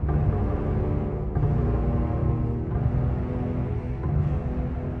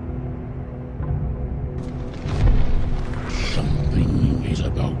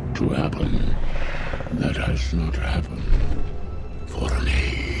has not happened for an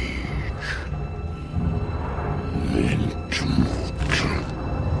age. Entmoot.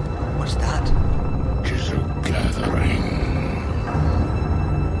 What's that? 'Tis a gathering.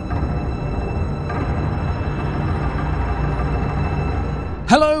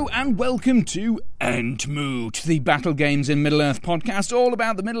 Hello and welcome to Entmoot, the Battle Games in Middle-earth podcast, all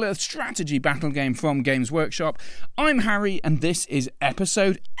about the Middle-earth strategy battle game from Games Workshop. I'm Harry and this is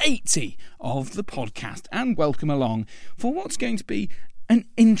episode 80 of the podcast, and welcome along for what's going to be an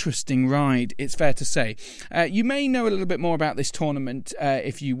interesting ride, it's fair to say. You may know a little bit more about this tournament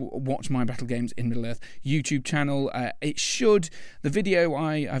if you watch my Battle Games in Middle-earth YouTube channel. The video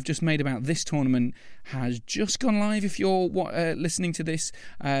I've just made about this tournament has just gone live if you're listening to this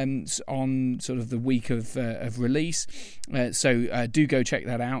on sort of the week of release. So do go check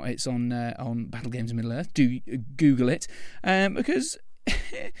that out. It's on Battle Games in Middle-earth. Do Google it because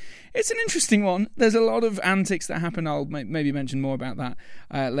it's an interesting one. There's a lot of antics that happen. I'll maybe mention more about that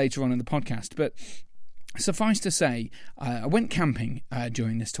later on in the podcast. But suffice to say, I went camping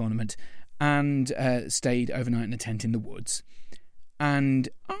during this tournament and stayed overnight in a tent in the woods. And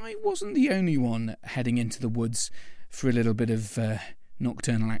I wasn't the only one heading into the woods for a little bit of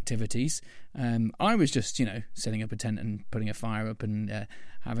nocturnal activities. I was just, setting up a tent and putting a fire up and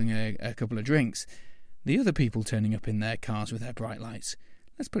having a couple of drinks. The other people turning up in their cars with their bright lights,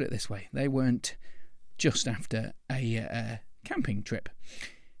 let's put it this way, they weren't just after a camping trip.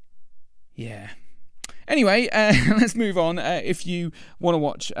 Yeah. Anyway, let's move on. If you want to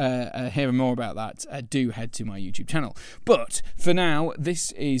watch, hear more about that, do head to my YouTube channel. But for now,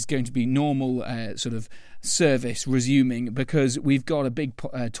 this is going to be normal sort of service resuming because we've got a big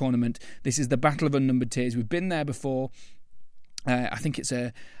tournament. This is the Battle of Unnumbered Tiers. We've been there before. I think it's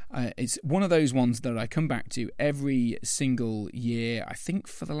one of those ones that I come back to every single year. I think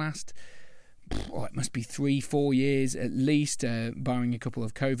for the last, it must be 3-4 years at least, barring a couple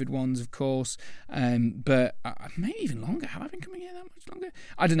of COVID ones, of course. But maybe even longer. Have I been coming here that much longer?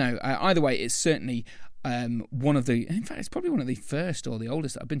 I don't know. Either way, it's certainly in fact, it's probably one of the first or the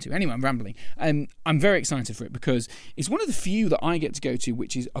oldest that I've been to. Anyway, I'm rambling. I'm very excited for it because it's one of the few that I get to go to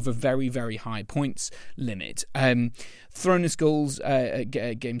which is of a very, very high points limit. Throne of Skulls at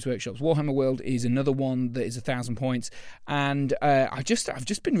Games Workshop's Warhammer World is another one that is 1,000 points, and I've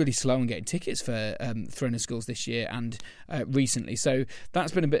just been really slow on getting tickets for Throne of Skulls this year and recently, so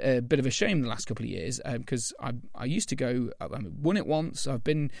that's been a bit of a shame the last couple of years because I used to go. I won it once. I've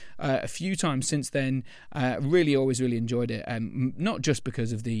been a few times since then. Really always really enjoyed it, not just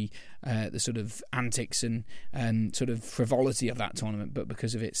because of the sort of antics and sort of frivolity of that tournament, but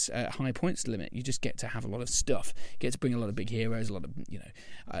because of its high points limit. You just get to have a lot of stuff, get to bring a lot of big heroes, a lot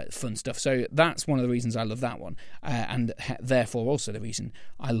of fun stuff. So that's one of the reasons I love that one, and therefore also the reason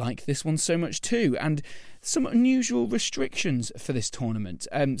I like this one so much too. And some unusual restrictions for this tournament.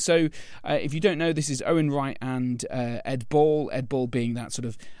 So if you don't know, this is Owen Wright and Ed Ball. Ed Ball being that sort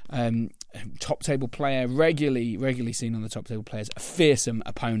of top table player, regularly seen on the top table players, a fearsome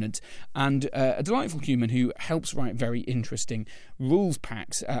opponent, and a delightful human who helps write very interesting rules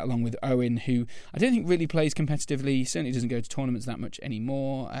packs along with Owen, who I don't think really plays competitively, certainly doesn't go to tournaments that much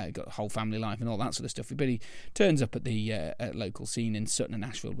anymore, got a whole family life and all that sort of stuff, but he turns up at the local scene in Sutton and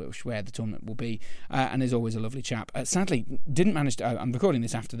Nashville, where the tournament will be, and is always a lovely chap. Sadly, didn't manage to, I'm recording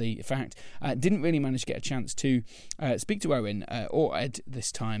this after the fact, didn't really manage to get a chance to speak to Owen or Ed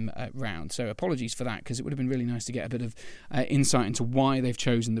this time round, so apologies for that, because it would have been really nice to get a bit of insight into why they've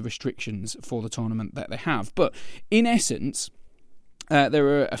chosen the restrictions for the tournament that they have. But in essence, there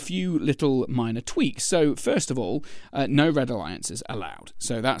are a few little minor tweaks. So first of all, no red alliances allowed.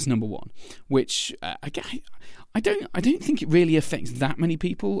 So that's number one, which I don't think it really affects that many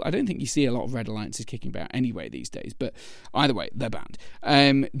people. I don't think you see a lot of red alliances kicking about anyway these days. But either way, they're banned.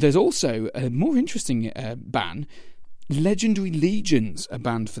 There's also a more interesting ban. Legendary Legions are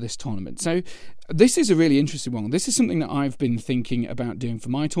banned for this tournament. So this is a really interesting one. This is something that I've been thinking about doing for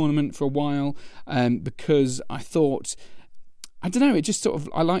my tournament for a while, because I thought, I don't know, it just sort of,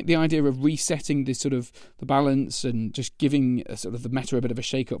 I like the idea of resetting this sort of the balance and just giving sort of the meta a bit of a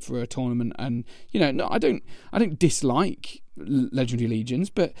shake up for a tournament. And no, I don't dislike Legendary Legions,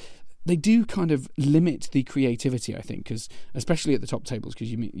 but they do kind of limit the creativity, I think, because especially at the top tables,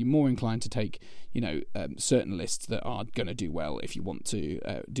 because you're more inclined to take certain lists that are going to do well if you want to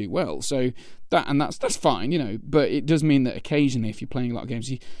do well. So that's fine, but it does mean that occasionally, if you're playing a lot of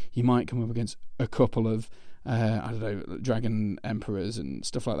games, you might come up against a couple of I don't know, dragon emperors and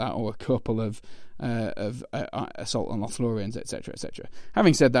stuff like that, or a couple of assault on Lothlorians, etc., etc.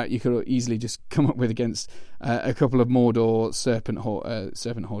 Having said that, you could easily just come up with against a couple of Mordor Serpent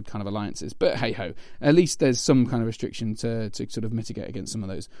Horde kind of alliances. But hey ho, at least there's some kind of restriction to sort of mitigate against some of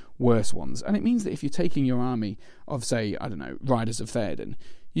those worse ones. And it means that if you're taking your army of, say, I don't know, Riders of Theoden,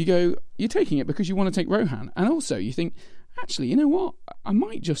 you're taking it because you want to take Rohan, and also you think, actually, you know what, I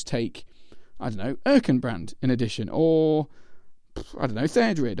might just take, I don't know, Erkenbrand in addition, or I don't know,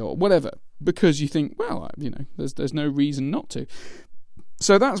 Theodred or whatever, because you think, well, there's no reason not to.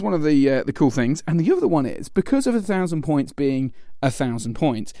 So that's one of the cool things. And the other one is, because of 1,000 points being 1,000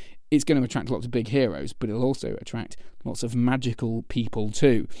 points, it's going to attract lots of big heroes, but it'll also attract lots of magical people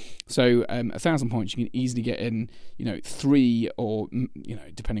too. So 1,000 points, you can easily get in, 3, or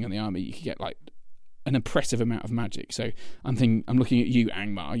depending on the army, you could get like an impressive amount of magic. So I'm looking at you,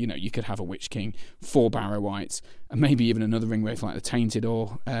 Angmar. You could have a Witch King, 4 Barrow Wights, and maybe even another Ringwraith like the Tainted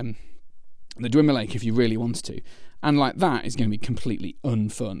or the Dwimmerlake if you really wanted to. And like that is going to be completely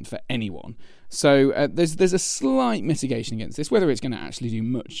unfun for anyone. So there's a slight mitigation against this. Whether it's going to actually do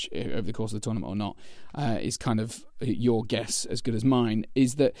much over the course of the tournament or not is kind of your guess as good as mine.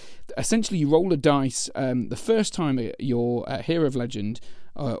 Is that essentially you roll a dice the first time your hero of legend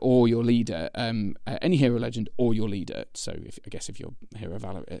or your leader, any hero of legend or your leader. So if your hero of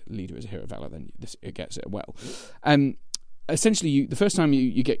valor leader is a hero of valor, then it gets it well. Essentially, the first time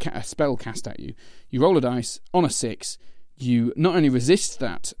you get a spell cast at you, you roll a dice on a 6. You not only resist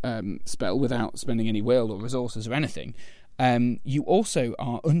that spell without spending any will or resources or anything, you also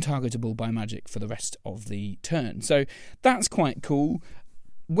are untargetable by magic for the rest of the turn. So that's quite cool.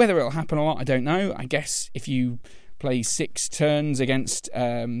 Whether it'll happen or not, I don't know. I guess if you play 6 turns against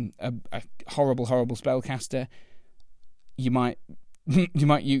a horrible spellcaster, you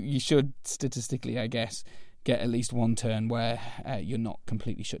should statistically, I guess, get at least one turn where you're not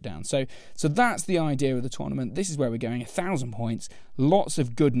completely shut down. So that's the idea of the tournament. This is where we're going. 1,000 points, lots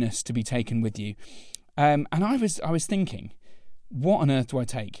of goodness to be taken with you. And I was thinking, what on earth do I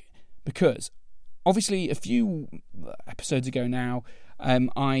take? Because obviously a few episodes ago now,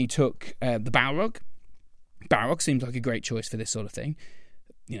 I took the Balrog. Balrog seems like a great choice for this sort of thing.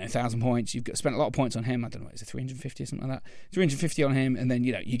 1,000 points. You've spent a lot of points on him. I don't know, is it 350 or something like that? 350 on him, and then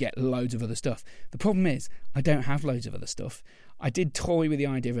you get loads of other stuff. The problem is, I don't have loads of other stuff. I did toy with the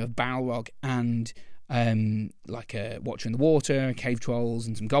idea of Balrog and like a Watcher in the Water, cave trolls,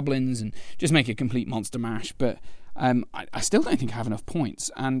 and some goblins, and just make a complete monster mash. But I still don't think I have enough points,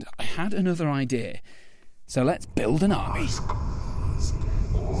 and I had another idea. So let's build an army.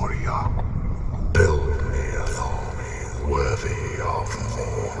 Build me an army worthy of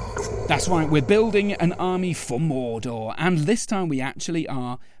Mordor. That's right, we're building an army for Mordor, and this time we actually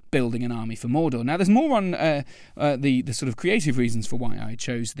are building an army for Mordor. Now, there's more on the sort of creative reasons for why I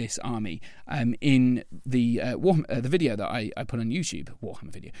chose this army in the video that I put on YouTube,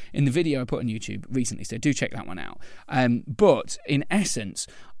 Warhammer video. In the video I put on YouTube recently, so do check that one out. But in essence,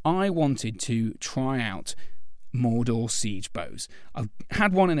 I wanted to try out Mordor siege bows. I've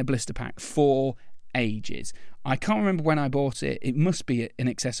had one in a blister pack for ages. I can't remember when I bought it. It must be in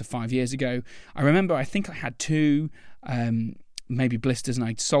excess of 5 years ago. I think I had 2 maybe blisters, and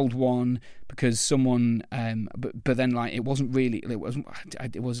I sold one because someone but then like it was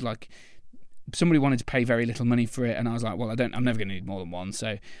like somebody wanted to pay very little money for it, and I was like, well, I'm never going to need more than one,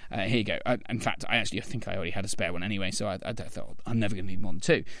 so here you go. In fact, I think I already had a spare one anyway, so I thought I'm never going to need more than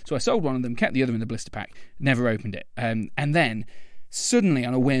 2. So I sold one of them, kept the other in the blister pack, never opened it, and then suddenly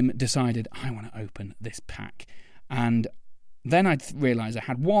on a whim decided I want to open this pack. And then I realised I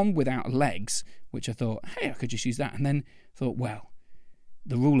had one without legs, which I thought, hey, I could just use that. And then thought, well,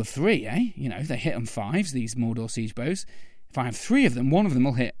 the rule of 3, if they hit on 5s, these Mordor siege bows, if I have 3 of them, one of them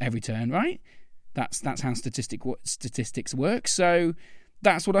will hit every turn, right? That's how statistics work. So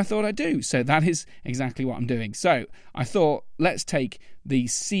that's what I thought I'd do. So that is exactly what I'm doing. So I thought, let's take the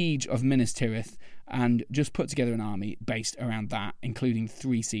Siege of Minas Tirith and just put together an army based around that, including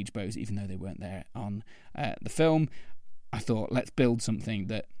 3 siege bows, even though they weren't there on the film. I thought, let's build something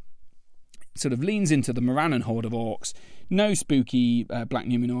that sort of leans into the Morannon horde of orcs. No spooky Black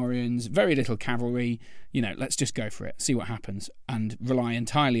Numenorians, very little cavalry. Let's just go for it, see what happens, and rely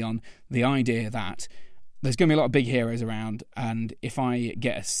entirely on the idea that there's going to be a lot of big heroes around, and if I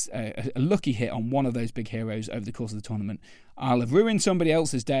get a lucky hit on one of those big heroes over the course of the tournament, I'll have ruined somebody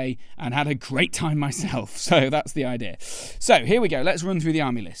else's day and had a great time myself. So that's the idea. So here we go. Let's run through the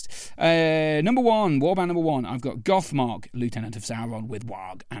army list. Number 1, warband number 1. I've got Gothmog, Lieutenant of Sauron, with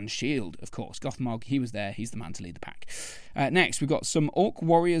Warg and shield, of course. Gothmog, he was there. He's the man to lead the pack. Next, we've got some Orc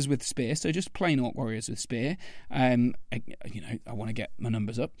warriors with spear, so just plain Orc warriors with spear. I want to get my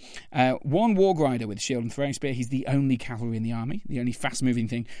numbers up. 1 Warg rider with shield and throwing spear. He's the only cavalry in the army, the only fast-moving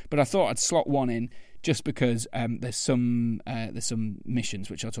thing. But I thought I'd slot 1 in just because there's some missions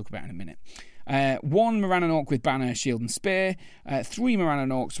which I'll talk about in a minute. 1 Morannon Orc with banner, shield and spear. 3 Morannon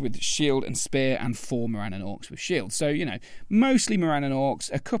Orcs with shield and spear, and 4 Morannon Orcs with shield. So mostly Morannon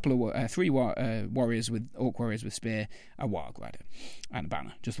Orcs. A couple of 3 warriors with Orc warriors with spear, a Warg rider, and a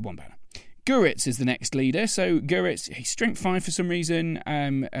banner. Just the 1 banner. Guritz is the next leader. So Guritz, he's strength 5 for some reason,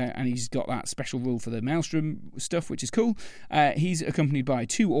 and he's got that special rule for the Maelstrom stuff, which is cool. He's accompanied by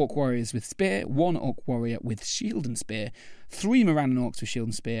 2 Orc warriors with spear, 1 Orc warrior with shield and spear, 3 Morannon Orcs with shield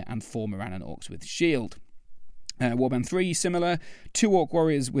and spear, and 4 Morannon Orcs with shield. Warband 3, similar. 2 Orc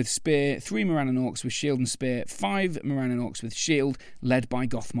warriors with spear, 3 Morannon Orcs with shield and spear, 5 Morannon Orcs with shield, led by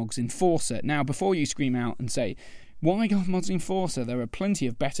Gothmog's Enforcer. Now, before you scream out and say, why Gothmog's Enforcer? There are plenty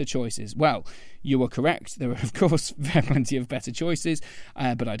of better choices. Well, you are correct. There are, of course, plenty of better choices,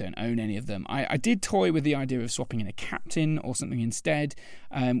 but I don't own any of them. I did toy with the idea of swapping in a captain or something instead,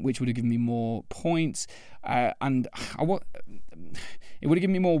 which would have given me more points, and it would have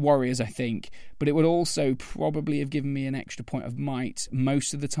given me more warriors, I think, but it would also probably have given me an extra point of might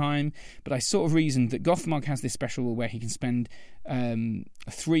most of the time. But I sort of reasoned that Gothmog has this special rule where he can spend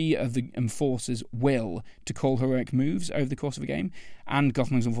 3 of the Enforcer's will to call heroic moves over the course of a game, and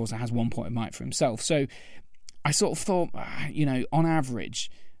Gothmog's Enforcer has 1 point of might for himself. So I sort of thought, on average,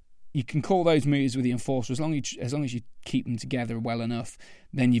 you can call those moves with the Enforcer as long as you keep them together well enough,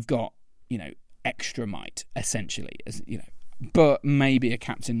 then you've got extra might essentially, But maybe a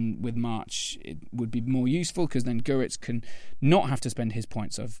captain with March it would be more useful, because then Guritz can not have to spend his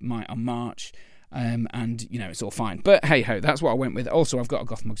points of might on March, and it's all fine. But hey ho, that's what I went with. Also, I've got a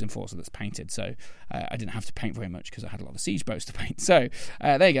Gothmog's Enforcer that's painted, so I didn't have to paint very much because I had a lot of siege bows to paint. So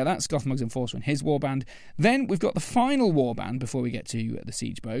there you go, that's Gothmog's Enforcer and his warband. Then we've got the final warband before we get to the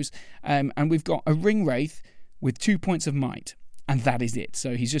siege bows, and we've got a Ring Wraith with 2 points of might. And that is it.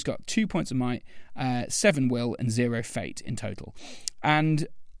 So he's just got 2 points of might, 7 will, and 0 fate in total. And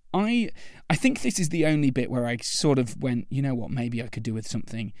I think this is the only bit where I sort of went, you know what, maybe I could do with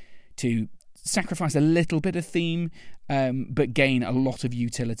something to sacrifice a little bit of theme, but gain a lot of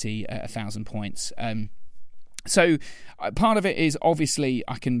utility at 1,000 points. So part of it is obviously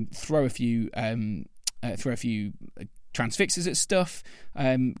I can throw a few transfixes at stuff,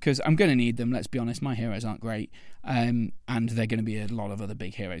 because I'm going to need them. Let's be honest, my heroes aren't great, and they're going to be a lot of other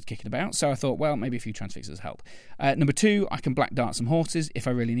big heroes kicking about, so I thought, well, maybe a few transfixes help. Number 2, I can black dart some horses if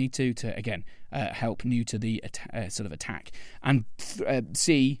I really need to again help new to the sort of attack. And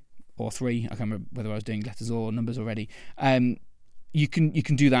C or 3, I can't remember whether I was doing letters or numbers already, you can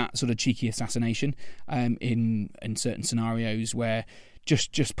do that sort of cheeky assassination in certain scenarios where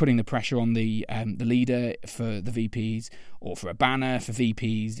just putting the pressure on the leader for the VPs, or for a banner for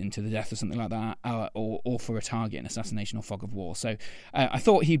VPs into the death or something like that, or for a target in assassination or fog of war. So I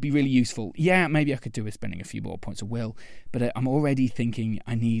thought he'd be really useful. Yeah, maybe I could do with spending a few more points of will, but I'm already thinking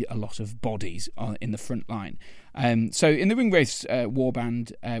I need a lot of bodies in the front line. So in the Ringwraith's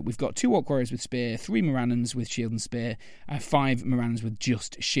warband, we've got 2 Orc warriors with spear, 3 Morannons with shield and spear, 5 Morannons with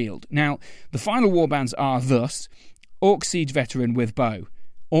just shield. Now, the final warbands are thus: Orc Siege Veteran with bow,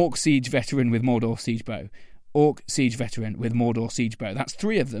 Orc Siege Veteran with Mordor Siege Bow, Orc Siege Veteran with Mordor Siege Bow. That's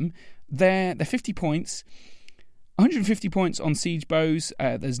 3 of them. They're 50 points, 150 points on siege bows.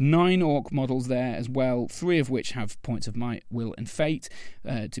 There's 9 Orc models there as well, 3 of which have points of might, will, and fate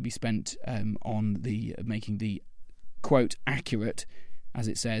to be spent on the making the quote accurate, as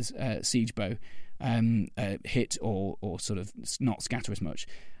it says, siege bow hit or sort of not scatter as much.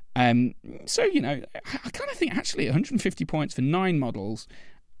 So, I kind of think actually 150 points for 9 models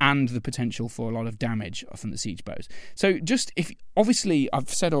and the potential for a lot of damage from the siege bows. So obviously I've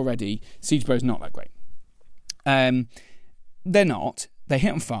said already, siege bows not that great. They're not. They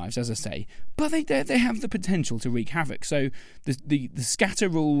hit on 5s, as I say, but they have the potential to wreak havoc. So the scatter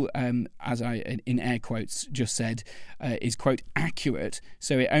rule, as I in air quotes just said, is quote accurate.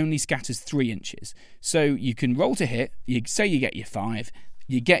 So it only scatters 3 inches. So you can roll to hit. You say you get your 5.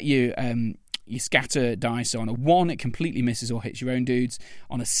 You get your scatter dice. So on a 1, it completely misses or hits your own dudes.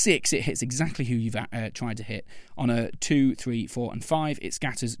 On a 6, it hits exactly who you've tried to hit. On a 2, 3, 4, and 5, it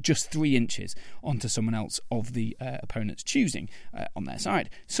scatters just 3 inches onto someone else of the opponent's choosing on their side.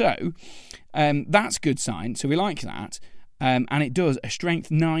 So that's a good sign. So we like that. and it does a strength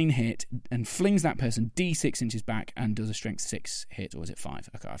 9 hit and flings that person d6 inches back and does a strength 6 hit, or is it 5?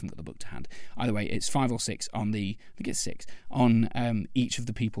 Okay, I haven't got the book to hand. Either way, it's 5 or 6 on I think it's 6, on each of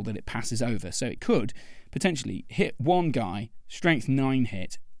the people that it passes over. So it could potentially hit one guy, strength 9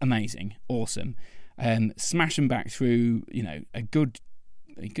 hit, amazing, awesome, smash them back through, a good...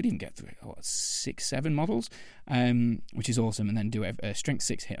 You could even get through 6-7 models, which is awesome, and then do a strength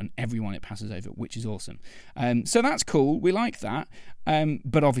 6 hit on everyone it passes over, which is awesome. So that's cool. We like that,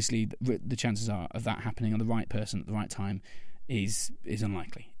 but obviously the chances are of that happening on the right person at the right time is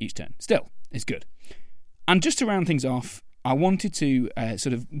unlikely each turn. Still, it's good. And just to round things off, I wanted to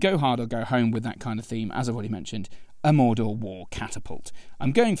sort of go hard or go home with that kind of theme, as I've already mentioned, a Mordor War catapult.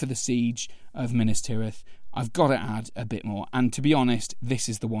 I'm going for the Siege of Minas Tirith. I've got to add a bit more, and to be honest, this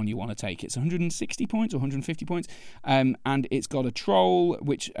is the one you want to take. It's 160 points or 150 points, and it's got a troll,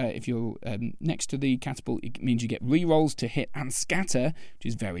 which if you're next to the catapult, it means you get rerolls to hit and scatter, which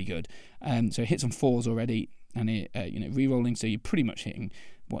is very good. So it hits on 4s already, and it rerolling, so you're pretty much hitting,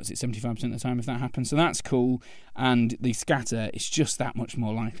 75% of the time if that happens, so that's cool. And the scatter is just that much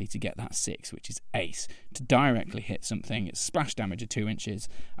more likely to get that 6, which is ace, to directly hit something. It's splash damage of 2 inches.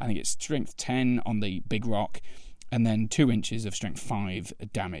 I think it's strength 10 on the big rock, and then 2 inches of strength 5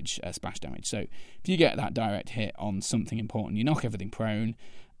 damage, splash damage. So if you get that direct hit on something important, you knock everything prone,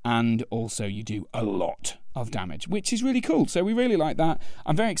 and also you do a lot of damage, which is really cool. So we really like that.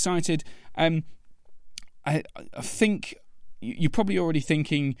 I'm very excited. I think you're probably already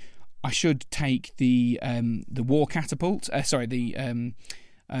thinking I should take the war catapult. The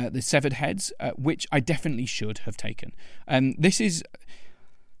severed heads, which I definitely should have taken. This is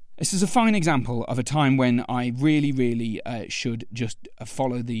a fine example of a time when I really, really should just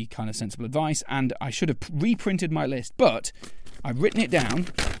follow the kind of sensible advice, and I should have reprinted my list. But I've written it down,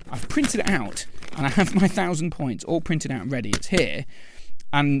 I've printed it out, and I have my 1,000 points all printed out and ready. It's here.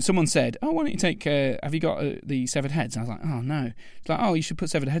 And someone said, "Oh, why don't you take? Have you got the severed heads?" And I was like, "Oh no." It's like, "Oh, you should put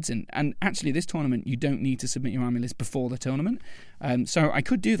severed heads in." And actually, this tournament, you don't need to submit your army list before the tournament, so I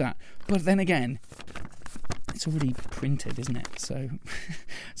could do that. But then again, it's already printed, isn't it?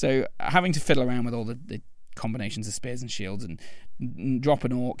 So having to fiddle around with all the combinations of spears and shields and drop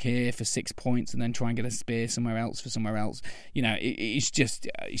an orc here for 6 points and then try and get a spear somewhere else for somewhere else, it's just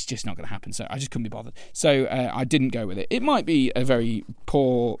not going to happen. So I just couldn't be bothered. So I didn't go with it. It might be a very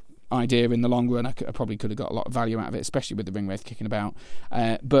poor idea in the long run. I probably could have got a lot of value out of it, especially with the ring wraith kicking about.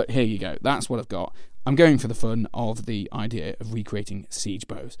 But here you go. That's what I've got. I'm going for the fun of the idea of recreating siege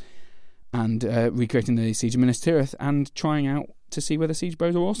bows and recreating the Siege of Minas Tirith and trying out to see whether siege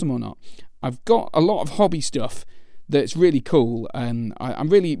bows are awesome or not. I've got a lot of hobby stuff that's really cool. I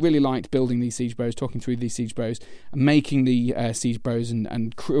really, really liked building these siege bows, talking through these siege bows, and making the siege bows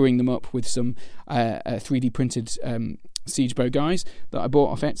and crewing them up with some 3D printed siege bow guys that I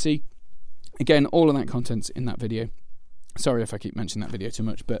bought off Etsy. Again, all of that content's in that video. Sorry if I keep mentioning that video too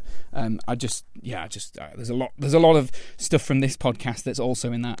much, but there's a lot of stuff from this podcast that's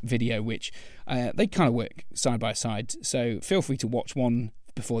also in that video, which they kind of work side by side. So feel free to watch one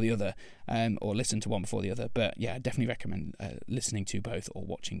before the other, or listen to one before the other. But yeah, I definitely recommend listening to both or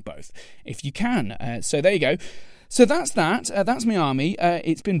watching both if you can. So there you go. So that's that. That's my army.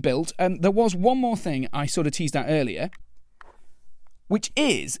 It's been built. There was one more thing I sort of teased out earlier, which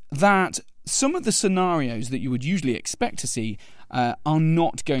is that some of the scenarios that you would usually expect to see are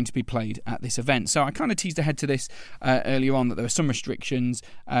not going to be played at this event. So I kind of teased ahead to this earlier on, that there are some restrictions.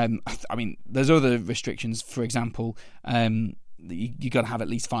 I mean, there's other restrictions. For example, you got to have at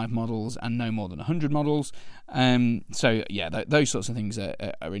least 5 models and no more than 100 models. So yeah, those sorts of things are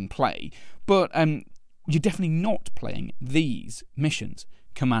in play. But you're definitely not playing these missions: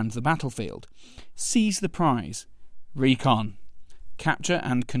 Command the Battlefield, Seize the Prize, Recon, Capture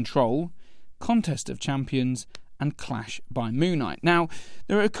and Control, Contest of Champions, and Clash by Moonlight. Now,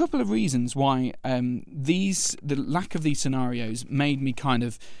 there are a couple of reasons why the lack of these scenarios made me kind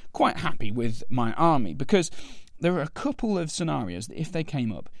of quite happy with my army, because there are a couple of scenarios that, if they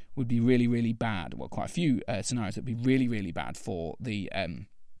came up, would be really, really bad. Well, quite a few scenarios that would be really, really bad for the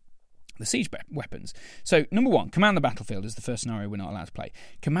siege weapons. So, number one, Command the Battlefield is the first scenario we're not allowed to play.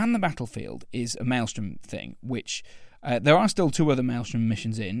 Command the Battlefield is a Maelstrom thing, which there are still 2 other Maelstrom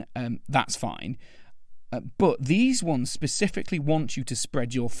missions in. That's fine. But these ones specifically want you to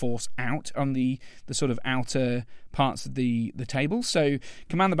spread your force out on the sort of outer parts of the table. So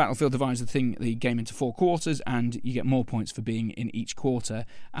Command the Battlefield divides the game into 4 quarters, and you get more points for being in each quarter,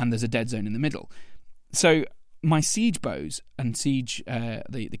 and there's a dead zone in the middle. So my siege bows and siege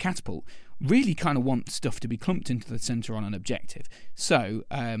the catapult really kind of want stuff to be clumped into the centre on an objective. So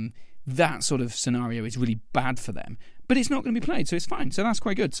that sort of scenario is really bad for them. But it's not going to be played, so it's fine. So that's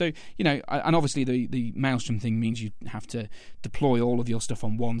quite good. So, and obviously the Maelstrom thing means you have to deploy all of your stuff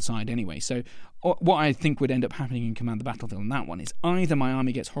on one side anyway. So what I think would end up happening in Command the Battlefield on that one is either my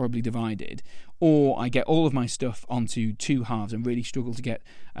army gets horribly divided, or I get all of my stuff onto two halves and really struggle to get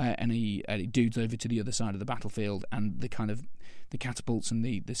any dudes over to the other side of the battlefield, and the catapults and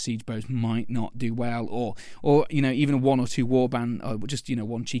the siege bows might not do well, or even a one or two warband, or just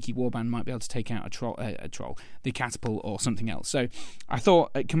one cheeky warband might be able to take out a troll, the catapult or something else. So I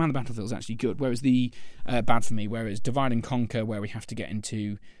thought Command the Battlefield is actually good, whereas the bad for me, whereas Divide and Conquer, where we have to get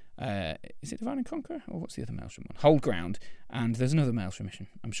into is it Divide and Conquer, or what's the other Maelstrom one? Hold Ground, and there's another Maelstrom mission.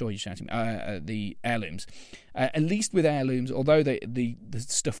 I'm sure you're shouting. The Heirlooms. At least with Heirlooms, although the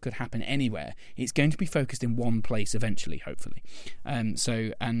stuff could happen anywhere, it's going to be focused in one place eventually, hopefully. And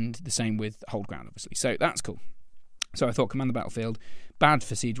the same with Hold Ground, obviously. So that's cool. So I thought Command the Battlefield, bad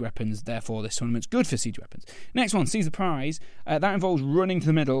for siege weapons, therefore this tournament's good for siege weapons. Next one, Seize the Prize. That involves running to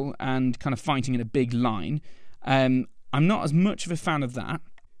the middle and kind of fighting in a big line. I'm not as much of a fan of that.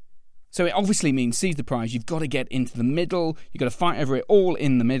 So it obviously means Seize the Prize, you've got to get into the middle, you've got to fight over it all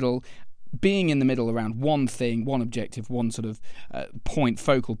in the middle. Being in the middle around one thing, one objective, one sort of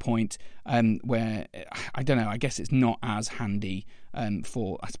focal point, where, I don't know, I guess it's not as handy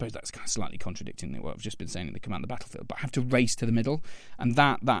for, I suppose that's kind of slightly contradicting what I've just been saying in the Command the Battlefield, but I have to race to the middle, and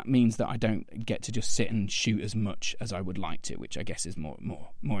that means that I don't get to just sit and shoot as much as I would like to, which I guess is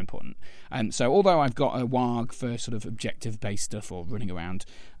more important. So although I've got a WARG for sort of objective-based stuff or running around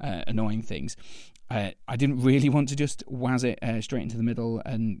annoying things, I didn't really want to just waz it straight into the middle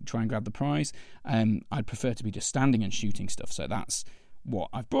and try and grab the prize. I'd prefer to be just standing and shooting stuff, so that's what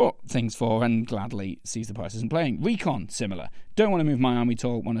I've brought things for, and gladly Seize the Prize isn't playing. Recon, similar. Don't want to move my army at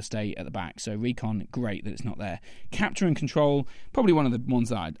all, want to stay at the back, so Recon, great that it's not there. Capture and Control, probably one of the ones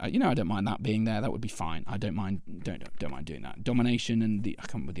that I don't mind that being there, that would be fine. I don't mind doing that. Domination, and I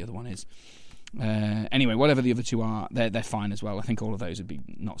can't remember what the other one is. Anyway, whatever the other two are, they're fine as well. I think all of those would be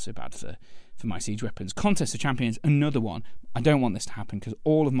not so bad for my siege weapons. Contest of Champions, another one. I don't want this to happen because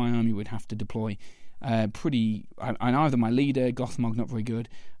all of my army would have to deploy either my leader, Gothmog, not very good,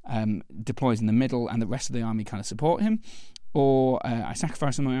 deploys in the middle and the rest of the army kind of support him, or I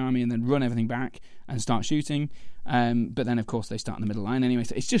sacrifice my army and then run everything back and start shooting, but then of course they start in the middle line anyway,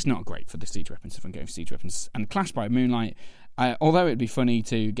 so it's just not great for the siege weapons if I'm going for siege weapons. And Clash by Moonlight, although it'd be funny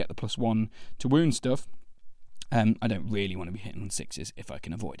to get the +1 to wound stuff, I don't really want to be hitting on 6s if I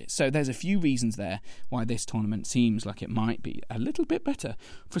can avoid it. So there's a few reasons there why this tournament seems like it might be a little bit better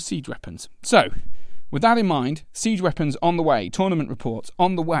for siege weapons. So, with that in mind, siege weapons on the way, tournament reports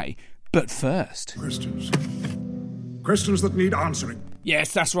on the way, but first... Questions that need answering.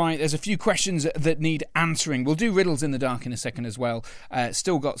 Yes, that's right. There's a few questions that need answering. We'll do Riddles in the Dark in a second as well.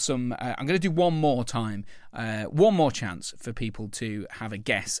 Still got some... I'm going to do one more time. One more chance for people to have a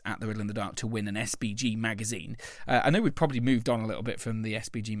guess at the Riddle in the Dark to win an SBG magazine. I know we've probably moved on a little bit from the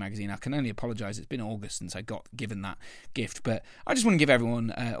SBG magazine. I can only apologise. It's been August since I got given that gift. But I just want to give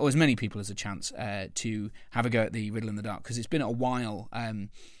everyone, or as many people as a chance, to have a go at the Riddle in the Dark, because it's been a while...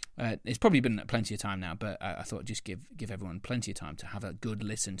 it's probably been plenty of time now, but I thought I'd just give everyone plenty of time to have a good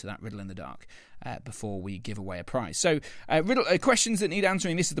listen to that Riddle in the Dark before we give away a prize. So, questions that need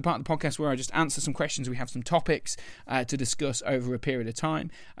answering. This is the part of the podcast where I just answer some questions. We have some topics to discuss over a period of time,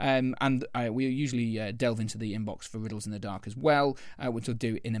 and we usually delve into the inbox for Riddles in the Dark as well, which we'll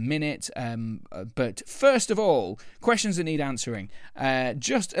do in a minute. But first of all, questions that need answering.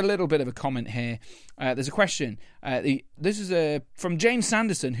 Just a little bit of a comment here. There's a question. This is from James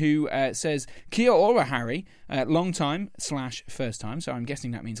Sanderson, who says, Kia ora, Harry, long time / first time. So I'm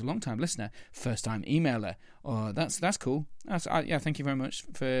guessing that means a long time listener, first time emailer. Oh, that's cool. Thank you very much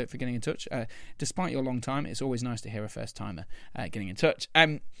for getting in touch. Despite your long time, it's always nice to hear a first timer getting in touch.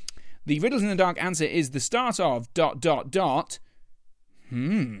 The Riddles in the Dark answer is the start of ...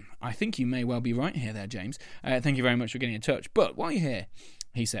 I think you may well be right here there, James. Thank you very much for getting in touch. But while you're here,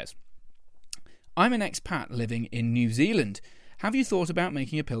 he says, I'm an expat living in New Zealand. Have you thought about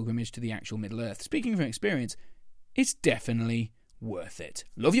making a pilgrimage to the actual Middle-earth? Speaking from experience, it's definitely worth it.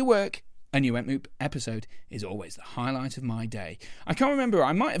 Love your work. A new Entmoot episode is always the highlight of my day. I can't remember.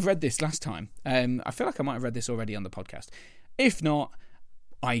 I might have read this last time. I feel like I might have read this already on the podcast. If not,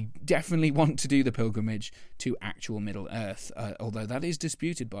 I definitely want to do the pilgrimage to actual Middle-earth, although that is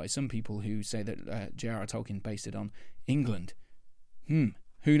disputed by some people who say that J.R.R. Tolkien based it on England.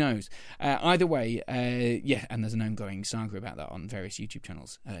 Who knows? Either way, and there's an ongoing saga about that on various YouTube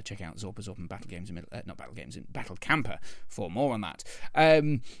channels. Check out Zorba and Battle Games in Battle Camper for more on that.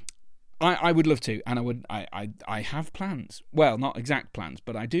 I would love to, and I have plans. Well, not exact plans,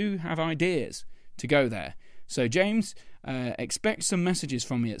 but I do have ideas to go there. So, James, expect some messages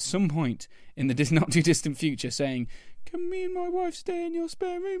from me at some point in the not too distant future saying, "Can me and my wife stay in your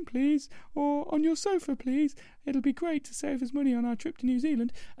spare room, please? Or on your sofa, please? It'll be great to save us money on our trip to New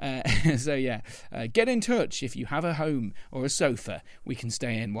Zealand." So, yeah, get in touch if you have a home or a sofa we can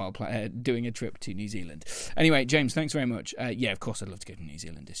stay in while doing a trip to New Zealand. Anyway, James, thanks very much. Yeah, of course I'd love to go to New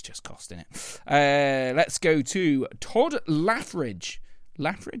Zealand. It's just cost, innit? Let's go to Todd Laffridge.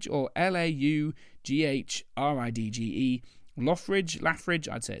 Laffridge, or Laughdridge? Laffridge,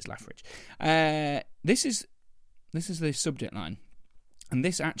 I'd say it's Laffridge. This is the subject line. And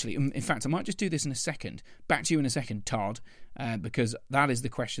this actually, in fact, I might just do this in a second. Back to you in a second, Todd, because that is the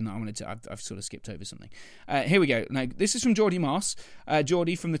question that I wanted to... I've sort of skipped over something. Here we go. Now, this is from Geordie Moss.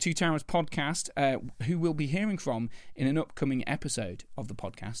 Geordie from the Two Towers podcast, who we'll be hearing from in an upcoming episode of the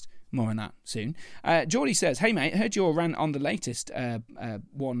podcast. More on that soon. Geordie says, "Hey mate, heard your rant on the latest latest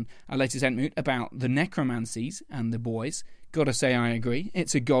Entmoot about the necromancies and the boys. Gotta say I agree.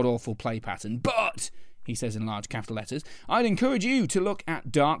 It's a god-awful play pattern, but..." he says in large capital letters, "I'd encourage you to look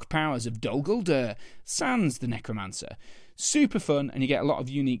at Dark Powers of Dol Guldur, sans the Necromancer. Super fun, and you get a lot of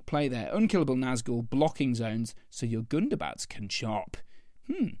unique play there. Unkillable Nazgul, blocking zones, so your Gundabats can chop.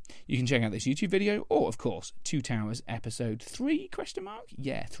 You can check out this YouTube video, or, of course, Two Towers episode 3, ?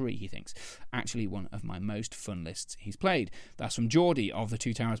 Yeah, 3, he thinks. Actually, one of my most fun lists he's played." That's from Geordie of the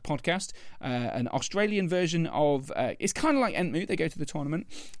Two Towers podcast. An Australian version of... it's kind of like Entmoot, they go to the tournament,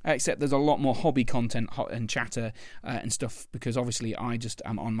 except there's a lot more hobby content and chatter and stuff, because obviously I just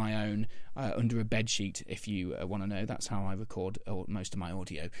am on my own under a bedsheet, if you want to know. That's how I record most of my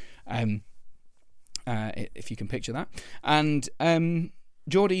audio, if you can picture that. And...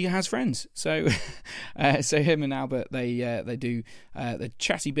 Geordie has friends, so him and Albert, they do the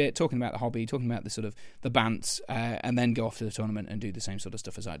chatty bit, talking about the hobby, talking about the sort of the bants, and then go off to the tournament and do the same sort of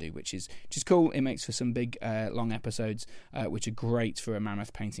stuff as I do, which is cool. It makes for some big long episodes, which are great for a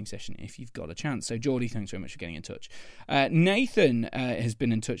mammoth painting session if you've got a chance. So Geordie, thanks very much for getting in touch. Nathan has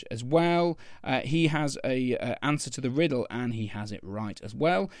been in touch as well. He has a answer to the riddle, and he has it right as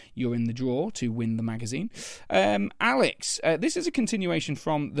well. You're in the draw to win the magazine. Alex, this is a continuation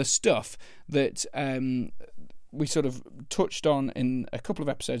from the stuff that we sort of touched on in a couple of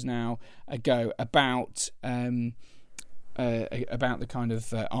episodes now ago about the kind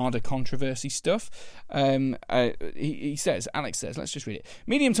of Arda controversy stuff. Alex says, let's just read it.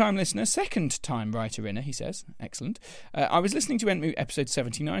 "Medium time listener, second time writer inner," he says. Excellent. "I was listening to Entmoot episode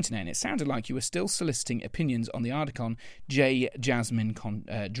 79 today, and it sounded like you were still soliciting opinions on the Ardacon J Jasmine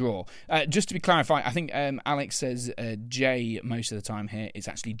draw." Just to be clarified, I think Alex says J most of the time here. It's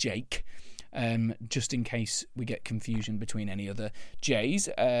actually Jake. Just in case we get confusion between any other J's.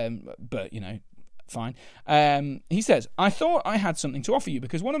 But, you know, fine. He says, "I thought I had something to offer you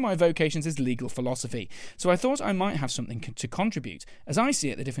because one of my vocations is legal philosophy, so I thought I might have something to contribute. As I see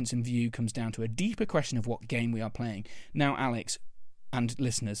it, the difference in view comes down to a deeper question of what game we are playing." Now, Alex and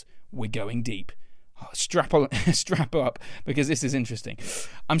listeners, we're going deep. Strap up, because this is interesting.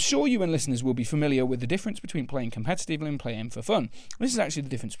 "I'm sure you and listeners will be familiar with the difference between playing competitively and playing for fun. This is actually the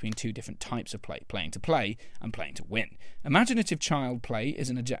difference between two different types of play, playing to play and playing to win. Imaginative child play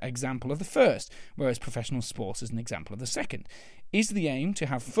is an example of the first, whereas professional sports is an example of the second. Is the aim to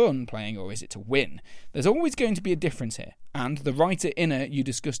have fun playing, or is it to win? There's always going to be a difference here, and the writer inner you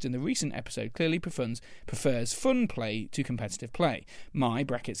discussed in the recent episode clearly prefers fun play to competitive play. My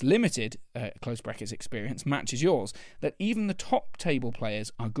 (limited) close brackets experience matches yours, that even the top table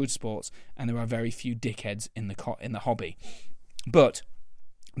players are good sports, and there are very few dickheads in the hobby. But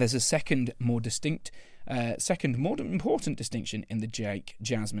there's a second, more important distinction in the Jake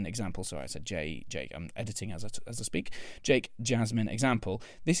Jasmine example." Sorry, I said Jake. I'm editing as I speak. Jake Jasmine example.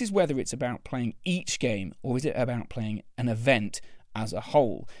 "This is whether it's about playing each game, or is it about playing an event as a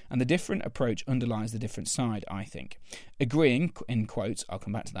whole, and the different approach underlies the different side, I think. Agreeing, in quotes, I'll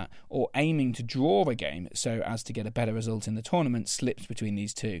come back to that, or aiming to draw a game so as to get a better result in the tournament slips between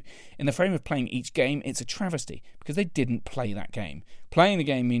these two. In the frame of playing each game, it's a travesty, because they didn't play that game. Playing the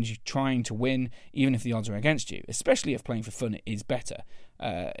game means you're trying to win, even if the odds are against you, especially if playing for fun is better.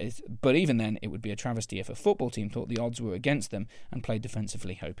 But even then, it would be a travesty if a football team thought the odds were against them and played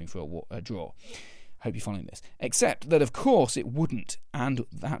defensively, hoping for a draw. Hope you're following this. Except that, of course, it wouldn't, and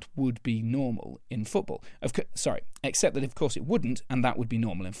that would be normal in football. Except that, of course, it wouldn't, and that would be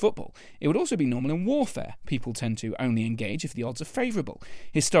normal in football. It would also be normal in warfare. People tend to only engage if the odds are favourable.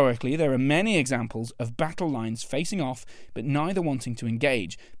 Historically, there are many examples of battle lines facing off, but neither wanting to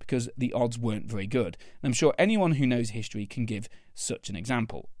engage, because the odds weren't very good. And I'm sure anyone who knows history can give such an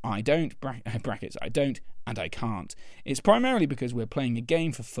example. I don't, brackets, I don't, and I can't. It's primarily because we're playing a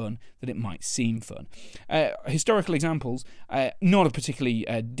game for fun that it might seem fun. Historical examples, not a particularly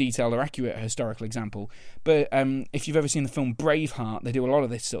detailed or accurate historical example, but if you've ever seen the film Braveheart, they do a lot of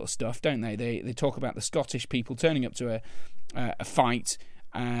this sort of stuff, don't they? They talk about the Scottish people turning up to a fight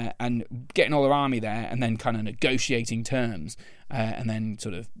and getting all their army there and then kind of negotiating terms and then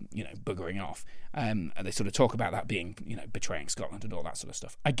sort of, buggering off. And they sort of talk about that being, betraying Scotland and all that sort of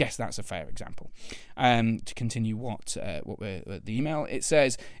stuff. I guess that's a fair example. To continue what we're the email, it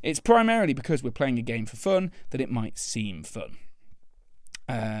says, it's primarily because we're playing a game for fun that it might seem fun.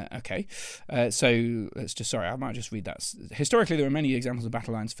 Okay, so let's just, I might just read that. Historically, there are many examples of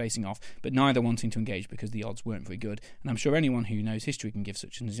battle lines facing off, but neither wanting to engage because the odds weren't very good, and I'm sure anyone who knows history can give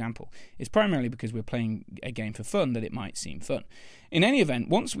such an example. It's primarily because we're playing a game for fun that it might seem fun. In any event,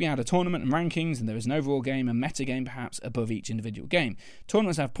 once we add a tournament and rankings, and there is an overall game, a meta game perhaps, above each individual game.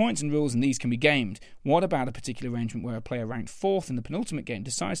 Tournaments have points and rules, and these can be gamed. What about a particular arrangement where a player ranked 4th in the penultimate game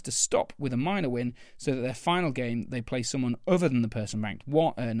decides to stop with a minor win so that their final game they play someone other than the person ranked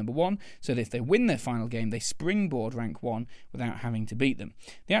number 1, so that if they win their final game, they springboard rank 1 without having to beat them?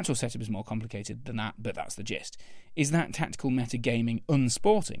 The actual setup is more complicated than that, but that's the gist. Is that tactical metagaming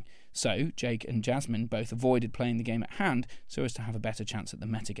unsporting? So, Jake and Jasmine both avoided playing the game at hand so as to have a better chance at the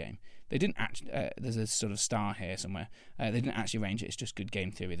metagame. They didn't actually, there's a sort of star here somewhere, they didn't actually arrange it, it's just good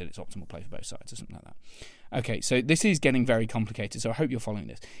game theory that it's optimal play for both sides or something like that. Okay, so this is getting very complicated, so I hope you're following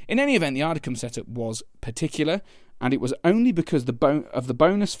this. In any event, the Ardacum setup was particular, and it was only because of the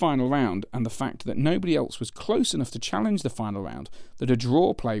bonus final round and the fact that nobody else was close enough to challenge the final round that a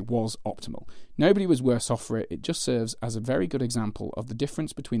draw play was optimal. Nobody was worse off for it. It just serves as a very good example of the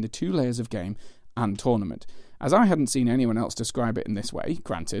difference between the two layers of game and tournament. As I hadn't seen anyone else describe it in this way,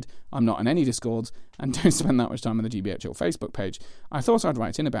 granted, I'm not in any Discords and don't spend that much time on the GBHL Facebook page, I thought I'd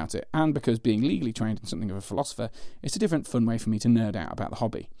write in about it, and because being legally trained and something of a philosopher, it's a different fun way for me to nerd out about the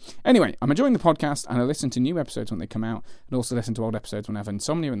hobby. Anyway, I'm enjoying the podcast, and I listen to new episodes when they come out, and also listen to old episodes when I have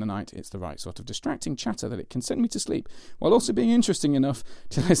insomnia in the night. It's the right sort of distracting chatter that it can send me to sleep, while also being interesting enough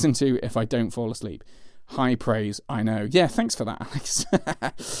to listen to if I don't fall asleep. High praise, I know. Yeah, thanks for that, Alex.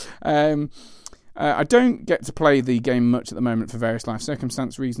 I don't get to play the game much at the moment for various life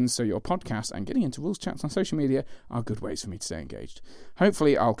circumstance reasons, so your podcast and getting into rules chats on social media are good ways for me to stay engaged.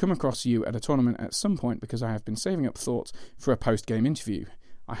 Hopefully I'll come across you at a tournament at some point, because I have been saving up thoughts for a post-game interview.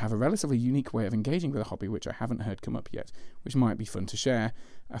 I have a relatively unique way of engaging with a hobby which I haven't heard come up yet, which might be fun to share.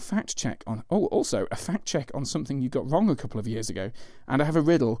 A fact check on something you got wrong a couple of years ago, and I have a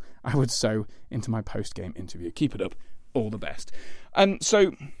riddle I would sew into my post-game interview. Keep it up. All the best.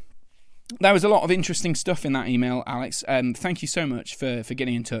 So there was a lot of interesting stuff in that email, Alex. Thank you so much for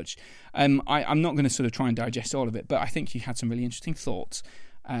getting in touch. I'm not going to sort of try and digest all of it, but I think you had some really interesting thoughts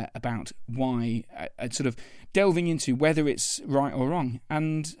about why, sort of delving into whether it's right or wrong.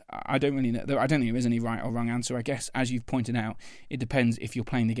 And I don't really know. I don't think there is any right or wrong answer. I guess, as you've pointed out, it depends if you're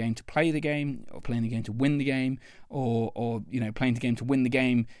playing the game to play the game, or playing the game to win the game, or playing the game to win the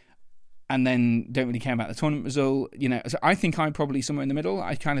game and then don't really care about the tournament result. So I think I'm probably somewhere in the middle.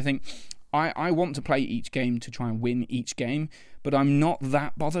 I kind of think I want to play each game to try and win each game, but I'm not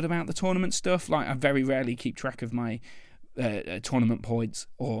that bothered about the tournament stuff. Like, I very rarely keep track of my tournament points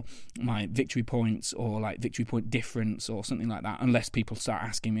or my victory points or like victory point difference or something like that, unless people start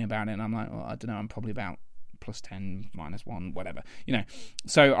asking me about it, and I'm like, well, I don't know, I'm probably about +10, -1, whatever,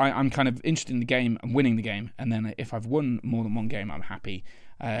 So I'm kind of interested in the game and winning the game, and then if I've won more than one game, I'm happy,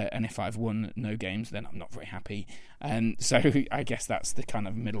 and if I've won no games, then I'm not very happy. So I guess that's the kind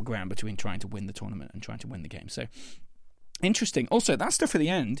of middle ground between trying to win the tournament and trying to win the game. So interesting. Also, that stuff at the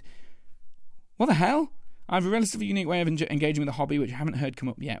end, what the hell? I have a relatively unique way of engaging with a hobby which I haven't heard come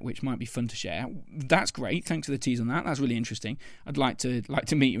up yet, which might be fun to share. That's great. Thanks for the tease on that. That's really interesting. I'd like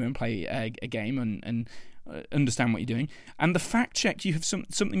to meet you and play a game and understand what you're doing. And the fact check, you have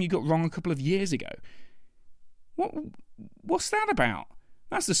something you got wrong a couple of years ago. What's that about?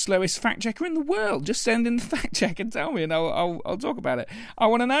 That's the slowest fact checker in the world. Just send in the fact check and tell me, and I'll talk about it. I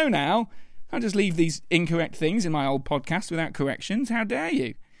want to know now. I can't just leave these incorrect things in my old podcast without corrections. How dare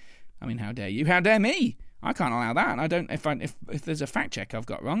you? I mean, how dare you? How dare me? I can't allow that. And I don't. If there's a fact check I've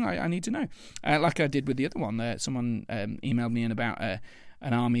got wrong, I need to know. Like I did with the other one. Someone emailed me in about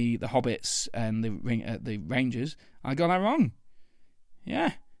an army, the hobbits, and the rangers. I got that wrong.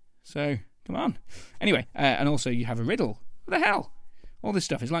 Yeah. So come on. Anyway, and also you have a riddle. What the hell? All this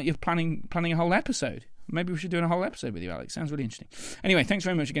stuff is like you're planning a whole episode. Maybe we should do a whole episode with you, Alex. Sounds really interesting. Anyway, thanks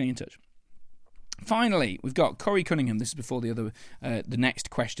very much for getting in touch. Finally, we've got Corey Cunningham. This is before the next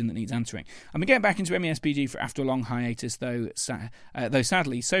question that needs answering. I'm going to get back into MESPG after a long hiatus, though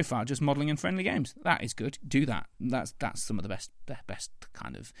sadly, so far, just modelling and friendly games. That is good. Do that. That's some of the best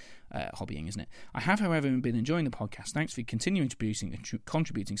kind of hobbying, isn't it? I have, however, been enjoying the podcast. Thanks for continuing to producing and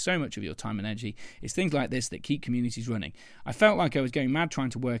contributing so much of your time and energy. It's things like this that keep communities running. I felt like I was going mad trying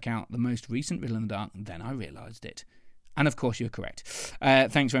to work out the most recent Riddle in the Dark, and then I realised it. And of course, you're correct.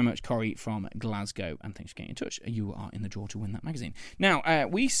 Thanks very much, Corey from Glasgow, and thanks for getting in touch. You are in the draw to win that magazine. Now,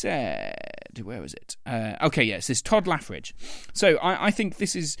 we said, where was it? Okay, yes, this is Todd Laffridge. So I think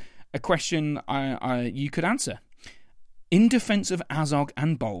this is a question you could answer. In defence of Azog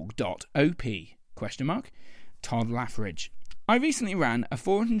and Bolg. OP? Todd Laffridge. I recently ran a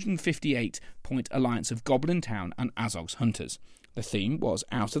 458-point alliance of Goblin Town and Azog's Hunters. The theme was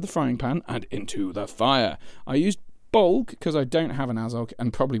out of the frying pan and into the fire. I used Bolg, because I don't have an Azog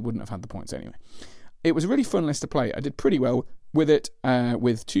and probably wouldn't have had the points anyway. It was a really fun list to play. I did pretty well with it,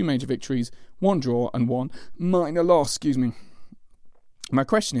 with 2 major victories, 1 draw and 1 minor loss, My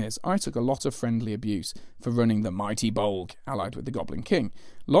question is, I took a lot of friendly abuse for running the mighty Bolg, allied with the Goblin King.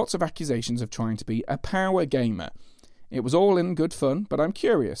 Lots of accusations of trying to be a power gamer. It was all in good fun, but I'm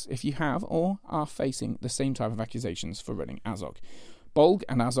curious if you have or are facing the same type of accusations for running Azog. Bolg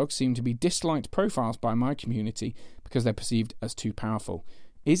and Azog seem to be disliked profiles by my community because they're perceived as too powerful.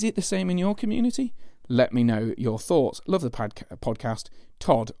 Is it the same in your community? Let me know your thoughts. Love the podcast.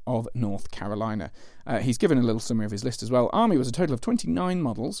 Todd of North Carolina. He's given a little summary of his list as well. Army was a total of 29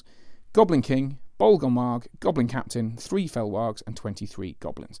 models. Goblin King, Bolg on Warg, Goblin Captain, 3 Fel Wargs and 23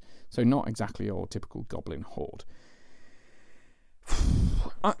 Goblins. So not exactly your typical Goblin horde.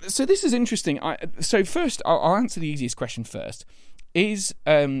 So this is interesting. So first, I'll answer the easiest question first. Is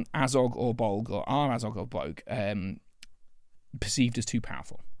Azog or Bolg, or are Azog or Bolg perceived as too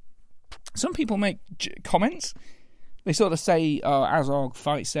powerful? Some people make comments. They sort of say, Azog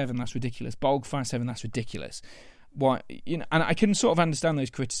fight 7, that's ridiculous. Bolg fight 7, that's ridiculous. Why? And I can sort of understand those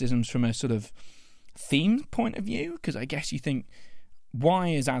criticisms from a sort of theme point of view, because I guess you think, why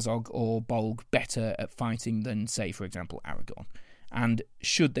is Azog or Bolg better at fighting than, say, for example, Aragorn? And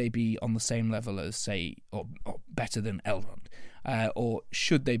should they be on the same level as, say, or better than Elrond? Or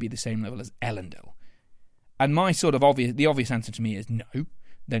should they be the same level as Elendil? And my sort of the obvious answer to me is no,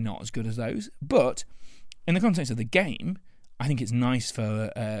 they're not as good as those. But in the context of the game, I think it's nice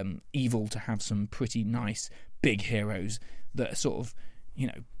for Evil to have some pretty nice big heroes that are sort of,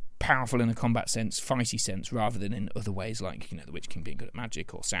 powerful in a combat sense, fighty sense, rather than in other ways like, the Witch King being good at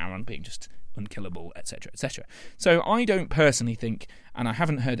magic or Sauron being just unkillable, etc., etc. So I don't personally think, and I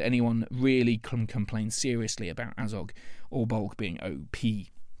haven't heard anyone really complain seriously about Azog or Bolg being OP,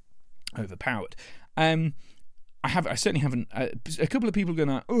 overpowered. I certainly haven't. A couple of people are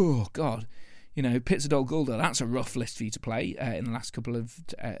going, oh God, Pits of Dol Guldur, that's a rough list for you to play. In the last couple of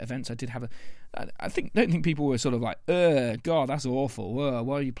events, I did have don't think people were sort of like, God, that's awful.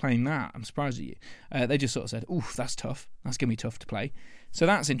 Why are you playing that? I'm surprised at you. They just sort of said, oof, that's tough. That's going to be tough to play. So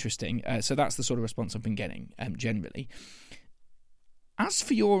that's interesting. So that's the sort of response I've been getting generally. As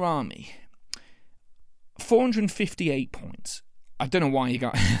for your army, 458 points. I don't know why you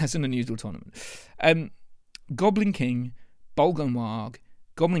got that's an unusual tournament. Goblin King, Bolg on Warg,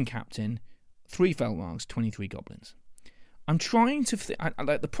 Goblin Captain, 3 Fel Wargs, 23 Goblins. I'm trying to...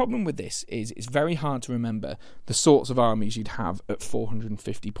 the problem with this is it's very hard to remember the sorts of armies you'd have at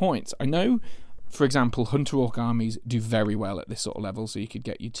 450 points. I know, for example, Hunter Orc armies do very well at this sort of level, so you could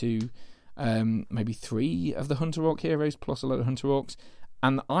get you to maybe 3 of the Hunter Orc heroes plus a load of Hunter Orcs,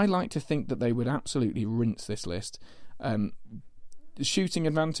 and I like to think that they would absolutely rinse this list. Shooting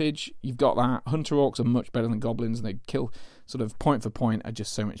advantage, you've got that. Hunter Orcs are much better than Goblins, and they kill sort of point for point are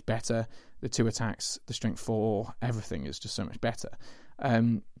just so much better. The 2 attacks, the strength 4, everything is just so much better.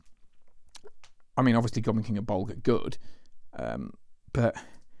 Obviously Goblin King and Bolg are good, but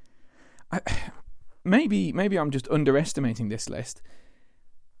maybe I'm just underestimating this list,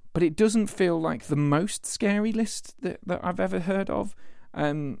 but it doesn't feel like the most scary list that I've ever heard of.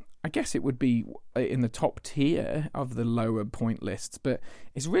 I guess it would be in the top tier of the lower point lists, but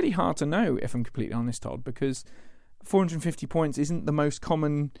it's really hard to know, if I'm completely honest, Todd, because 450 points isn't the most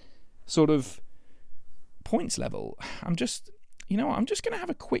common sort of points level. I'm just going to have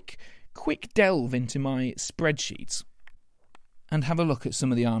a quick delve into my spreadsheets and have a look at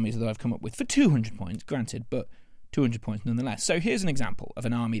some of the armies that I've come up with for 200 points, granted, but 200 points nonetheless. So here's an example of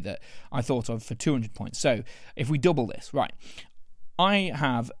an army that I thought of for 200 points. So if we double this, right, I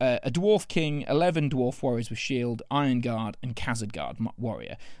have a Dwarf King, 11 Dwarf Warriors with Shield, Iron Guard, and Khazad Guard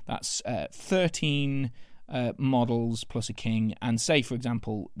Warrior. That's 13 models plus a king, and say, for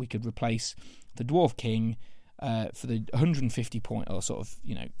example, we could replace the dwarf king for the 150 point, or sort of,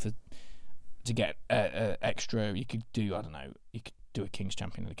 to get extra, you could do, I don't know, you could do a King's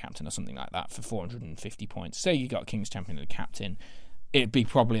Champion and a Captain or something like that for 450 points. Say you got a King's Champion and a Captain, it'd be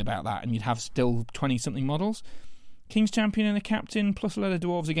probably about that, and you'd have still 20-something models. King's Champion and a Captain plus a load of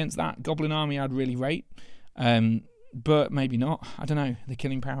dwarves against that Goblin army I'd really rate, but maybe not. I don't know. The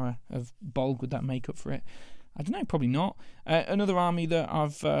killing power of Bolg, would that make up for it? I don't know, probably not. Another army that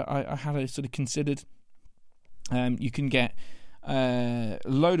I had sort of considered, you can get a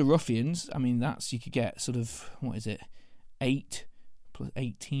load of ruffians. I mean, you could get sort of, 8 plus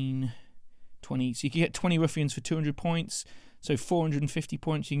 18, 20. So you could get 20 ruffians for 200 points. So 450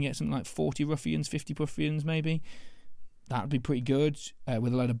 points, you can get something like 40 ruffians, 50 ruffians maybe. That would be pretty good.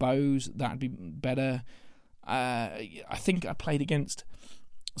 With a load of bows, that would be better. I think I played against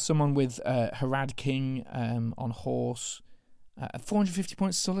someone with Harad King on horse, 450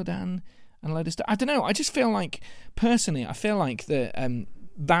 points Suladan, and a load of stuff. I don't know. I just feel like, personally, that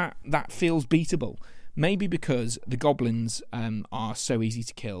feels beatable. Maybe because the goblins are so easy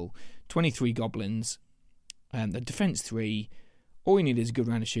to kill. 23 goblins, the defense 3. All you need is a good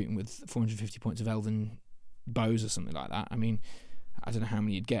round of shooting with 450 points of elven bows or something like that. I mean, I don't know how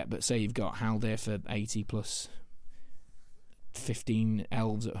many you'd get, but say you've got Haldir for 80 plus 15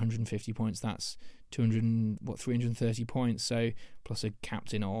 elves at 150 points. That's 330 points. So plus a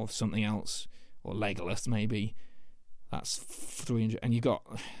captain or something else, or Legolas maybe. That's 300, and you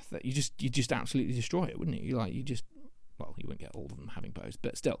just absolutely destroy it, wouldn't it? You wouldn't get all of them having bows,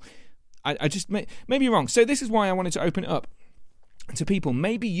 but still, I just maybe you're wrong. So this is why I wanted to open it up to people.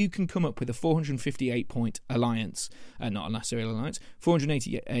 Maybe you can come up with a 458 point alliance, not a serial alliance,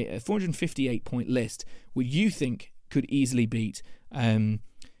 458 point list where you think could easily beat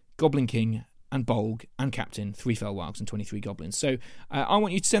Goblin King and Bolg and Captain, 3 Felwargs and 23 Goblins. So I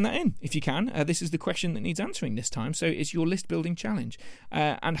want you to send that in if you can. This is the question that needs answering this time. So it's your list building challenge.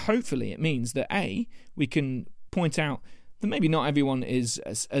 And hopefully it means that we can point out that maybe not everyone is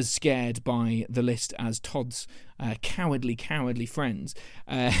as scared by the list as Todd's cowardly friends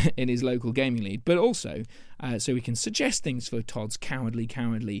in his local gaming league, but also so we can suggest things for Todd's cowardly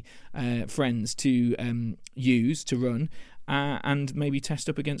friends to use, to run, and maybe test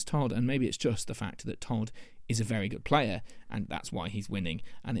up against Todd. And maybe it's just the fact that Todd is a very good player, and that's why he's winning,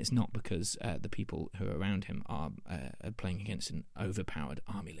 and it's not because the people who are around him are playing against an overpowered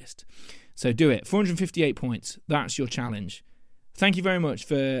army list. So do it. 458 points. That's your challenge. Thank you very much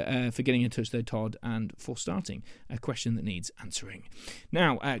for getting in touch there, Todd, and for starting a question that needs answering.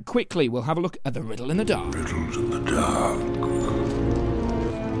 Now, quickly, we'll have a look at the riddle in the dark. Riddles in the dark.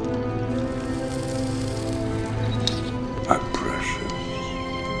 I'm precious.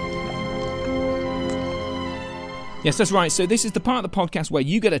 Yes, that's right. So this is the part of the podcast where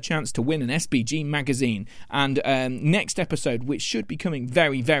you get a chance to win an SBG magazine. And next episode, which should be coming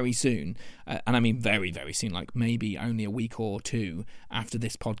very, very soon, and I mean very, very soon, like maybe only a week or two after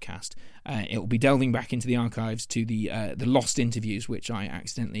this podcast, it will be delving back into the archives to the lost interviews, which I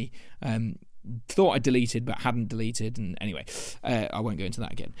accidentally thought I deleted but hadn't deleted. And anyway, I won't go into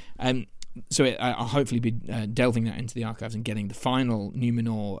that again. So I'll hopefully be delving that into the archives and getting the final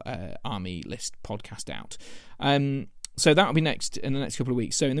Numenor army list podcast out. So that'll be next in the next couple of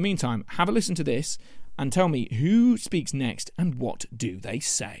weeks. So in the meantime, have a listen to this and tell me who speaks next and what do they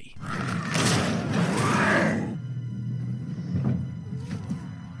say.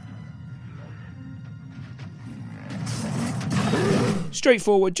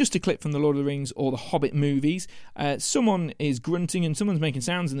 Straightforward, just a clip from the Lord of the Rings or the Hobbit movies. Someone is grunting and someone's making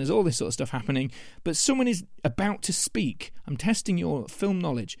sounds and there's all this sort of stuff happening, but someone is about to speak. I'm testing your film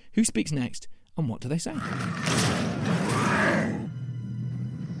knowledge. Who speaks next and what do they say?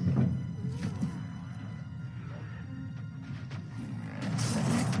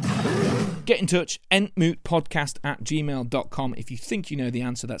 Get in touch, entmootpodcast@gmail.com. If you think you know the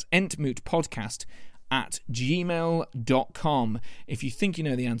answer, that's entmootpodcast@gmail.com if you think you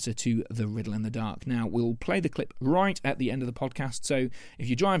know the answer to the riddle in the dark. Now, we'll play the clip right at the end of the podcast, so if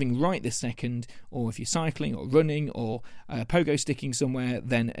you're driving right this second, or if you're cycling or running or pogo sticking somewhere,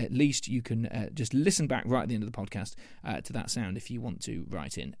 then at least you can just listen back right at the end of the podcast to that sound if you want to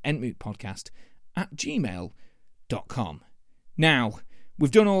write in. entmootpodcast@gmail.com. Now,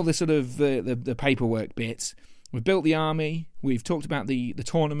 we've done all the sort of the paperwork bits. We've built the army, we've talked about the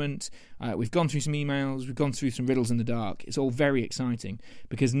tournament, we've gone through some emails, we've gone through some riddles in the dark. It's all very exciting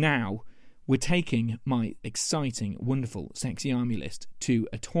because now we're taking my exciting, wonderful, sexy army list to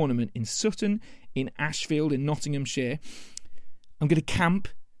a tournament in Sutton, in Ashfield, in Nottinghamshire. I'm going to camp,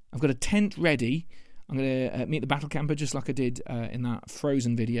 I've got a tent ready, I'm going to meet the battle camper just like I did in that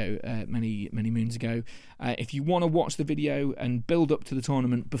Frozen video many moons ago. If you want to watch the video and build up to the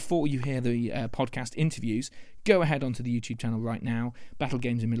tournament before you hear the podcast interviews, go ahead onto the YouTube channel right now. Battle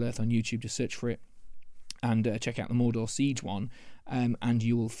Games in Middle-earth on YouTube, just search for it. And check out the Mordor Siege one, and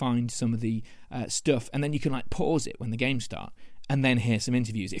you will find some of the stuff. And then you can pause it when the games start, and then hear some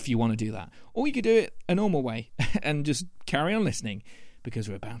interviews if you want to do that. Or you could do it a normal way and just carry on listening, because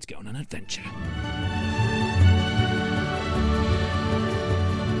we're about to go on an adventure. Here,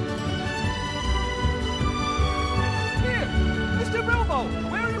 Mr. Bilbo,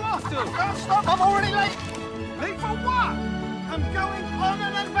 where are you off to? I can't stop, I'm already late. Late for what? I'm going on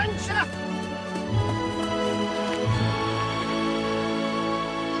an adventure.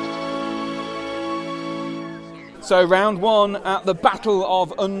 So round one at the Battle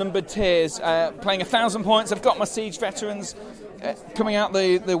of Unnumbered Tiers, playing 1,000 points. I've got my Siege veterans coming out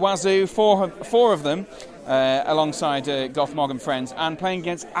the wazoo, four of them, alongside Goth Mog and friends, and playing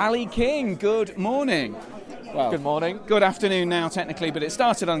against Ali King. Good morning. Well, good morning. Good afternoon now, technically, but it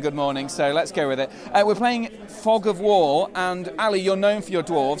started on good morning, so let's go with it. We're playing Fog of War, and Ali, you're known for your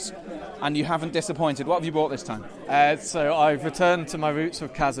dwarves, and you haven't disappointed. What have you brought this time? So I've returned to my roots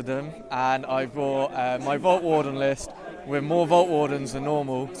of Khazad-dûm, and I brought my Vault Warden list with more Vault Wardens than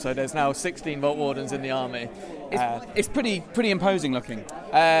normal, so there's now 16 Vault Wardens in the army. It's pretty imposing looking.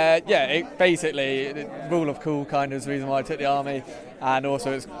 Basically, rule of cool kind of is the reason why I took the army, and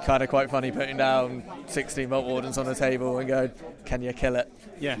also it's kind of quite funny putting down 16 Vault Wardens on the table and going, can you kill it?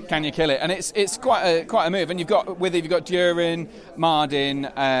 Yeah, can you kill it? And it's quite a move. And you've got Durin, Mardin,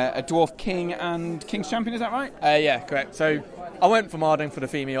 a Dwarf King, and King's Champion. Is that right? Yeah, correct. So I went for Mardin for the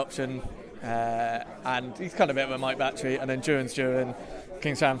Femi option, and he's kind of a bit of a Mike Battery, and then Durin's Durin,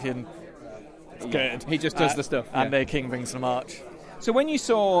 King's Champion. It's good. He just does the stuff. And the King brings the march. So when you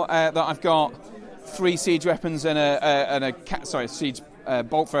saw that I've got 3 siege weapons and siege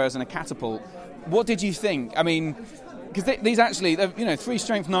bolt throwers and a catapult, what did you think? I mean, because these actually, 3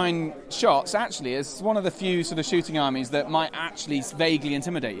 strength 9 shots actually is one of the few sort of shooting armies that might actually vaguely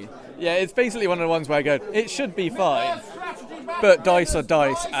intimidate you. Yeah, it's basically one of the ones where I go, it should be fine, but dice are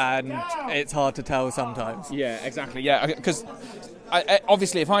dice, and it's hard to tell sometimes. Yeah, exactly. Yeah, because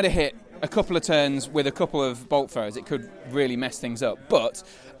obviously if I'd have hit a couple of turns with a couple of bolt throwers, it could really mess things up. But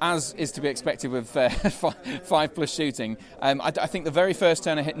as is to be expected with 5+ shooting, I think the very first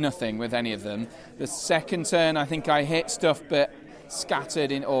turn I hit nothing with any of them. The second turn I think I hit stuff but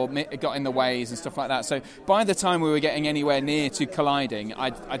scattered in or got in the ways and stuff like that. So by the time we were getting anywhere near to colliding,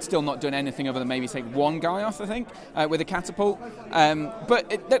 I'd still not done anything other than maybe take one guy off, I think, with a catapult.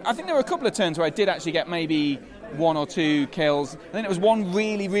 But I think there were a couple of turns where I did actually get maybe 1 or 2 kills. I think it was one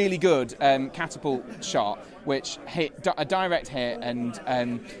really, really good catapult shot, which hit a direct hit, and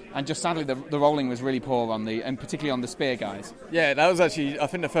just sadly the rolling was really poor and particularly on the spear guys. Yeah, that was actually, I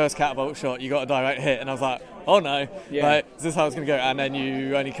think, the first catapult shot. You got a direct hit, and I was like, oh no, is this how it's going to go? And then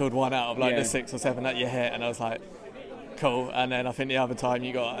you only killed 1 out of the 6 or 7 that you hit, and I was like, cool. And then I think the other time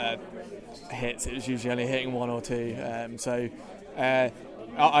you got hits, it was usually only hitting 1 or 2.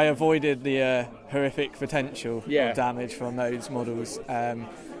 I avoided the horrific potential of damage from those models.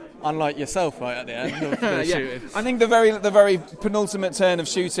 Unlike yourself, right at the end of the shooting. I think the very penultimate turn of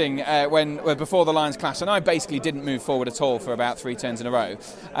shooting when before the lines clashed, and I basically didn't move forward at all for about 3 turns in a row.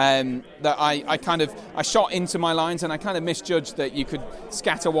 That I shot into my lines, and I kind of misjudged that you could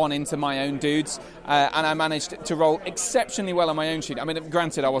scatter one into my own dudes, and I managed to roll exceptionally well on my own sheet. I mean,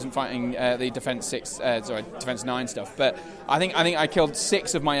 granted, I wasn't fighting the defense 9 stuff, but I think I killed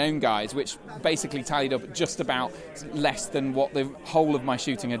 6 of my own guys, which basically tallied up just about less than what the whole of my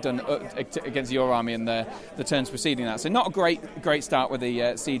shooting had done against your army in the turns preceding that. So not a great start with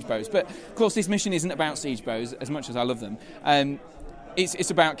the siege bows. But of course this mission isn't about siege bows as much as I love them.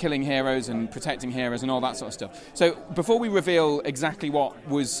 It's about killing heroes and protecting heroes and all that sort of stuff. So before we reveal exactly what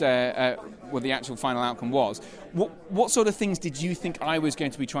was what the actual final outcome was, what sort of things did you think I was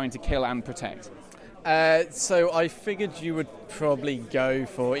going to be trying to kill and protect? So I figured you would probably go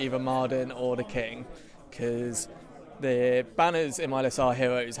for either Mardin or the King, because the banners in my list are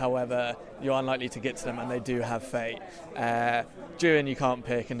heroes. However, you're unlikely to get to them, and they do have fate. Durin you can't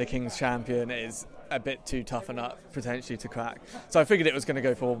pick, and the King's Champion is a bit too tough enough potentially to crack. So I figured it was going to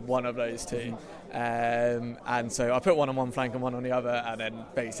go for one of those two. And so I put one on one flank and one on the other, and then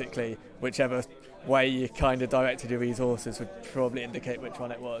basically whichever way you kind of directed your resources would probably indicate which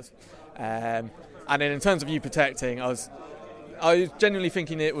one it was. And then in terms of you protecting, I was genuinely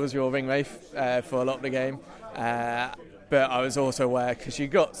thinking it was your Ring Wraith for a lot of the game. but I was also aware, because you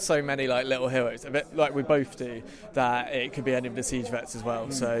got so many like little heroes, a bit like we both do, that it could be any of the siege vets as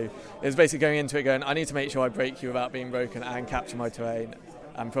well. So it was basically going into it going, I need to make sure I break you without being broken and capture my terrain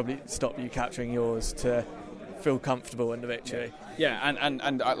and probably stop you capturing yours to feel comfortable in the victory. Yeah,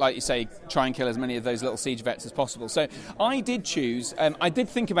 and like you say, try and kill as many of those little siege vets as possible. So I did choose, I did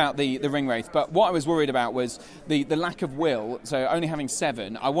think about the ring wraith, but what I was worried about was the lack of will. So only having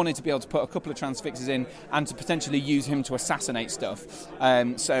 7, I wanted to be able to put a couple of transfixes in and to potentially use him to assassinate stuff.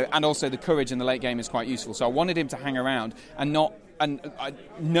 And also the courage in the late game is quite useful. So I wanted him to hang around and not.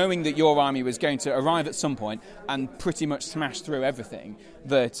 Knowing that your army was going to arrive at some point and pretty much smash through everything,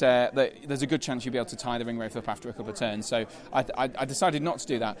 that there's a good chance you'll be able to tie the ring wraith up after a couple of turns. So I decided not to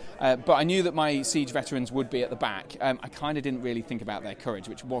do that. But I knew that my siege veterans would be at the back. I kind of didn't really think about their courage,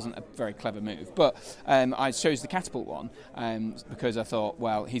 which wasn't a very clever move. But I chose the catapult one because I thought,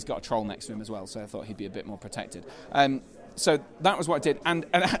 well, he's got a troll next to him as well, so I thought he'd be a bit more protected. So that was what I did, and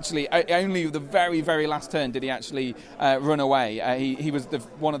actually, only the very, very last turn did he actually run away. He was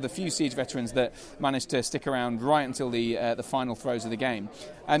one of the few siege veterans that managed to stick around right until the final throes of the game.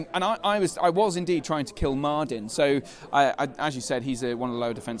 And I was indeed trying to kill Mardin. So as you said, he's one of the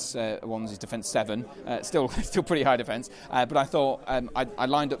lower defence ones. He's defence 7, still pretty high defence. But I thought I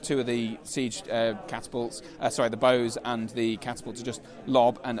lined up 2 of the siege catapults, the bows and the catapult to just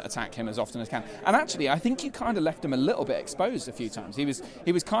lob and attack him as often as I can. And actually, I think you kind of left him a little bit exposed a few times. He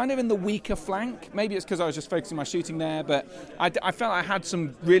was kind of in the weaker flank. Maybe it's because I was just focusing my shooting there, but I felt I had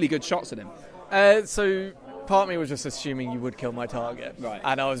some really good shots at him. So part of me was just assuming you would kill my target, right?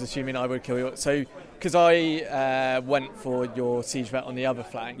 And I was assuming I would kill your. So because I went for your siege vet on the other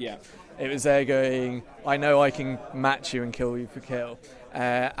flank, yeah. It was there going, I know I can match you and kill you for kill,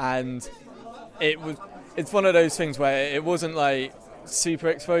 and it's one of those things where it wasn't like super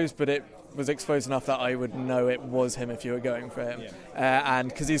exposed, but it was exposed enough that I would know it was him if you were going for him. Yeah. And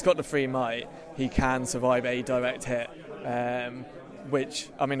because he's got the 3 might, he can survive a direct hit. Which,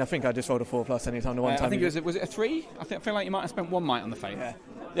 I mean, I think I just rolled a 4+ any time. The one time. I think was it a 3? I feel like you might have spent 1 might on the fate.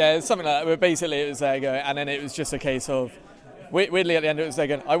 Yeah, it's something like that. But basically, it was there going, and then it was just a case of, weirdly at the end, it was there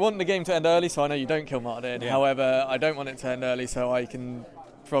going, I want the game to end early, so I know you don't kill Martin. Yeah. However, I don't want it to end early, so I can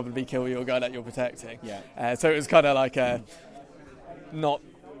probably kill your guy that you're protecting. Yeah. So it was kind of like a not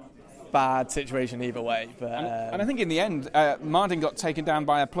bad situation either way, but and I think in the end Mardin got taken down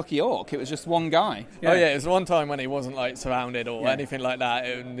by a plucky orc. It was just one guy. It was one time when he wasn't like surrounded or anything like that.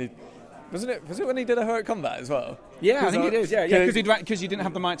 Was it when he did a heroic combat as well? Yeah, I think it is. Yeah, because you didn't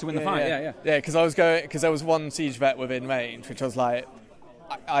have the might to win the fight. Yeah. Because there was one siege vet within range, which I was like,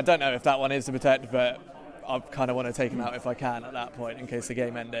 I don't know if that one is to protect, but I kind of want to take him out if I can at that point in case the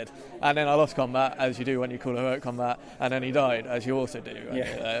game ended. And then I lost combat, as you do when you call a heroic combat, and then he died, as you also do.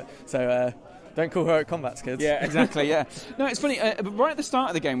 Right? Yeah. Don't call heroic combats, kids. Yeah, exactly, yeah. No, it's funny, right at the start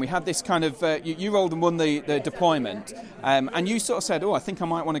of the game, we had this kind of, you rolled and won the deployment, and you sort of said, I think I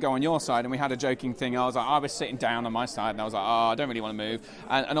might want to go on your side, and we had a joking thing. I was sitting down on my side, and I was like, I don't really want to move,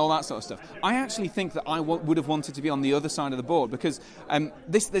 and all that sort of stuff. I actually think that I would have wanted to be on the other side of the board, because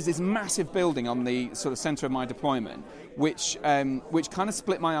there's this massive building on the sort of centre of my deployment, which kind of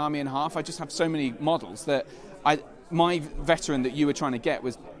split my army in half. I just have so many models that my veteran that you were trying to get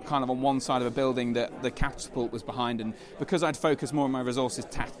was kind of on one side of a building that the catapult was behind, and because I'd focused more of my resources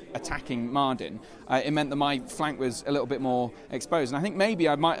attacking Mardin, it meant that my flank was a little bit more exposed, and I think maybe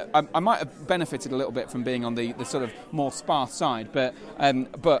I might have benefited a little bit from being on the sort of more sparse side, but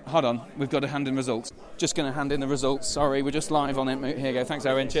hold on, we've got to hand in results. Just going to hand in the results. Sorry, we're just live on Entmoot. Here you go. Thanks,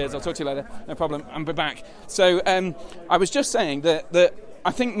 Owen. Cheers. I'll talk to you later. No problem. And we're back. So I was just saying that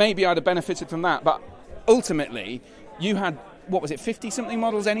I think maybe I'd have benefited from that, but ultimately you had, what was it, 50-something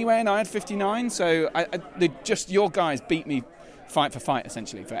models anyway, and I had 59, so your guys beat me fight for fight,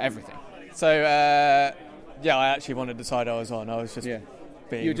 essentially, for everything. So, I actually wanted the side I was on. I was just you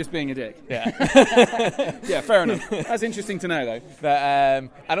were just being a dick. Yeah. Yeah, fair enough. That's interesting to know, though.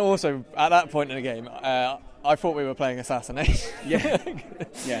 But, and also, at that point in the game, I thought we were playing Assassination. Yeah.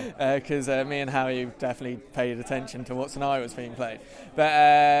 Because me and Harry definitely paid attention to what scenario was being played. But,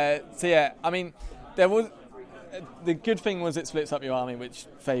 I mean, there was... The good thing was it splits up your army, which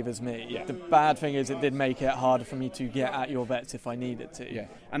favours me. Yeah. The bad thing is it did make it harder for me to get at your vets if I needed to. Yeah,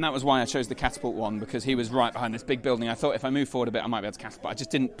 and that was why I chose the catapult one, because he was right behind this big building. I thought if I moved forward a bit, I might be able to catapult. I just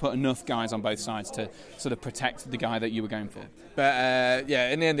didn't put enough guys on both sides to sort of protect the guy that you were going for. But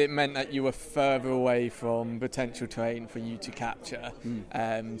in the end, it meant that you were further away from potential terrain for you to capture.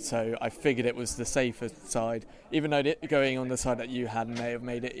 So I figured it was the safer side, even though going on the side that you had may have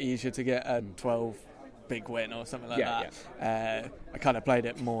made it easier to get a 12 big win or something like that. I kind of played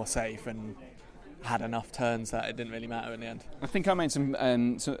it more safe and had enough turns that it didn't really matter in the end. I think I made some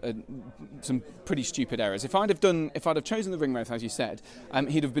pretty stupid errors. If I'd have chosen the ring wraith, as you said,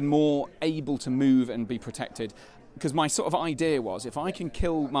 he'd have been more able to move and be protected. Because my sort of idea was, if I can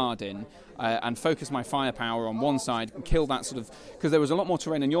kill Mardin and focus my firepower on one side and kill that sort of... Because there was a lot more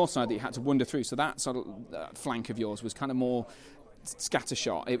terrain on your side that you had to wander through, so that sort of flank of yours was kind of more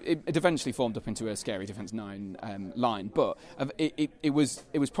scattershot. It eventually formed up into a scary defence 9 line, but it was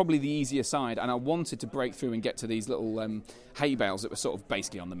probably the easier side, and I wanted to break through and get to these little hay bales that were sort of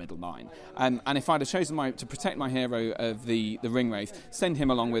basically on the middle line. And if I'd have chosen to protect my hero of the ring wraith, send him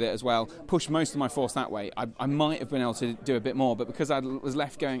along with it as well, push most of my force that way, I might have been able to do a bit more. But because I was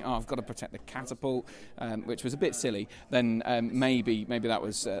left going, I've got to protect the catapult, which was a bit silly, then maybe that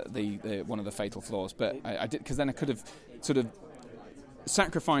was the one of the fatal flaws. But I did, because then I could have sort of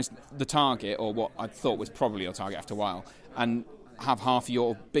sacrificed the target, or what I thought was probably your target after a while, and have half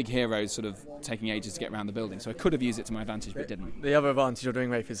your big heroes sort of taking ages to get around the building. So I could have used it to my advantage, but didn't. The other advantage of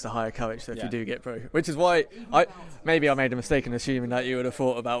doing Wraith is the higher courage, so if you do get through, which is why I made a mistake in assuming that you would have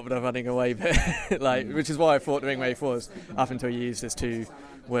thought about the running away bit, which is why I thought doing Wraith was, up until you used his 2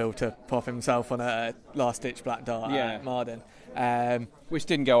 will to pop himself on a last-ditch black dart at Mardin. Which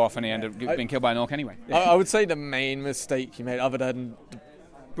didn't go off, and he ended up being killed by an orc anyway. I would say the main mistake you made, other than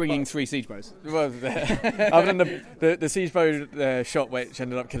bringing 3 siege bows, other than the siege bow shot, which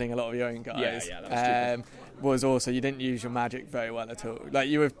ended up killing a lot of your own guys, that was was also you didn't use your magic very well at all. Like,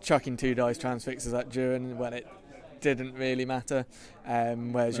 you were chucking 2 dice transfixes at Durin when it didn't really matter,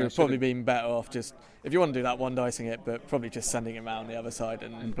 whereas you would probably been better off just, if you want to do that, 1 dicing it, but probably just sending him around the other side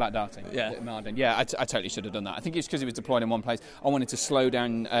and black darting. I totally should have done that. I think it's because he was deployed in one place. I wanted to slow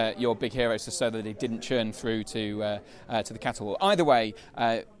down your big heroes so that they didn't churn through to the catapult. Either way,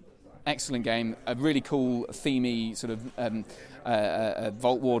 excellent game, a really cool themey sort of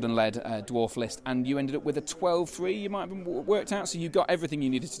Vault Warden-led dwarf list, and you ended up with a 12-3. You might have worked out, so you got everything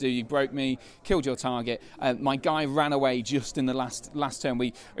you needed to do. You broke me, killed your target. My guy ran away just in the last turn.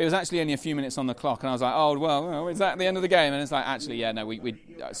 It was actually only a few minutes on the clock, and I was like, oh, well, is that the end of the game? And it's like, actually, yeah, no,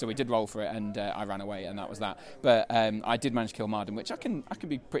 so we did roll for it, and I ran away, and that was that. But I did manage to kill Mardin, which I can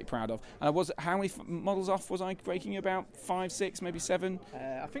be pretty proud of. And how many models off was I breaking? About 5, 6, maybe 7?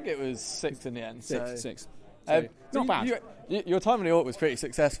 I think it was 6 in the end. 6. So not bad. Your time in the Orc was pretty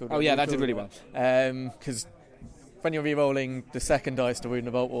successful. Oh yeah, that did really well. Because when you're re-rolling the second dice to wound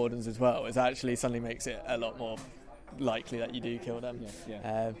the Vault Wardens as well, it actually suddenly makes it a lot more likely that you do kill them.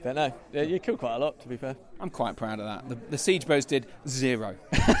 But no, you killed quite a lot, to be fair. I'm quite proud of that. The siege bows did 0.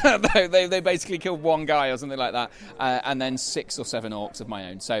 they basically killed 1 guy or something like that, and then 6 or 7 orcs of my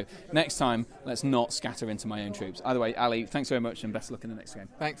own. So next time, let's not scatter into my own troops. Either way, Ali, thanks very much, and best of luck in the next game.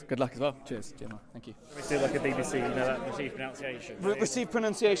 Thanks, good luck as well. Cheers, Jim. Thank you. We still like a BBC, that received pronunciation. Received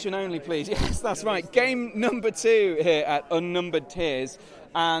pronunciation only, please. Yes, that's right. Game number 2 here at Unnumbered Tiers.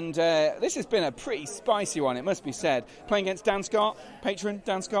 And this has been a pretty spicy one, it must be said. Playing against Dan Scott, patron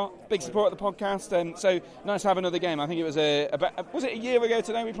Dan Scott, big support of the podcast. So nice to have another game. I think it was was it a year ago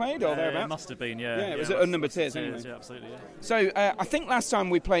today we played, or thereabouts? It must have been, yeah. Yeah, it was at Unnumbered Tiers anyway. Yeah, absolutely, yeah. So I think last time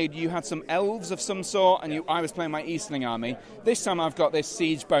we played, you had some elves of some sort, and I was playing my Eastling army. This time I've got this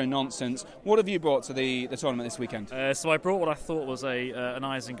siege bow nonsense. What have you brought to the tournament this weekend? So I brought what I thought was an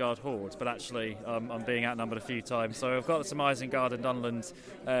Isengard horde, but actually I'm being outnumbered a few times. So I've got some Isengard and Dunland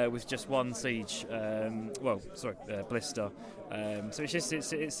with just 1 siege, blister. So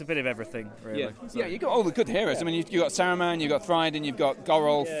it's a bit of everything, really. Yeah, you've got all the good heroes. I mean, you've got Saruman, you've got Thryden, you've got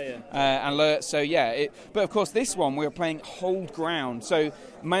Gorolf, and Lurt. So but of course this one we're playing hold ground. So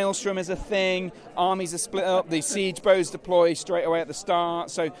Maelstrom is a thing, armies are split up, the siege bows deploy straight away at the start.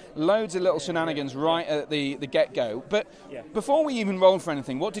 So loads of little shenanigans right at the get-go. But before we even rolled for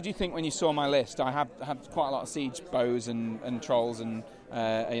anything, what did you think when you saw my list? I had quite a lot of siege bows and trolls and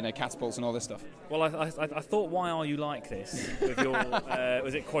catapults and all this stuff. Well, I thought, why are you like this with your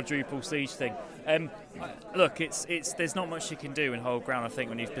was it quadruple siege thing? Look, there's not much you can do in hold ground. I think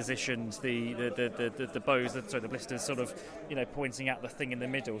when you've positioned the bows, the blisters, sort of pointing at the thing in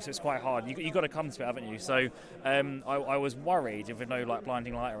the middle, so it's quite hard. You got to come to it, haven't you? So I was worried if with no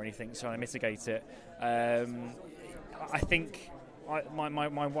blinding light or anything, trying to mitigate it. I think.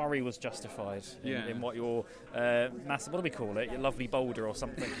 My worry was justified in what your massive, what do we call it? Your lovely boulder or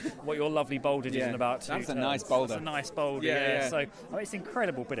something. What your lovely boulder did in about 2 That's turns. A nice boulder. That's a nice boulder, yeah. So it's an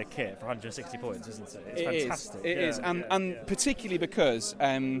incredible bit of kit for 160 points, isn't it? It's fantastic. It is. And particularly because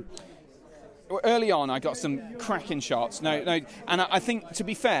early on I got some cracking shots. No, and I think, to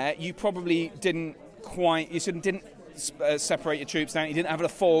be fair, you probably didn't separate your troops down. You didn't have a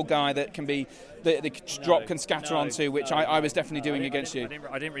fall guy that can be the drop can scatter onto, which I was definitely doing against you.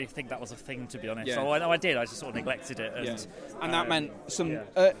 I didn't really think that was a thing, to be honest. Yeah. So I did. I just sort of neglected it. And that meant some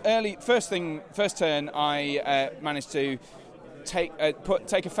early first turn. I managed to take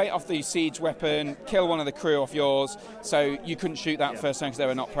a fate off the siege weapon, kill one of the crew off yours, so you couldn't shoot that first turn because they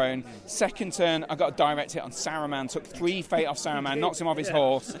were not prone. Second turn, I got a direct hit on Saruman, took 3 fate off Saruman, knocked him off his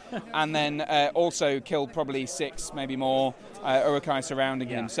horse, and then also killed probably 6, maybe more, Urukai surrounding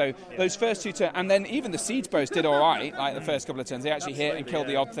him. So those first 2 turns, and then even the siege bows did all right, like the first couple of turns. They actually hit and killed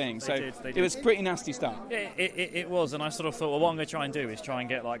the odd thing. So it was pretty nasty stuff. It was, and I sort of thought, well, what I'm going to try and do is try and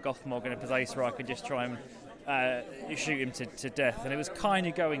get like Gothmog in a position where I could just try and shoot him to death, and it was kind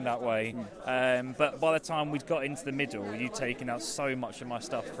of going that way, but by the time we'd got into the middle, you'd taken out so much of my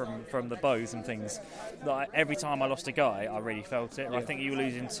stuff from the bows and things that every time I lost a guy, I really felt it. I think you were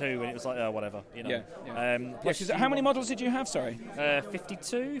losing 2 and it was like, oh, whatever, you know. How many models did you have, sorry?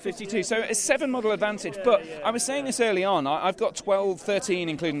 52, so a 7 model advantage, but I was saying this early on, I've got 12, 13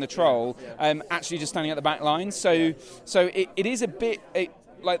 including the troll, actually just standing at the back line, so it is a bit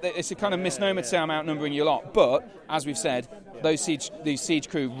like it's a kind of misnomer to say I'm outnumbering you a lot, but as we've said, these siege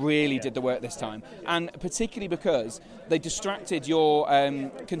crew really did the work this time, and particularly because they distracted your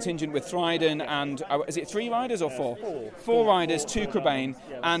contingent with Thryden and is it 3 riders or 4? 4 riders, 2 Crebain,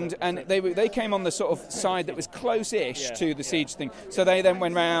 and they came on the sort of side that was close-ish to the siege thing. So they then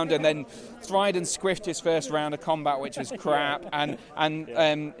went round, and then Thryden squiffed his first round of combat, which was crap, and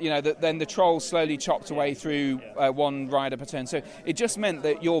then the trolls slowly chopped away through 1 rider per turn. So it just meant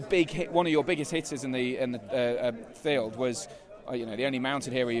that one of your biggest hitters in the field was. The only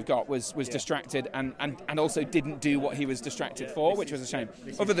mounted hero you've got was distracted and also didn't do what he was distracted for, which was a shame,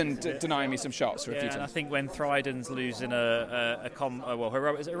 other than denying me some shots for a few times. And I think when Thryden's losing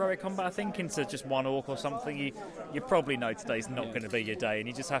heroic combat, I think, into just 1 orc or something, you probably know today's not going to be your day, and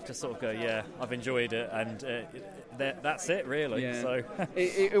you just have to sort of go, yeah, I've enjoyed it, and that's it, really. Yeah. So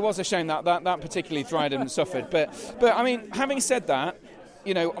it was a shame that particularly Thryden suffered, but I mean, having said that,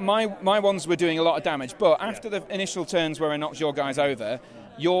 my ones were doing a lot of damage, but after the initial turns where I knocked your guys over,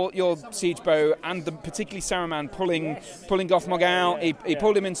 your siege bow and particularly Saruman pulling Gothmog out, he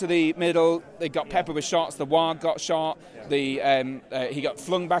pulled him into the middle. They got peppered with shots. The Warg got shot. He got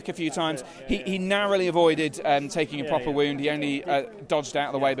flung back a few times. He narrowly avoided taking a proper wound. He only dodged out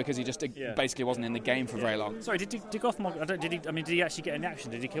of the way because he just basically wasn't in the game for very long. Sorry, did Gothmog? Did he actually get any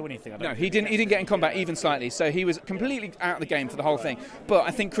action? Did he kill anything? No, he didn't. He didn't get in combat even slightly. So he was completely out of the game for the whole thing. But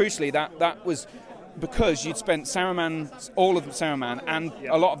I think crucially that was because you'd spent all of Saruman, and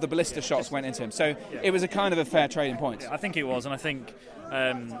a lot of the ballista shots went into him. So it was a kind of a fair trading point. I think it was, and I think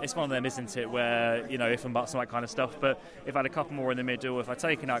it's one of them, isn't it, where, if and buts and that kind of stuff, but if I had a couple more in the middle, if I'd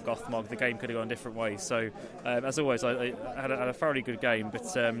taken out Gothmog, the game could have gone different ways. So, as always, I had a thoroughly good game,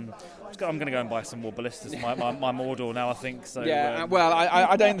 but I'm going to go and buy some more ballistas, my Mordor now, I think. So, well,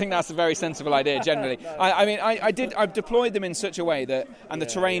 I don't think that's a very sensible idea, generally. I deployed them in such a way that, and the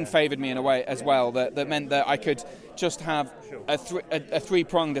terrain favoured me in a way as well, that meant that I could just have a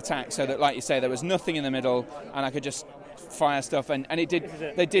 3-pronged attack, so that, like you say, there was nothing in the middle, and I could just fire stuff, and they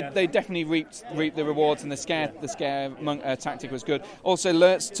definitely reaped the rewards, and the scare tactic was good. Also,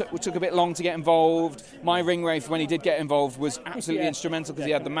 Lurtz took a bit long to get involved. My Ringwraith, when he did get involved, was absolutely instrumental because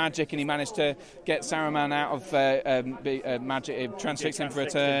he had the magic, and he managed to get Saruman out of magic, transfix him for a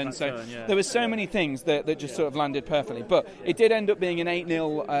turn. So there was so many things that just sort of landed perfectly, but it did end up being an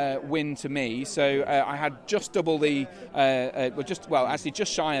 8-0 win to me. So I had just double just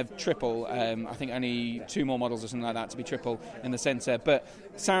shy of triple. I think only 2 more models or something like that to be triple in the centre, but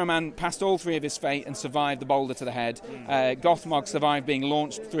Saruman passed all 3 of his fate and survived the boulder to the head. Gothmog survived being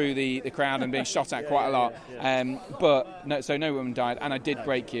launched through the crowd and being shot at quite a lot, but no woman died, and I did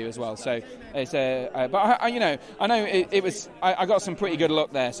break you as well. So it's but I know it was. I got some pretty good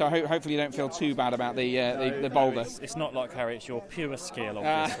luck there, so hopefully you don't feel too bad about the boulder. It's not like Harry; it's your pure skill,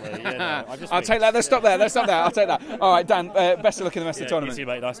 obviously. I'll take that. Let's stop there. I'll take that. All right, Dan. Best of luck in the rest of the tournament. You too,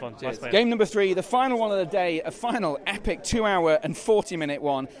 mate. Nice one. Game number 3, the final one of the day, a final epic 2-hour and 40-minute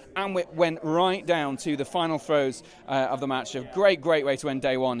one, and we went right down to the final throws of the match. A great way to end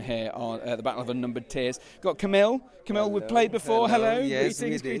day 1 here on the Battle of Unnumbered Tiers. Got Camille, we've played before. Hello. Yes,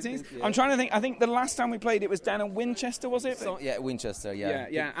 greetings. Yeah. I'm trying to think. I think the last time we played it was down in Winchester, was it? Winchester.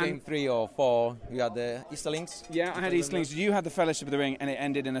 Yeah. Game 3 or 4, you had the Easterlings. Yeah, I had Easterlings. You had the Fellowship of the Ring, and it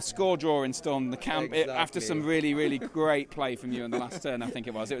ended in a score draw in Storm the Camp. Exactly. After some really, really great play from you in the last turn, I think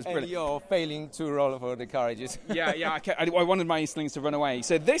it was. It was brilliant. And you're failing to roll for the carriages. I wanted my Eastlings to run away.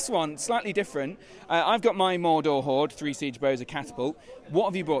 So this one, slightly different. I've got my Mordor Horde, 3 siege bows, a catapult. What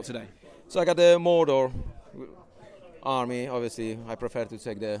have you brought today? So I got the Mordor army. Obviously, I prefer to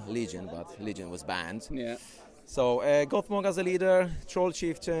take the Legion, but Legion was banned. Yeah. So Gothmog as a leader, Troll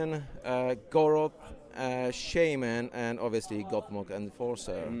Chieftain, Goroth, Shaman, and obviously Gothmog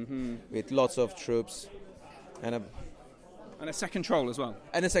Enforcer with lots of troops and a second troll as well.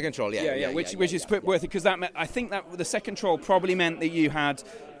 a second troll. Which is worth it, because I think that the second troll probably meant that you had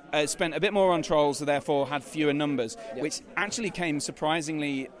spent a bit more on trolls, so therefore had fewer numbers, which actually came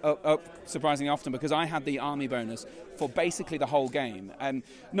surprisingly often, because I had the army bonus for basically the whole game.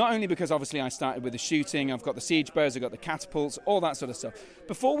 Not only because obviously I started with the shooting, I've got the siege bows, I've got the catapults, all that sort of stuff.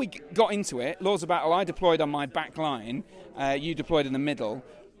 Before we got into it, Laws of Battle, I deployed on my back line, you deployed in the middle.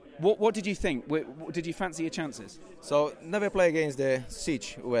 What did you think? Did you fancy your chances? So never play against the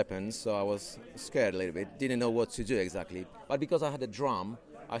siege weapons, so I was scared a little bit, didn't know what to do exactly. But because I had a drum,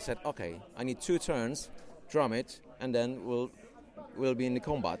 I said, okay, I need 2 turns, drum it, and then we'll be in the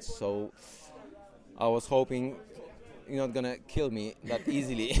combat. So I was hoping you're not gonna kill me that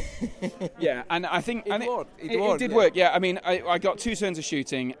easily. Yeah, and I think it worked. It did work. Yeah, I mean, I got 2 turns of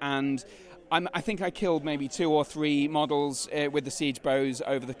shooting, and I think I killed maybe 2 or 3 models with the siege bows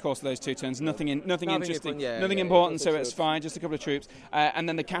over the course of those 2 turns. Nothing interesting, nothing important. So it's fine, just a couple of troops. And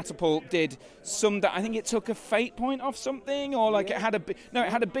then the catapult did I think it took a fate point off something, or like it had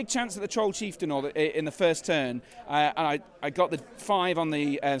a big chance at the troll chieftain in the first turn. And I got the 5 on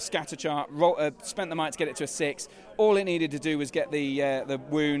the scatter chart. Spent the might to get it to a 6. All it needed to do was get the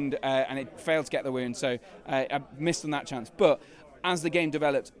wound, and it failed to get the wound. So I missed on that chance, but as the game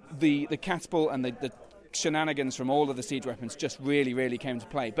developed, the catapult and the shenanigans from all of the siege weapons just really, really came to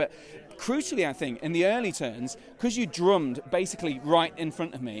play. But crucially, I think, in the early turns, because you drummed basically right in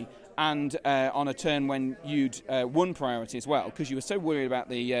front of me, and on a turn when you'd won priority as well, because you were so worried about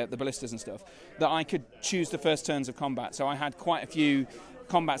the ballistas and stuff, that I could choose the first turns of combat. So I had quite a few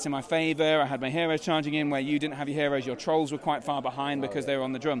combats in my favour. I had my heroes charging in where you didn't have your heroes. Your trolls were quite far behind because they were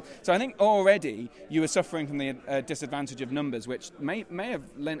on the drum. So I think already you were suffering from the disadvantage of numbers, which may have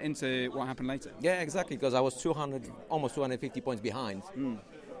lent into what happened later. Yeah, exactly, because I was almost 250 points behind.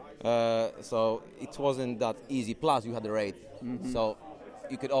 So it wasn't that easy. Plus you had the raid, so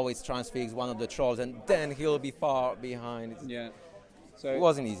you could always transfix one of the trolls and then he'll be far behind. Yeah. So it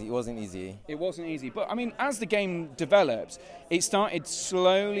wasn't easy. It wasn't easy. But, I mean, as the game developed, it started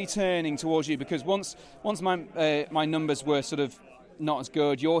slowly turning towards you, because once my numbers were sort of not as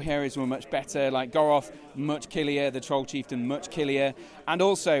good, your heroes were much better, like Goroth, much killier, the Troll Chieftain, much killier. And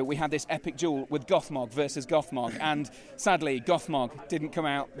also, we had this epic duel with Gothmog versus Gothmog, and sadly, Gothmog didn't come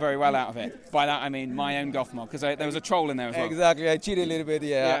out very well out of it. By that, I mean my own Gothmog, because there was a troll in there as well. Exactly, I cheated a little bit,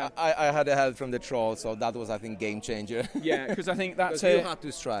 yeah. I had a help from the troll, so that was, I think, game changer. Yeah, because I think that's... you had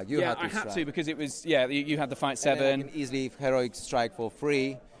to strike, I had to, because it was, you had the fight 7. And I can easily heroic strike for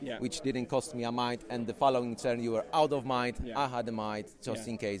free, which didn't cost me a might, and the following turn you were out of might, I had a might, just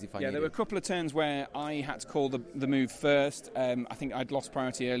in case if I needed. Yeah, there were a couple of turns where I had to call the move first. I think I'd lost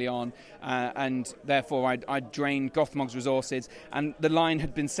priority early on, and therefore I'd drained Gothmog's resources, and the line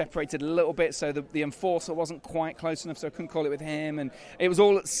had been separated a little bit, so the Enforcer wasn't quite close enough, so I couldn't call it with him, and it was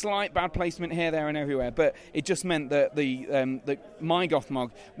all slight bad placement here, there, and everywhere, but it just meant that my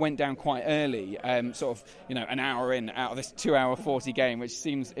Gothmog went down quite early, sort of, an hour in out of this 2-hour 40 game, which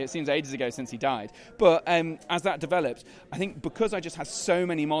seems ages ago since he died. But as that developed, I think because I just had so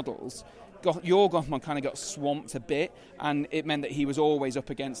many models, your Gothmog kind of got swamped a bit, and it meant that he was always up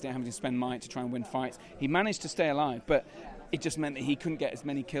against it, having to spend might to try and win fights. He managed to stay alive, but it just meant that he couldn't get as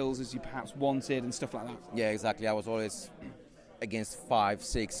many kills as you perhaps wanted and stuff like that. Yeah, exactly. I was always against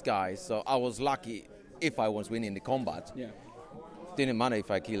 5-6 guys, so I was lucky if I was winning the combat. Yeah. Didn't matter if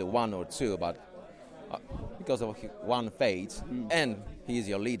I killed 1 or 2, but because of one fate, and he's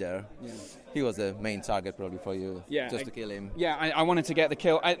your leader, he was the main target probably for you, just to kill him. Yeah, I wanted to get the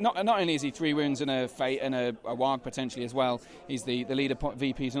kill. Not only is he 3 wounds and a fate and a warg potentially as well, he's the leader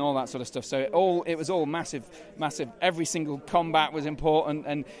VPs and all that sort of stuff. So it was all massive. Every single combat was important,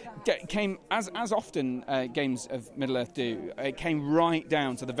 and came as often games of Middle-earth do. It came right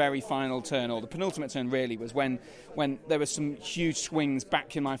down to the very final turn, or the penultimate turn really, was when there were some huge swings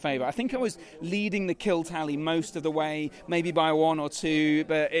back in my favour. I think I was leading the kill tally most of the way, maybe by 1 or 2,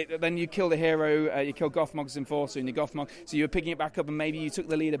 but then you kill the hero, you kill Gothmog's Enforcer and your Gothmog, so you were picking it back up, and maybe you took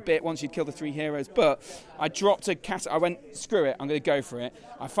the lead a bit once you'd killed the 3 heroes. But I dropped I went, screw it, I'm going to go for it.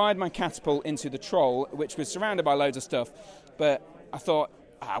 I fired my catapult into the troll, which was surrounded by loads of stuff, but I thought,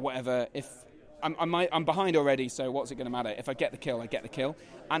 whatever, if I'm behind already, so what's it going to matter? If I get the kill, I get the kill.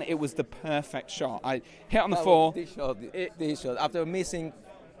 And it was the perfect shot. I hit on the 4. This shot. After missing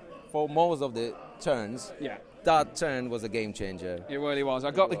for most of the turns, that turn was a game changer. It really was.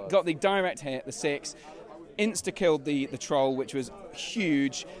 I got the direct hit, the 6. insta-killed the troll, which was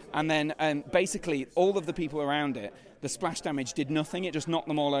huge, and then basically all of the people around it, the splash damage did nothing. It just knocked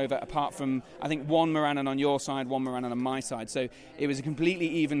them all over, apart from, I think, one Morannon on your side, one Morannon on my side. So it was a completely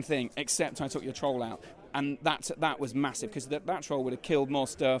even thing, except I took your troll out. And that was massive, because that troll would have killed more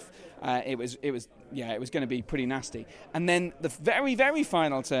stuff. It was going to be pretty nasty. And then the very, very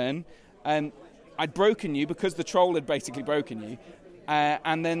final turn, I'd broken you because the troll had basically broken you.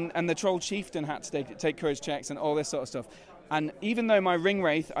 And the troll chieftain had to take courage checks and all this sort of stuff. And even though my ring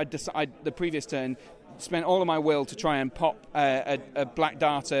wraith, the previous turn, spent all of my will to try and pop a Black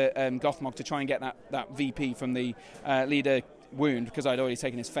Darter Gothmog to try and get that VP from the leader wound, because I'd already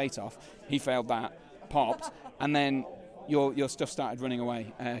taken his fate off. He failed that, popped, and then your stuff started running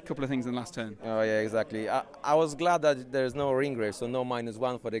away. A couple of things in the last turn. Oh yeah, exactly. I was glad that there's no ring grave, so no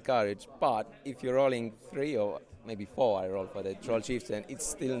 -1 for the courage. But if you're rolling 3 or maybe 4, I roll for the troll chieftain, it's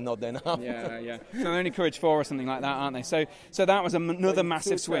still not enough. Yeah. So they're only courage 4 or something like that, aren't they? So that was another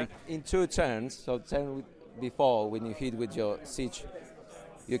massive swing. In 2 turns, so turn before, when you hit with your siege,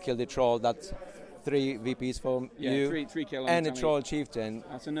 you kill the troll. That's 3 VPs for you. 3 kill and the troll chieftain.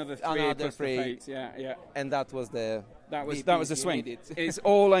 That's another 3 plus the fate. Yeah. And that was the. That was the swing. It's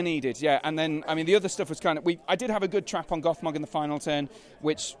all I needed, yeah. And then, I mean, the other stuff was kind of... I did have a good trap on Gothmog in the final turn,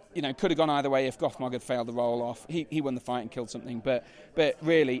 which, could have gone either way if Gothmog had failed the roll off. He won the fight and killed something. But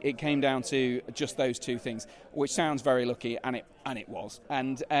really, it came down to just those 2 things, which sounds very lucky, and it was.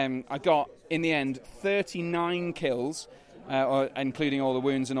 And I got, in the end, 39 kills, including all the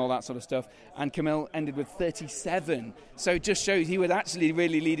wounds and all that sort of stuff. And Camille ended with 37. So it just shows he was actually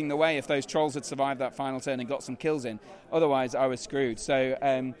really leading the way if those trolls had survived that final turn and got some kills in. Otherwise, I was screwed. So,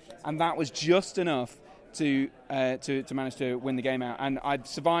 and that was just enough to manage to win the game out. And I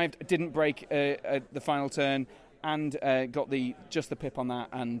survived, didn't break the final turn, and got just the pip on that,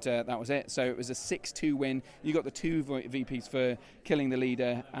 and that was it. So it was a 6-2 win. You got the 2 VPs for killing the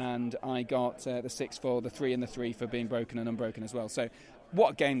leader, and I got the 6 for the 3 and the 3 for being broken and unbroken as well. So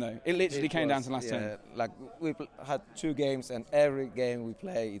what a game, though. It literally came down to the last turn. Like, we had 2 games, and every game we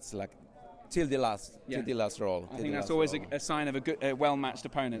play, it's like till the last roll. I think that's always a sign of a well-matched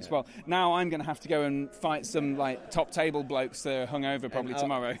opponent. Yeah. Well, now I'm going to have to go and fight some top table blokes that are hungover probably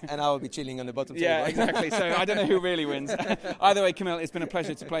tomorrow. And I will be chilling on the bottom table. Yeah, exactly. So I don't know who really wins. Either way, Camille, it's been a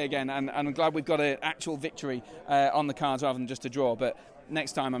pleasure to play again, and I'm glad we've got an actual victory on the cards rather than just a draw. But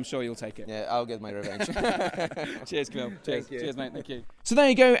next time, I'm sure you'll take it. Yeah, I'll get my revenge. Cheers, Camille. Cheers, mate. Thank you. So there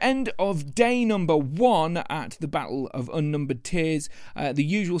you go. End of day number 1 at the Battle of Unnumbered Tiers. The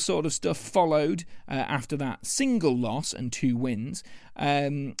usual sort of stuff followed after that single loss and 2 wins.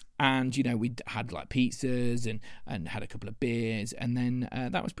 And, we'd had pizzas and had a couple of beers. And then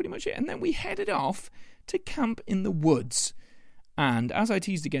that was pretty much it. And then we headed off to camp in the woods. And as I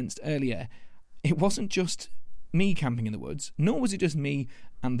teased against earlier, it wasn't just me camping in the woods, nor was it just me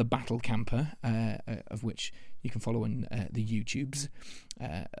and the battle camper, of which you can follow on the YouTubes.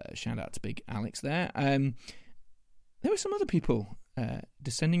 Shout out to Big Alex there. There were some other people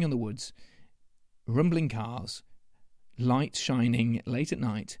descending on the woods, rumbling cars, lights shining late at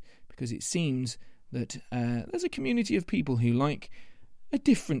night, because it seems that there's a community of people who like a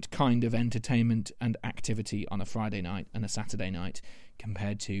different kind of entertainment and activity on a Friday night and a Saturday night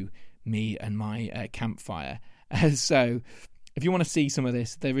compared to me and my campfire. So if you want to see some of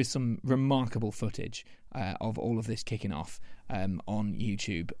this, there is some remarkable footage of all of this kicking off on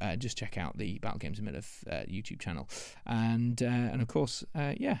YouTube. Just check out the Battle Games in Middle-earth YouTube channel, and of course,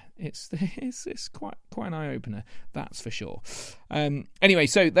 it's quite an eye opener, that's for sure. Anyway,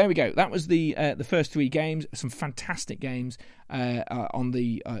 so there we go. That was the first 3 games. Some fantastic games on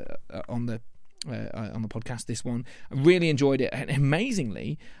the podcast. This one, I really enjoyed it, and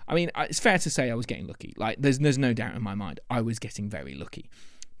amazingly, I mean, it's fair to say I was getting lucky. There's no doubt in my mind I was getting very lucky.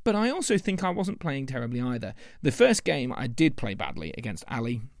 But I also think I wasn't playing terribly either. The first game I did play badly against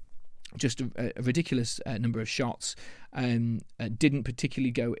Ali. Just a ridiculous number of shots. Didn't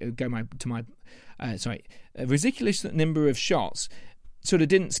particularly a ridiculous number of shots. Sort of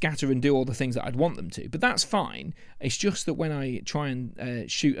didn't scatter and do all the things that I'd want them to, but that's fine. It's just that when I try and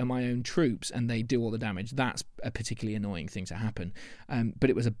shoot at my own troops and they do all the damage, that's a particularly annoying thing to happen.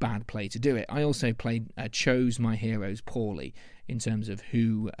 But it was a bad play to do it. I also chose my heroes poorly in terms of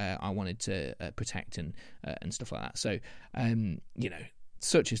who I wanted to protect and stuff like that. So,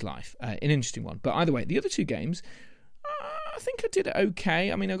 such is life. An interesting one. But either way, the other 2 games, I think I did it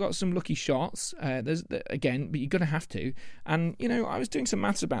okay. I mean, I got some lucky shots. But you're going to have to. And, I was doing some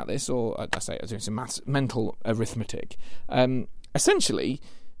maths about this, or I was doing some mental arithmetic. Essentially,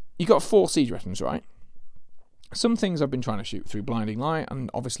 you got 4 siege weapons, right? some things I've been trying to shoot through blinding light, and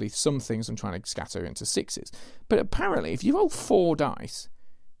obviously some things I'm trying to scatter into 6s. But apparently, if you roll 4 dice,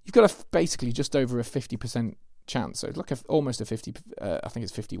 you've got basically just over a 50% chance. So it's like almost a 50, I think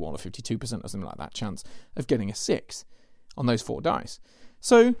it's 51 or 52% or something like that chance of getting a 6 on those 4 dice.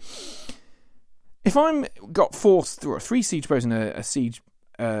 So if I'm got 3 siege bows and a siege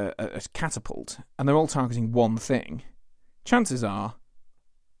a catapult, and they're all targeting one thing, chances are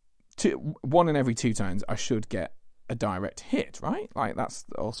 1 in every 2 turns I should get a direct hit, right? Like that's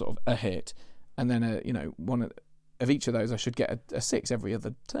all sort of a hit, and then one of each of those I should get a 6 every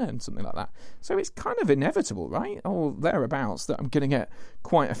other turn, something like that. So it's kind of inevitable, right? Or thereabouts, that I'm going to get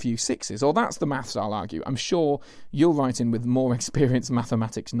quite a few 6s. Or that's the maths, I'll argue. I'm sure you'll write in with more experienced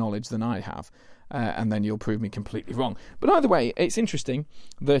mathematics knowledge than I have, and then you'll prove me completely wrong. But either way, it's interesting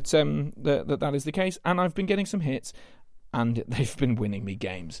that that is the case, and I've been getting some hits, and they've been winning me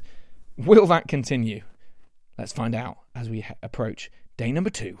games. Will that continue? Let's find out as we approach day number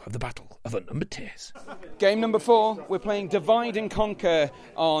 2 of the Battle of Unnumbered Tiers. Game number 4, we're playing Divide and Conquer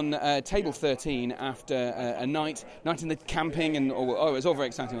on table 13 after a night in the camping, and it was all very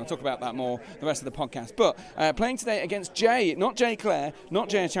exciting. I'll talk about that more the rest of the podcast. But playing today against Jay, not Jay Clare, not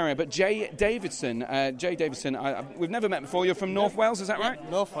Jay Acharya, but Jay Davidson. Jay Davidson, we've never met before. You're from North Wales, is that right?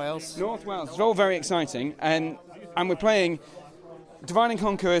 North Wales. North Wales. It's all very exciting, and we're playing Divide and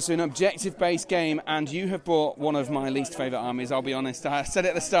Conquer is an objective-based game, and you have brought one of my least favourite armies, I'll be honest. I said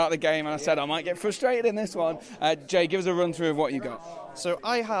at the start of the game, and I said I might get frustrated in this one. Jay, give us a run-through of what you got. So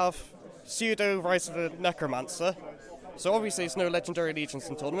I have Pseudo Rise of the Necromancer. So obviously it's no Legendary Allegiance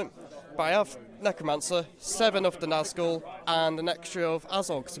in tournament, but I have Necromancer, 7 of the Nazgul, and an extra of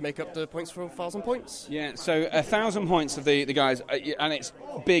Azog to make up the points for 1,000 points. Yeah, so 1,000 points of the guys, and it's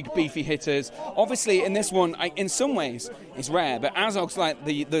big, beefy hitters. Obviously, in this one, in some ways, it's rare, but Azog's like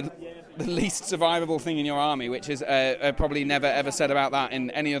the least survivable thing in your army, which is probably never ever said about that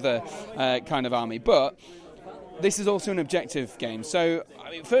in any other kind of army. But this is also an objective game. So,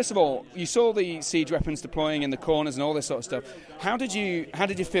 first of all, you saw the siege weapons deploying in the corners and all this sort of stuff. How did you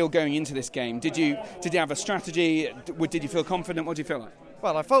feel going into this game? Did you have a strategy? Did you feel confident? What did you feel like?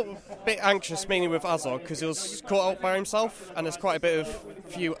 Well, I felt a bit anxious, mainly with Azog, because he was caught out by himself, and there's quite a bit of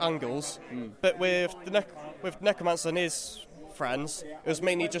few angles. But with Necromancer and his friends, it was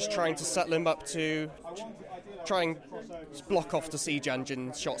mainly just trying to settle him up to try and block off the siege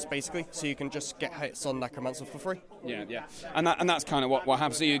engine shots, basically, so you can just get hits on Necromancer for free. Yeah. And that's kind of what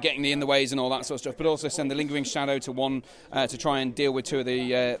happens. So you're getting the in the ways and all that sort of stuff, but also send the Lingering Shadow to one to try and deal with 2 of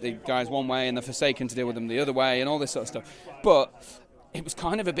the guys one way, and the Forsaken to deal with them the other way, and all this sort of stuff. But it was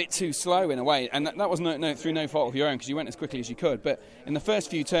kind of a bit too slow in a way, and that was through no fault of your own, because you went as quickly as you could. But in the first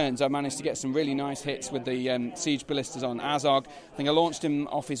few turns, I managed to get some really nice hits with the siege ballistas on Azog. I think I launched him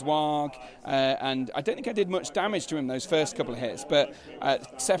off his warg, and I don't think I did much damage to him those first couple of hits, but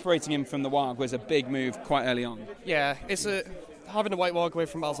separating him from the warg was a big move quite early on. Yeah, having a white warg away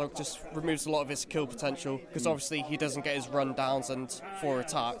from Azog just removes a lot of his kill potential, because obviously he doesn't get his run downs and 4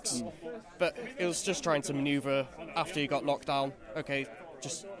 attacks. But it was just trying to manoeuvre after you got knocked down. Okay,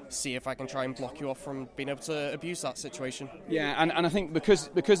 just see if I can try and block you off from being able to abuse that situation. Yeah, and I think because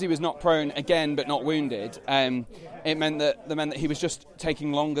he was not prone again but not wounded, it meant that he was just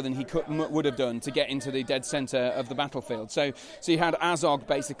taking longer than he would have done to get into the dead centre of the battlefield. So you had Azog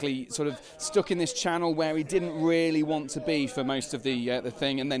basically sort of stuck in this channel where he didn't really want to be for most of the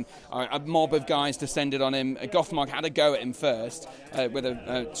thing, and then a mob of guys descended on him. Gothmog had a go at him first with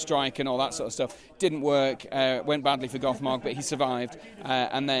a strike and all that sort of stuff. Didn't work, went badly for Gothmog, but he survived,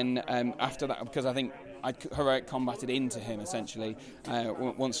 and then after that, because I think I heroic combated into him essentially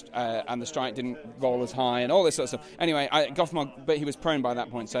once, and the strike didn't roll as high and all this sort of stuff. Anyway, Gothmog, but he was prone by that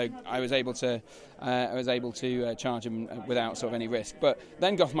point, so I was able to charge him without sort of any risk. But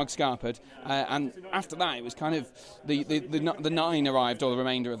then Gothmog scarpered, and after that it was kind of the 9 arrived, or the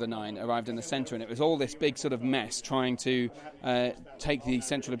remainder of the 9 arrived in the centre, and it was all this big sort of mess trying to take the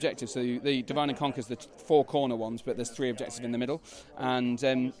central objective. So the Divide and Conquer's the 4 corner ones, but there's 3 objectives in the middle, and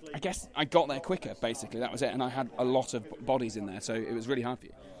I guess I got there quicker, basically. That was it, and I had a lot of bodies in there, so it was really hard for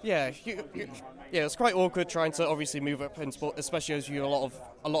you. Yeah, it's quite awkward trying to obviously move up in sport, especially as you have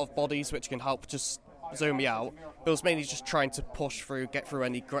a lot of bodies which can help just zone me out. It was mainly just trying to push through, get through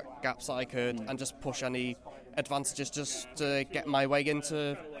any gaps that I could, and just push any advantages just to get my way in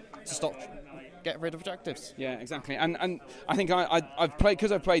to stop get rid of objectives. Yeah, exactly. And I think I've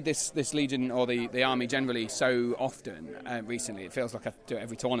played this Legion or the army generally so often recently. It feels like I do it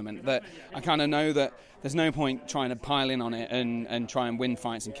every tournament that I kind of know that there's no point trying to pile in on it and try and win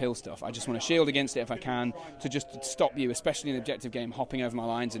fights and kill stuff. I just want to shield against it if I can to just stop you, especially in the objective game, hopping over my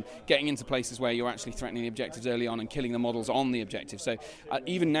lines and getting into places where you're actually threatening the objectives early on and killing the models on the objective. So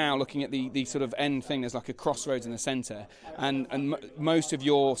even now, looking at the sort of end thing, there's like a crossroads in the centre, and most of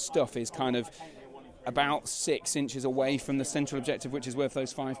your stuff is kind of about 6 inches away from the central objective, which is worth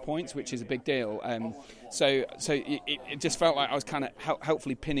those 5 points, which is a big deal. So it just felt like I was kind of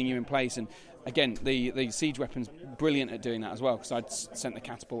helpfully pinning you in place. And again, the siege weapon's brilliant at doing that as well, because I'd sent the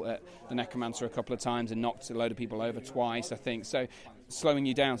catapult at the necromancer a couple of times and knocked a load of people over twice, I think. So slowing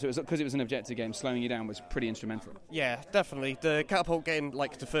you down, because it was an objective game, slowing you down was pretty instrumental. Yeah, definitely. The catapult getting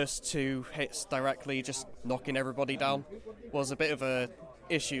like the first 2 hits directly, just knocking everybody down, was a bit of a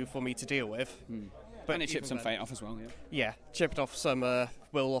issue for me to deal with. But and it chipped some fate off as well, yeah. Yeah, chipped off some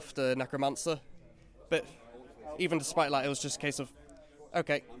will off the necromancer. But even despite that, it was just a case of,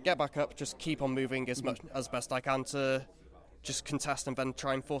 okay, get back up, just keep on moving as much as best I can to just contest and then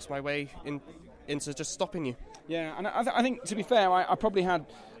try and force my way into just stopping you. Yeah, and I think, to be fair, I probably had...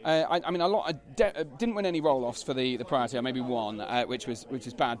 I didn't win any roll-offs for the priority. I maybe won, which was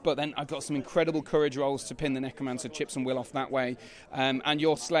bad. But then I got some incredible courage rolls to pin the necromancer, chip some will off that way. And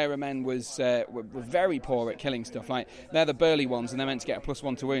your Slayer of Men were very poor at killing stuff. Like, they're the burly ones, and they're meant to get a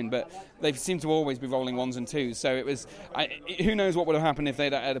 +1 to wound, but they seem to always be rolling 1s and 2s. So it was... who knows what would have happened if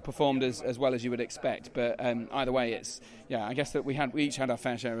they'd had performed as well as you would expect. But either way, it's... Yeah, I guess that we each had our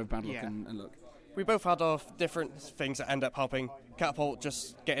fair share of bad luck and luck. We both had our different things that end up helping. Catapult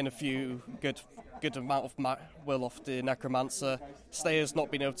just getting a few good amount of will off the necromancer. Slayers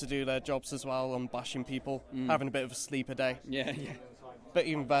not being able to do their jobs as well and bashing people, having a bit of a sleeper day. Yeah. But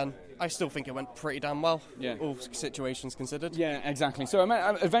even then, I still think it went pretty damn well, yeah. All situations considered. Yeah, exactly. So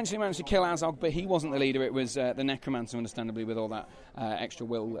I eventually managed to kill Azog, but he wasn't the leader. It was the Necromancer, understandably, with all that extra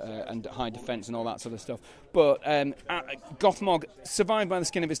will and high defence and all that sort of stuff. But Gothmog survived by the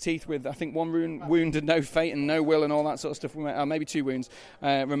skin of his teeth with, I think, 1 wound and no fate and no will and all that sort of stuff, maybe 2 wounds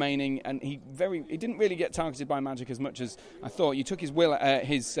remaining. And he didn't really get targeted by magic as much as I thought. You took his will,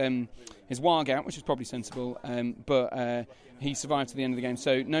 his Warg out, which is probably sensible, but... he survived to the end of the game,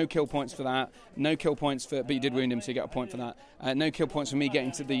 so no kill points for that. No kill points but you did wound him, so you get a point for that. No kill points for me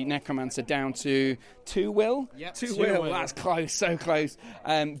getting to the Necromancer down to 2 will. Yep, 2 will. That's close, so close.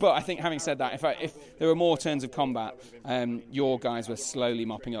 But I think, having said that, if there were more turns of combat, your guys were slowly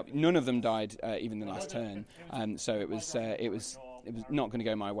mopping up. None of them died even in the last turn, so it was not going to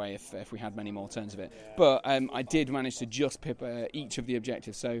go my way if we had many more turns of it. But I did manage to just pip each of the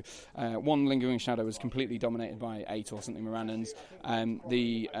objectives. So 1 Lingering Shadow was completely dominated by 8 or something Mirandans.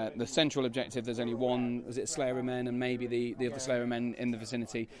 The central objective, there's only 1, was it Slayer of Men, and maybe the other Slayer of Men in the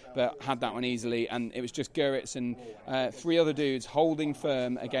vicinity, but had that one easily. And it was just Guritz and 3 other dudes holding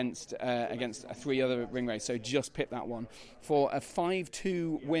firm against 3 other ring wraiths. So just pip that one for a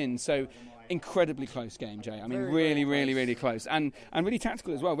 5-2 win. So incredibly close game, Jay. I mean, really close, and really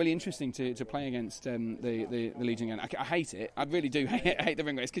tactical as well. Really interesting to play against the Legion again. I hate it. I really do hate the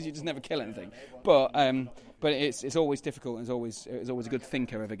ring race because you just never kill anything. But it's always difficult. It's always a good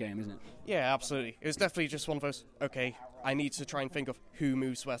thinker of a game, isn't it? Yeah, absolutely. It was definitely just one of those. Okay, I need to try and think of who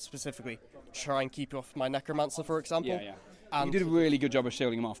moves where specifically. Try and keep off my Necromancer, for example. Yeah. And you did a really good job of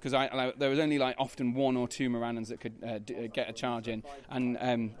shielding him off, because there was only often 1 or 2 Mirandans that could get a charge in,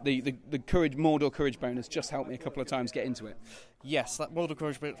 and the courage Mordor courage bonus just helped me a couple of times get into it. Yes, that Mordor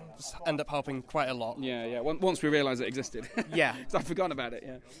courage bonus ended up helping quite a lot. Yeah. Once we realised it existed. Yeah. So I forgot about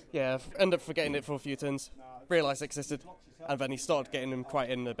it. Yeah. Ended up forgetting it for a few turns, realised it existed, and then he started getting him quite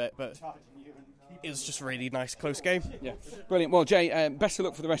in a bit, but it was just a really nice, close game. Yeah, brilliant. Well, Jay, best of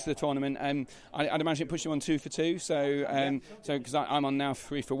luck for the rest of the tournament. I'd imagine it puts you on 2 for 2, so because I'm on now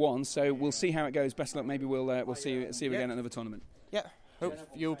 3 for 1, so we'll see how it goes. Best of luck. Maybe we'll see you again at another tournament. Yeah, hope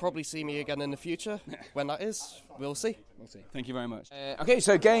you'll probably see me again in the future. When that is, we'll see. Thank you very much. Okay,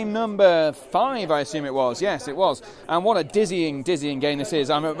 so game number 5, I assume it was. Yes, it was. And what a dizzying game this is.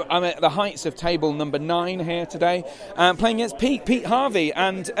 I'm at the heights of table number 9 here today, playing against Pete Harvey.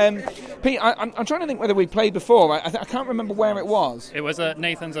 And Pete, I'm trying to think whether we played before. I can't remember where it was. It was at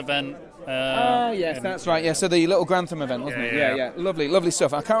Nathan's event. Yes, that's right. Yeah, so the little Grantham event, wasn't it? Yeah. Lovely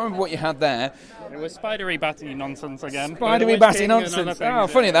stuff. I can't remember what you had there. It was spidery batty nonsense again. Spidery batty nonsense. Oh,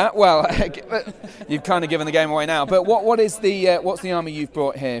 funny that. Well, you've kind of given the game away now. But what's the army you've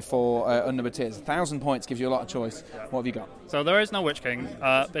brought here for Unnumbered Tiers? 1,000 points gives you a lot of choice. What have you got? So there is no Witch King,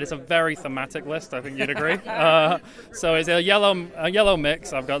 but it's a very thematic list. I think you'd agree. So it's a yellow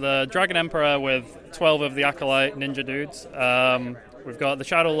mix. I've got the Dragon Emperor with 12 of the Acolyte Ninja dudes. We've got the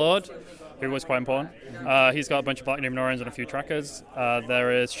Shadow Lord, who was quite important. He's got a bunch of Black Numenorians and a few trackers.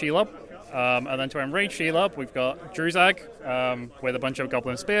 There is Shelob. And then to enrage Shelob, we've got Druzag with a bunch of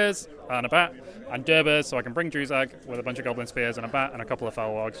Goblin Spears and a bat, and Durbers, so I can bring Druzag with a bunch of Goblin Spears and a bat and a couple of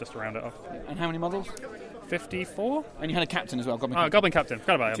Foul Wargs just to round it off. And how many models? 54. And you had a captain as well, Goblin Captain.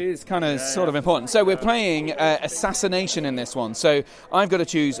 Forgot about him. Which is kind of sort of important. So we're playing assassination in this one. So I've got to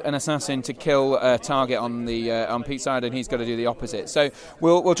choose an assassin to kill a target on the on Pete's side, and he's got to do the opposite. So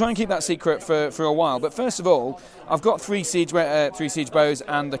we'll try and keep that secret for a while. But first of all, I've got three siege bows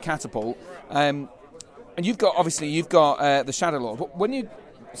and the catapult. And you've got the Shadow Lord. When you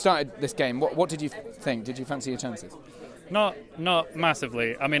started this game, what did you think? Did you fancy your chances? Not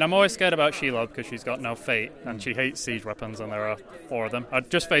massively. I mean, I'm always scared about Shelob because she's got no fate and she hates siege weapons, and there are 4 of them. I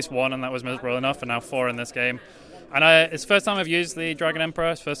just faced 1 and that was miserable enough, and now 4 in this game. And it's the first time I've used the Dragon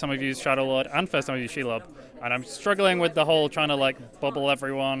Emperor, it's the first time I've used Shadow Lord, and first time I've used Shelob. And I'm struggling with the whole trying to bubble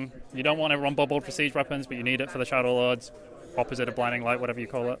everyone. You don't want everyone bubbled for siege weapons, but you need it for the Shadow Lords, opposite of Blinding Light, whatever you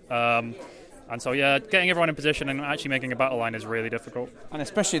call it. And so, getting everyone in position and actually making a battle line is really difficult. And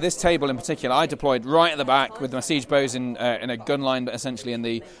especially this table in particular, I deployed right at the back with my siege bows in a gun line, but essentially in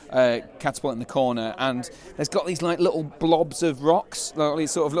the catapult in the corner. And there's got these little blobs of rocks,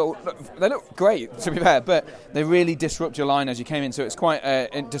 these sort of they look great, to be fair, but they really disrupt your line as you came in. So it's quite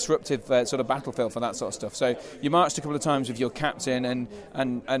a disruptive sort of battlefield for that sort of stuff. So you marched a couple of times with your captain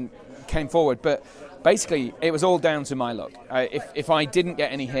and came forward, but basically, it was all down to my luck. If I didn't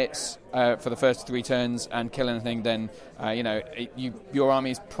get any hits for the first 3 turns and kill anything, then your army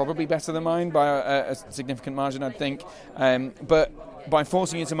is probably better than mine by a significant margin, I'd think. But by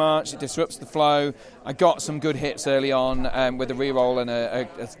forcing you to march, it disrupts the flow. I got some good hits early on with a reroll and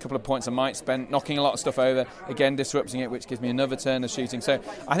a couple of points of might spent, knocking a lot of stuff over, again disrupting it, which gives me another turn of shooting. So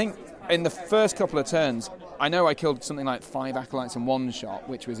I think in the first couple of turns, I know I killed something like 5 acolytes in one shot,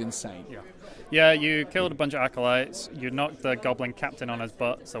 which was insane. Yeah, you killed a bunch of acolytes. You knocked the Goblin Captain on his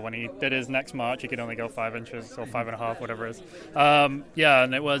butt, so when he did his next march, he could only go 5 inches or 5.5, whatever it is. And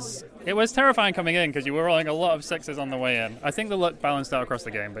it was terrifying coming in because you were rolling a lot of 6s on the way in. I think the luck balanced out across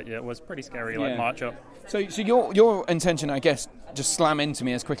the game, but it was pretty scary march up. So your intention, I guess, just slam into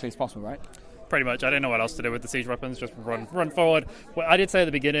me as quickly as possible, right? Pretty much. I didn't know what else to do with the siege weapons. Just run forward. Well, I did say at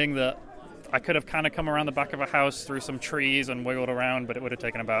the beginning that I could have kind of come around the back of a house through some trees and wiggled around, but it would have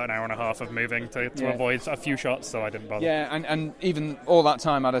taken about an hour and a half of moving to avoid a few shots, so I didn't bother. Yeah, and even all that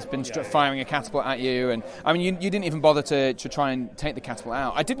time I'd have been firing a catapult at you, and I mean, you didn't even bother to try and take the catapult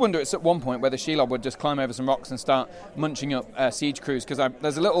out. I did wonder at one point whether Shelob would just climb over some rocks and start munching up siege crews, because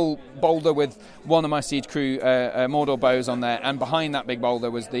there's a little boulder with one of my siege crew Mordor bows on there, and behind that big boulder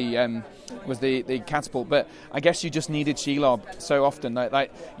was the catapult. But I guess you just needed Shelob so often.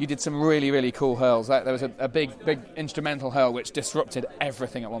 Like you did some really, really cool hurls. There was a big instrumental hurl which disrupted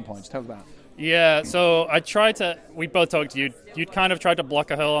everything at one point. Just tell us about it. Yeah, so we both talked to you. You'd kind of tried to block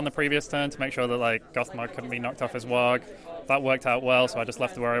a hurl on the previous turn to make sure that Gothmog couldn't be knocked off his warg. That worked out well, so I just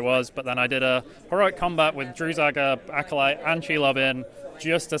left where I was. But then I did a heroic combat with Druzag, Acolyte, and Shelob in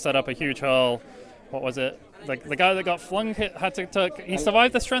just to set up a huge hurl. What was it? The guy that got flung he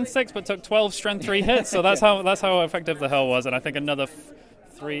survived the strength 6 but took 12 strength 3 hits. So that's how effective the hurl was. And I think another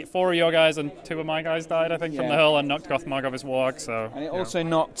 4 of your guys and 2 of my guys died, I think, from the hurl, and knocked Gothmog off his warg. So, and it also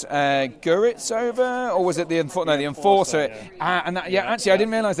knocked Guritz over, or was it the Enforcer? Actually, I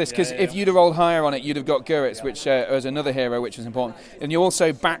didn't realise this, because if you'd have rolled higher on it, you'd have got Guritz, which was another hero, which was important. And you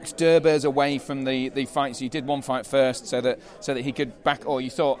also backed Durbers away from the fight, so you did one fight first, so that he could back, or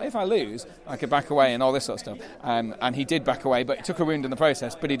you thought, if I lose, I could back away and all this sort of stuff. And he did back away, but he took a wound in the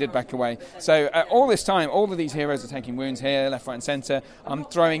process, but he did back away. So all this time, all of these heroes are taking wounds here, left, right and centre. I'm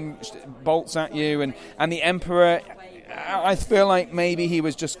throwing bolts at you, and the Emperor, I feel like maybe he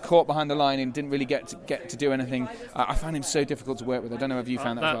was just caught behind the line and didn't really get to do anything. I found him so difficult to work with. I don't know if you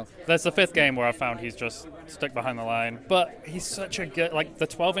found that as well. That's the 5th game where I found he's just stuck behind the line. But he's such a good... the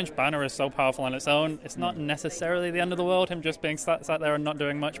 12-inch banner is so powerful on its own. It's not necessarily the end of the world, him just being sat there and not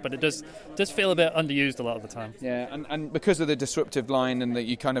doing much, but it does feel a bit underused a lot of the time. Yeah, and because of the disruptive line and that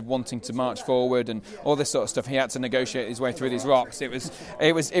you kind of wanting to march forward and all this sort of stuff, he had to negotiate his way through these rocks.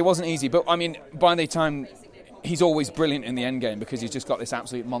 It wasn't easy, but I mean, by the time... He's always brilliant in the end game because he's just got this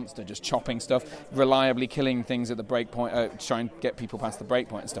absolute monster just chopping stuff, reliably killing things at the break point, trying to get people past the break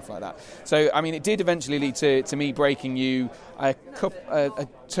point and stuff like that. So, I mean, it did eventually lead to me breaking you a a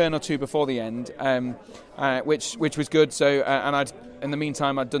turn or two before the end, which was good. So and in the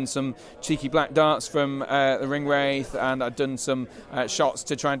meantime, I'd done some cheeky black darts from the ring wraith, and I'd done some shots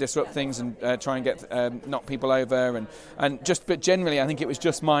to try and disrupt things and try and get knock people over, but generally, I think it was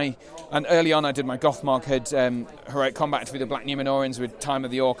just and early on, I did my Gothmog had heroic combat through the Black Numenorians with Time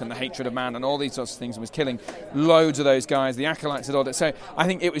of the Orc and the Hatred of Man and all these sorts of things, and was killing loads of those guys. The acolytes had all that. So I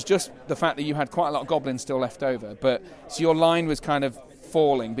think it was just the fact that you had quite a lot of goblins still left over, so your line was kind of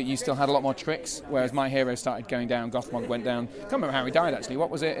falling, but you still had a lot more tricks, whereas my hero started going down. Gothmog went down. I can't remember how he died, actually. What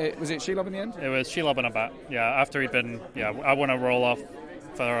was it? Was it Shelob in the end? It was Shelob and a bat. Yeah, after he'd been... Yeah, I won a roll-off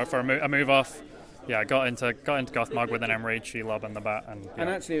for a move-off. Yeah, got into Gothmog with an Emreid, Shelob and the bat. And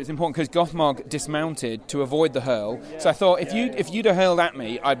actually it was important because Gothmog dismounted to avoid the hurl. So I thought if you'd have hurled at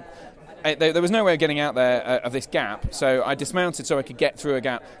me, there was no way of getting out there of this gap, so I dismounted so I could get through a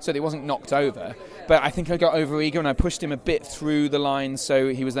gap so that he wasn't knocked over. But I think I got over-eager and I pushed him a bit through the line so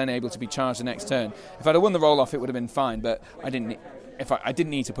he was then able to be charged the next turn. If I'd have won the roll-off, it would have been fine, but I didn't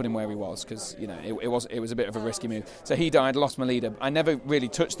need to put him where he was because it was a bit of a risky move. So he died, lost my leader. I never really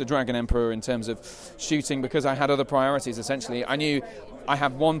touched the Dragon Emperor in terms of shooting because I had other priorities, essentially. I knew I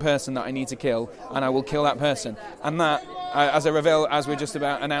have one person that I need to kill and I will kill that person. And that, as I reveal, as we're just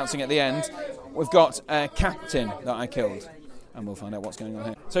about announcing at the end, we've got a captain that I killed. And we'll find out what's going on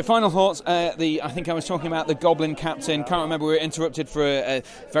here. So final thoughts, I think I was talking about the Goblin Captain. Can't remember, we were interrupted for a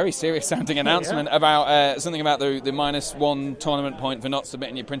very serious sounding announcement about something about the -1 tournament point for not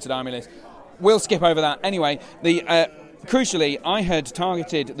submitting your printed army list. We'll skip over that. Anyway, crucially, I had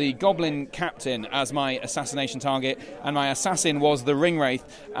targeted the Goblin Captain as my assassination target, and my assassin was the Ring Wraith.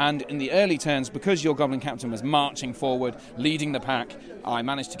 And in the early turns, because your Goblin Captain was marching forward, leading the pack, I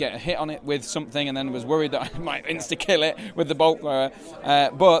managed to get a hit on it with something and then was worried that I might insta-kill it with the bolt thrower.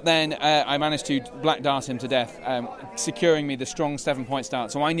 But then I managed to black dart him to death, securing me the strong 7-point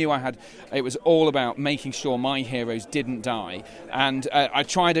start. So I knew it was all about making sure my heroes didn't die. And I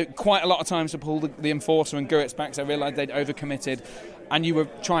tried quite a lot of times to pull the Enforcer and Gurits back, so I realised they'd overcommitted. And you were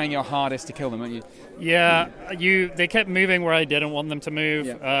trying your hardest to kill them, weren't you? Yeah, they kept moving where I didn't want them to move.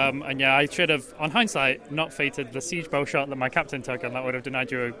 Yeah. I should have, on hindsight, not fated the siege bow shot that my captain took, and that would have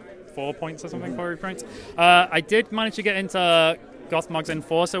denied you 4 points or something, 4 points. I did manage to get into Gothmog's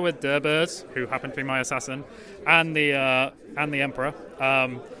Enforcer with Durbers, who happened to be my assassin, and the Emperor.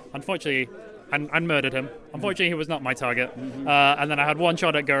 Unfortunately, and murdered him. Unfortunately, he was not my target. And then I had one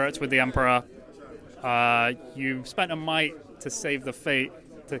shot at Gurits with the Emperor. You spent a might to save the fate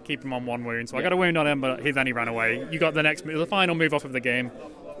to keep him on 1 wound, so I got a wound on him, but then he ran away. You got the final move off of the game,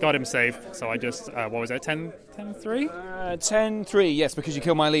 got him safe, so I just, what was it, 10-3? 10-3, yes, because you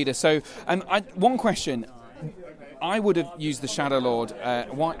killed my leader. So, one question, I would have used the Shadow Lord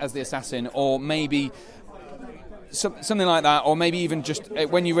as the assassin, or maybe something like that, or maybe even just,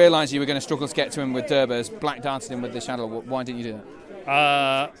 when you realised you were going to struggle to get to him with Durbers, black darted him with the Shadow Lord. Why didn't you do that?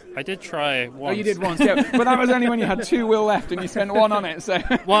 I did try once. Oh, you did once, yeah. But that was only when you had 2 will left and you spent 1 on it. So,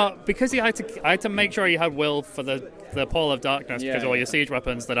 well, because I had to make sure you had will for the Pall of Darkness, because all your siege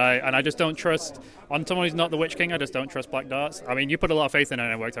weapons I just don't trust on someone who's not the Witch King. I just don't trust black darts. I mean, you put a lot of faith in it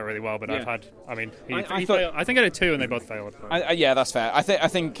and it worked out really well. But I think I did 2 and they both failed. Yeah, that's fair. I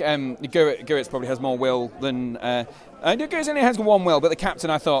think Gurits probably has more will than Gurits only has 1 will, but the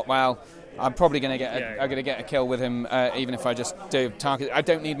captain, I thought, well, I'm probably going to get a kill with him, even if I just do target. I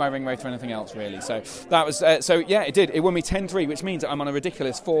don't need my Ring Wraith for anything else, really. So that was it did. It won me 10-3, which means that I'm on a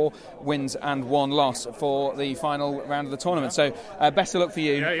ridiculous 4 wins and 1 loss for the final round of the tournament. So best of luck for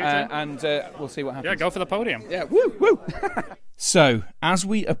you, and we'll see what happens. Yeah, go for the podium. Yeah, woo. So as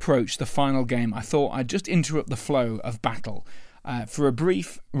we approach the final game, I thought I'd just interrupt the flow of battle for a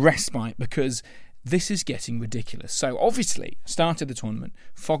brief respite, because this is getting ridiculous. So obviously, started the tournament,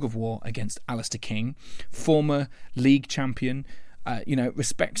 Fog of War against Alistair King, former league champion,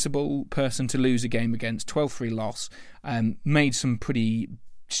 respectable person to lose a game against, 12-3 loss, made some pretty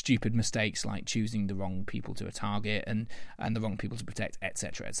stupid mistakes like choosing the wrong people to a target and the wrong people to protect,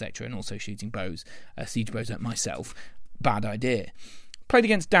 etc., and also shooting bows, siege bows at myself. Bad idea. Played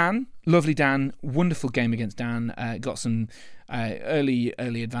against Dan, lovely Dan, wonderful game against Dan. Got some early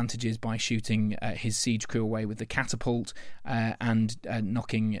advantages by shooting his siege crew away with the catapult and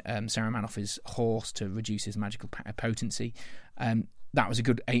knocking Saruman off his horse to reduce his magical potency. That was a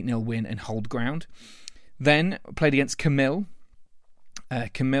good 8-0 win and hold ground. Then played against Camille.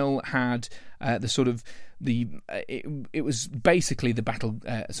 Camille had it was basically the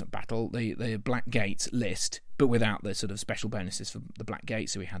the Black Gates list, but without the sort of special bonuses for the Black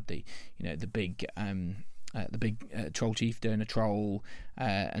Gates. So we had the big the big troll chieftain, a troll,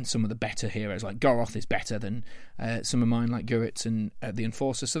 and some of the better heroes like Goroth is better than some of mine like Guritz and the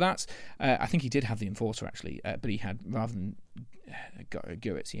Enforcer. So that's I think he did have the Enforcer actually, but he had, rather than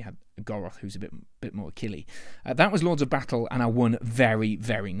Guritz, he had Goroth, who's a bit more killy. That was Lords of Battle, and I won very,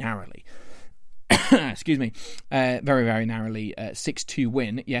 very narrowly. Excuse me, very, very narrowly. 6-2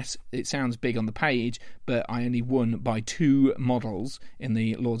 win. Yes, it sounds big on the page, but I only won by 2 models in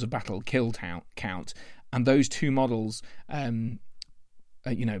the Lords of Battle kill count, and those 2 models,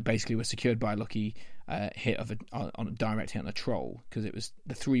 basically were secured by a lucky hit on a direct hit on a troll, because it was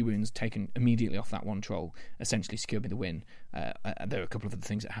the 3 wounds taken immediately off that one troll essentially secured me the win. There were a couple of other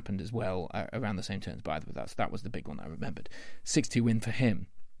things that happened as well around the same turns, but that was the big one that I remembered. 6-2 win for him.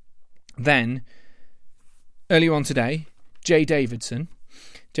 Then, earlier on today, Jay Davidson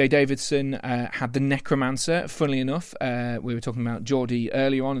had the Necromancer. Funnily enough, we were talking about Geordie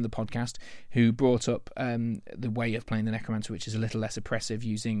earlier on in the podcast, who brought up the way of playing the Necromancer, which is a little less oppressive,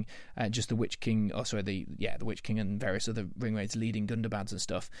 using just the Witch King, the Witch King and various other ring raids leading Dunderbads and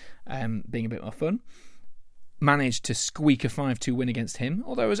stuff, being a bit more fun. Managed to squeak a 5-2 win against him,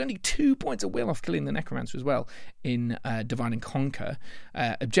 although I was only 2 points of will off killing the Necromancer as well in Divide and Conquer.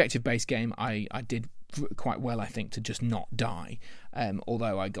 Objective-based game, I did quite well, I think, to just not die,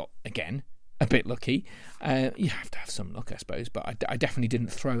 although I got, again, a bit lucky. You have to have some luck, I suppose, but I definitely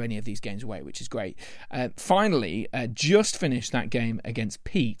didn't throw any of these games away, which is great. Finally, just finished that game against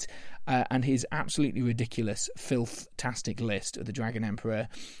Pete and his absolutely ridiculous, filth-tastic list of the Dragon Emperor,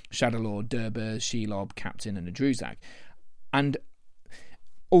 Shadowlord, Durber, Shelob, Captain, and a Druzag. And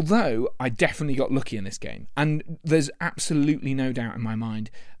although I definitely got lucky in this game, and there's absolutely no doubt in my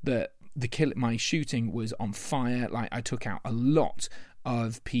mind that my shooting was on fire. Like, I took out a lot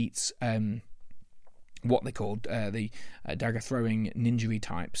of Pete's what they called the dagger throwing ninja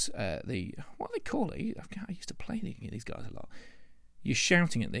types. What do they call it? I used to play these guys a lot. You're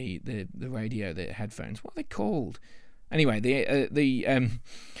shouting at the radio, the headphones. What are they called? Anyway,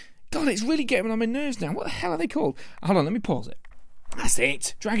 God, it's really getting on my nerves now. What the hell are they called? Hold on, let me pause it. That's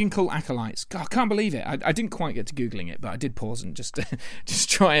it. Dragon Cult Acolytes. God, I can't believe it. I didn't quite get to Googling it, but I did pause and just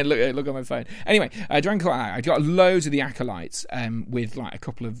try and look on my phone. Anyway, Dragon Cult Acolytes. I got loads of the Acolytes with like a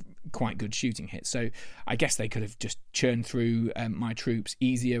couple of quite good shooting hits. So I guess they could have just churned through my troops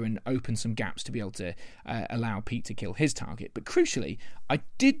easier and opened some gaps to be able to allow Pete to kill his target. But crucially, I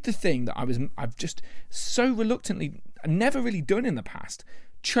did the thing that I've just so reluctantly never really done in the past.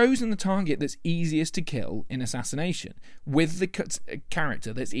 Chosen the target that's easiest to kill in assassination with the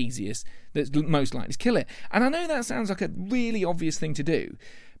character that's most likely to kill it. And I know that sounds like a really obvious thing to do,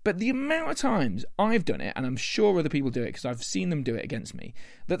 but the amount of times I've done it, and I'm sure other people do it because I've seen them do it against me,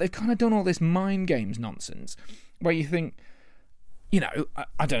 that they've kind of done all this mind games nonsense where you think,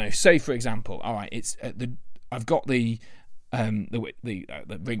 I don't know, say for example, all right, it's I've got the ring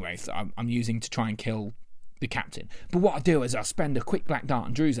wraith that I'm using to try and kill the captain. But what I do is I spend a quick black dart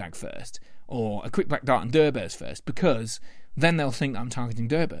on Druzag first, or a quick black dart on Durbers first, because then they'll think that I'm targeting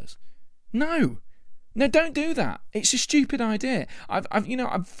Durbers. No, don't do that. It's a stupid idea.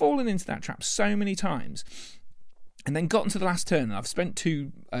 I've fallen into that trap so many times, and then gotten to the last turn, and I've spent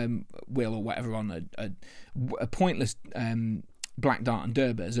 2 will or whatever on a pointless black dart on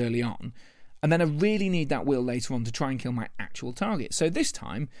Durbers early on. And then I really need that will later on to try and kill my actual target. So this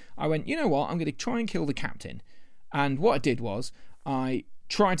time, I went, you know what, I'm going to try and kill the captain. And what I did was, I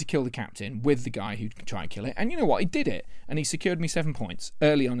tried to kill the captain with the guy who could try and kill it. And you know what, he did it. And he secured me 7 points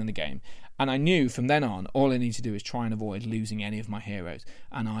early on in the game. And I knew from then on, all I need to do is try and avoid losing any of my heroes.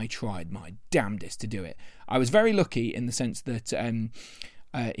 And I tried my damnedest to do it. I was very lucky in the sense that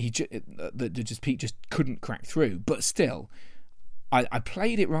Pete just couldn't crack through. But still, I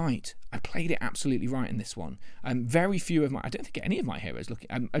played it right. I played it absolutely right in this one. Very few of I don't think any of my heroes looking.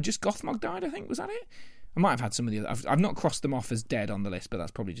 Just Gothmog died, I think. Was that it? I might have had some of the other. I've not crossed them off as dead on the list, but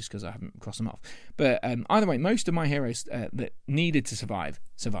that's probably just because I haven't crossed them off. But either way, most of my heroes that needed to survive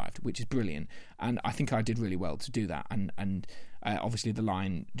survived, which is brilliant. And I think I did really well to do that. And obviously the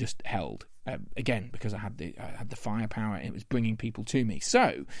line just held again because I had the firepower. And it was bringing people to me.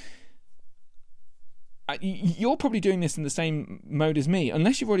 So. You're probably doing this in the same mode as me,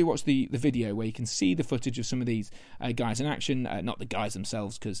 unless you've already watched the video where you can see the footage of some of these guys in action. Not the guys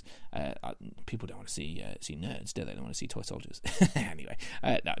themselves, because people don't want to see nerds, do they? They want to see toy soldiers. Anyway,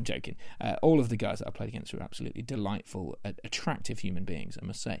 no, I'm joking. All of the guys that I played against were absolutely delightful, attractive human beings, I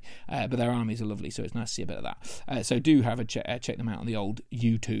must say. But their armies are lovely, so it's nice to see a bit of that. So do have a check them out on the old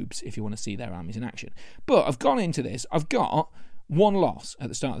YouTubes if you want to see their armies in action. But I've gone into this. I've got 1 loss at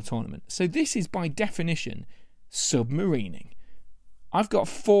the start of the tournament. So this is by definition submarining. I've got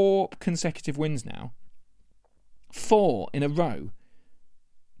 4 consecutive wins now 4 in a row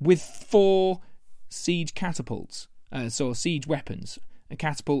with 4 siege catapults, so siege weapons, a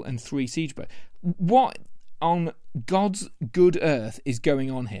catapult and 3 siege bows. What on God's good earth is going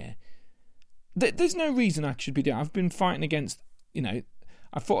on here? There's no reason I should be doing. I've been fighting against,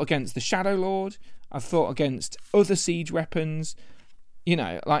 I fought against the Shadow Lord. I've fought against other siege weapons.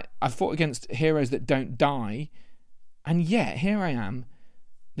 I've fought against heroes that don't die, and yet here I am,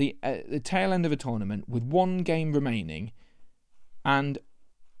 the tail end of a tournament with 1 game remaining, and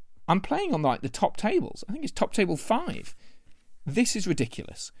I'm playing on the top tables. I think it's top table 5. This is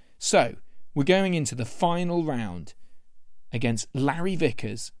ridiculous. So we're going into the final round against Larry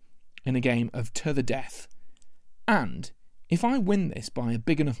Vickers in a game of to the death, and if I win this by a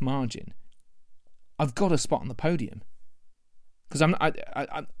big enough margin, I've got a spot on the podium. Because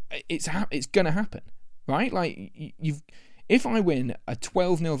it's going to happen, right? If I win a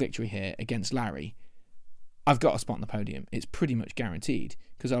 12-0 victory here against Larry, I've got a spot on the podium. It's pretty much guaranteed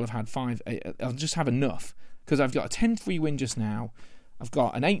because I'll have had 5. I'll just have enough because I've got a 10-3 win just now. I've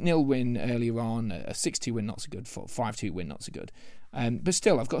got an 8-0 win earlier on, a 6-2 win, not so good, 5-2 win, not so good. But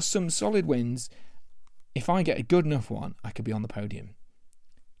still, I've got some solid wins. If I get a good enough one, I could be on the podium.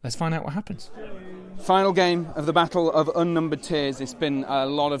 Let's find out what happens. Final game of the Battle of Unnumbered Tiers. It's been a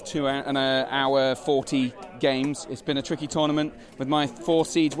lot of 2 hour 40 games. It's been a tricky tournament with my 4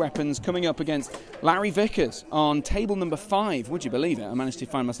 siege weapons coming up against Larry Vickers on table number 5. Would you believe it? I managed to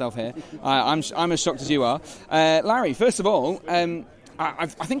find myself here. I'm as shocked as you are. Larry, first of all, I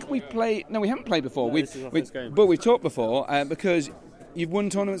think we played. No, we haven't played before. But we've talked before because you've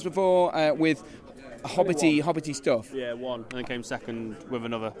won tournaments before with hobbity stuff. Yeah, 1, and then came second with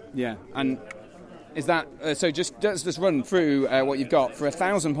another. Yeah, and is that so? Let's just run through what you've got for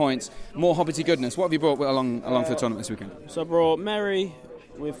 1,000 points. More hobbity goodness. What have you brought along for the tournament this weekend? So I brought Mary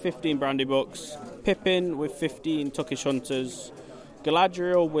with 15 brandy books, Pippin with 15 Tuckish hunters,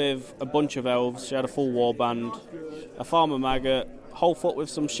 Galadriel with a bunch of elves. She had a full warband, a farmer maggot, Wholefoot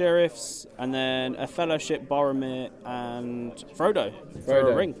with some sheriffs, and then a fellowship Boromir and Frodo for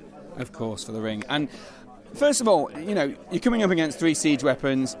a ring. Of course, for the ring. And first of all, you're coming up against 3 siege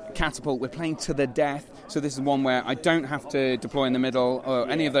weapons, catapult. We're playing to the death, so this is one where I don't have to deploy in the middle or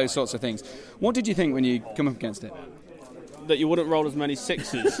any of those sorts of things. What did you think when you come up against it? That you wouldn't roll as many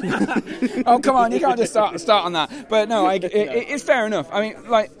 6s. Oh, come on, you can't just start on that. But no, it's fair enough. I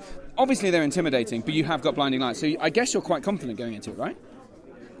mean, obviously they're intimidating, but you have got blinding lights, so I guess you're quite confident going into it, right?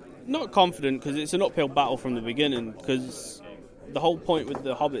 Not confident, because it's an uphill battle from the beginning, because the whole point with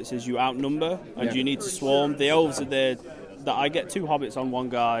the hobbits is you outnumber and you need to swarm. The elves are there. That I get 2 hobbits on 1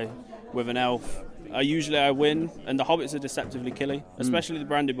 guy with an elf. Usually I win, and the hobbits are deceptively killy, especially the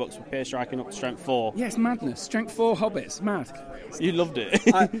brandy books with Pierce striking up to strength 4. Yes, madness. Strength 4 hobbits, mad. You loved it.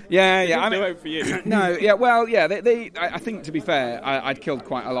 Yeah. I mean, for you. No, yeah, well, yeah. They I think, to be fair, I'd killed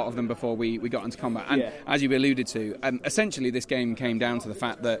quite a lot of them before we got into combat. And as you alluded to, essentially this game came down to the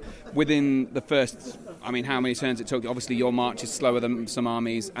fact that within the first, how many turns it took? Obviously, your march is slower than some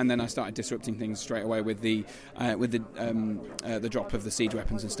armies, and then I started disrupting things straight away with the drop of the siege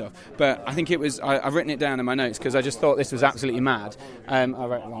weapons and stuff. But I think it was. I've written it down in my notes because I just thought this was absolutely mad. I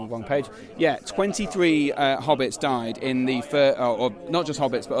wrote it on the wrong page. Yeah, 23 hobbits died in the first, or not just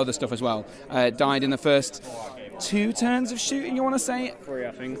hobbits but other stuff as well. Died in the first 2 turns of shooting. You want to say 3?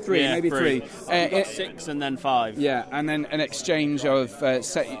 I think 3, maybe 3. 6 and then 5. Yeah, and then an exchange of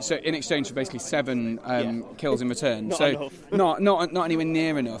so in exchange for basically 7 kills in return. Not anywhere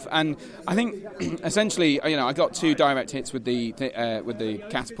near enough. And I think essentially, I got 2 direct hits with the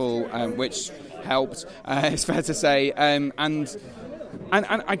catapult, which helped. It's fair to say, and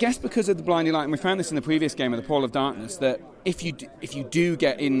I guess because of the blinding light, and we found this in the previous game of the Pall of Darkness, that if you do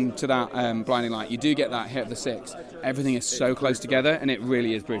get into that blinding light, you do get that hit of the 6. Everything is so close together, and it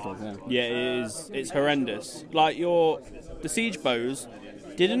really is brutal. Yeah, it is. It's horrendous. The siege bows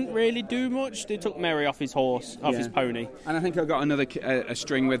didn't really do much. They took Merry off his horse, off his pony. And I think I got another a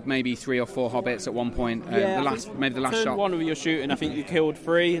string with maybe 3 or 4 hobbits at one point. The last shot. One of your shooting, I think you killed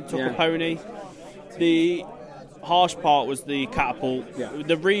 3 and took a pony. The harsh part was the catapult. Yeah.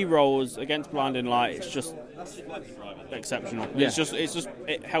 The re-rolls against blinding light, it's just exceptional. Yeah. It's just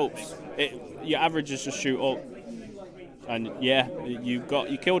it helps. Your averages just shoot up. And yeah, you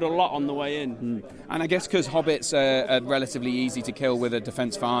killed a lot on the way in. And I guess because hobbits are relatively easy to kill with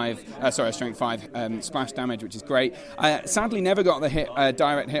a strength 5 splash damage, which is great. Sadly, never got the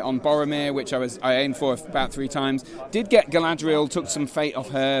direct hit on Boromir, which I aimed for about 3 times. Did get Galadriel, took some fate off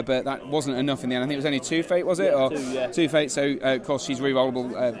her, but that wasn't enough in the end. I think it was only 2 fate, was it? Yeah, 2 fate. So of course she's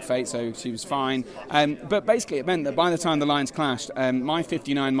rerollable fate, so she was fine. But basically, it meant that by the time the lines clashed, my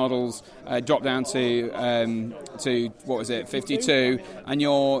 59 models dropped down to what was it, 52, and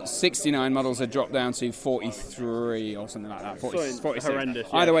your 69 models had dropped down to 43 or something like that. 46. Horrendous.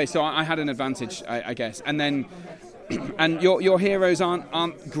 Yeah. Either way, so I had an advantage, I guess. And then, and your heroes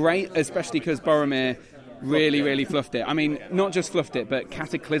aren't great, especially because Boromir really fluffed it. I mean, not just fluffed it, but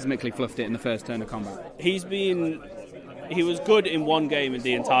cataclysmically fluffed it in the first turn of combat. He was good in one game in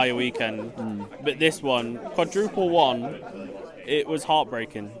the entire weekend, but this one, quadruple one, it was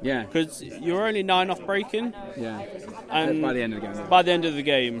heartbreaking. Yeah. Because you were only 9 off breaking. Yeah. And by the end of the game. By the end of the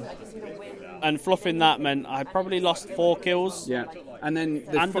game. And fluffing that meant I probably lost 4 kills. Yeah. And then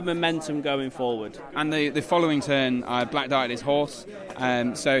the momentum going forward. And the following turn, I black darted his horse.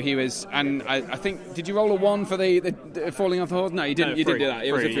 So he was, and I think, did you roll a 1 for the falling off the horse? No, you didn't. No, you didn't do that.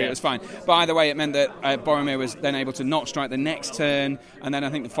 It was a 3. Yeah. It was fine. But either way, it meant that Boromir was then able to not strike the next turn, and then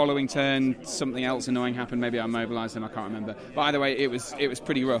I think the following turn something else annoying happened. Maybe I mobilised him. I can't remember. But either way, it was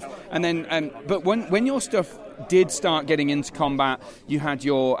pretty rough. And then, but when your stuff did start getting into combat, you had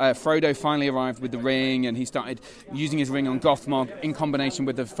your Frodo finally arrived with the ring, and he started using his ring on Gothmog in combination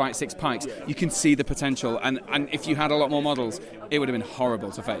with the Fight 6 pikes. You can see the potential, and if you had a lot more models, it would have been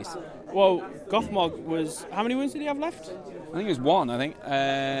horrible to face. Well, Gothmog was... How many wounds did he have left? I think it was 1, I think.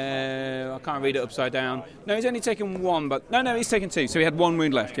 I can't read it upside down. No, he's only taken 1, but... No, he's taken 2, so he had 1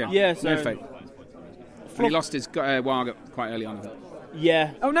 wound left, yeah. Yeah, so... No fate. And he lost his Warg quite early on, I think.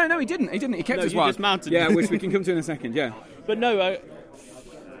 Yeah. Oh, no, he didn't. He kept his Warg. Warg. Dismounted. Yeah, which we can come to in a second, yeah. But no, I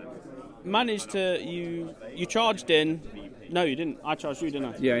managed to... You charged in... No, you didn't. I charged you,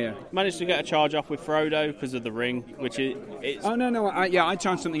 didn't I? Yeah. Managed to get a charge off with Frodo because of the ring, which it's... Oh, no. I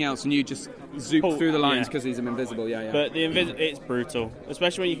charged something else, and you just zooped through the lines because he's invisible, yeah. But it's brutal,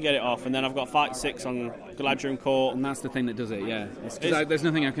 especially when you can get it off. And then I've got Fight 6 on Galadriel Court. And that's the thing that does it, yeah. There's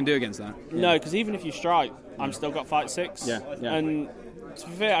nothing I can do against that. Yeah. No, because even if you strike, I'm still got Fight 6. Yeah. And... to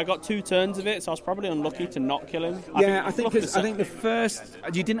be fair, I got 2 turns of it, so I was probably unlucky to not kill him. I think the first...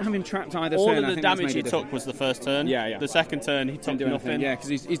 You didn't have him trapped either all turn. All of the damage he took was the first turn. Yeah. The second turn, he took nothing. Yeah, because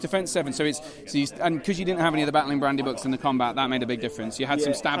he's defense 7, and because you didn't have any of the battling brandy books in the combat, that made a big difference. You had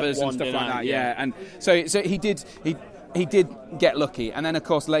some stabbers and stuff like that, and so he did get lucky, and then of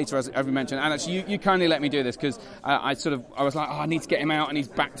course later, as we mentioned, and actually you kindly let me do this because I was like, I need to get him out, and he's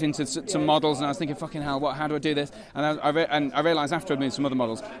backed into some models, and I was thinking, fucking hell, how do I do this? And I realised after I'd moved some other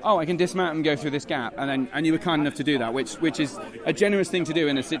models, I can dismount and go through this gap, and you were kind enough to do that, which is a generous thing to do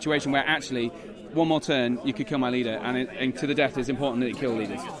in a situation where actually one more turn you could kill my leader, and to the death it's important that you kill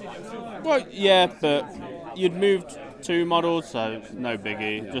leaders. Well, yeah, but you'd moved 2 models, so no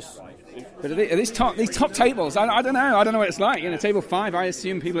biggie. But these top tables, I don't know. I don't know what it's like. Table 5, I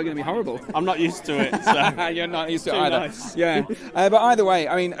assume people are going to be horrible. I'm not used to it. So. You're not used to it either. Nice. Yeah. But either way,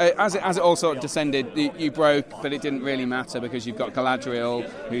 I mean, as it all sort of descended, you broke, but it didn't really matter because you've got Galadriel,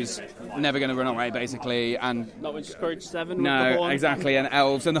 who's never going to run away, basically, and not when she's courage 7. No, with the horn. Exactly, and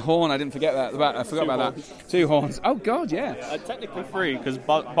elves and the horn. I didn't forget that. I forgot about that. 2 horns. Oh God, yeah. Technically 3 because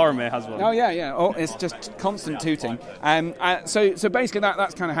Boromir has one. Oh yeah. Oh, it's just constant tooting. So basically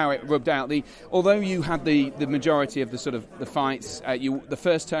that's kind of how it rubbed out. Although you had the majority of the sort of the fights, the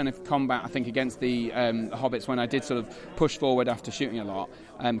first turn of combat, I think, against the hobbits, when I did sort of push forward after shooting a lot,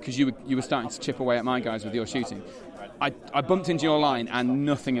 because you were starting to chip away at my guys with your shooting. I bumped into your line and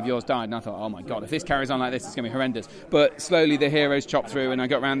nothing of yours died, and I thought, oh my God, if this carries on like this, it's going to be horrendous. But slowly the heroes chopped through, and I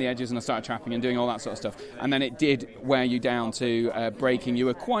got around the edges and I started trapping and doing all that sort of stuff. And then it did wear you down to breaking. You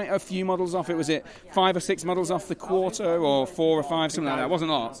were quite a few models off. Was it 5 or 6 models off the quarter, or 4 or 5, something like that? It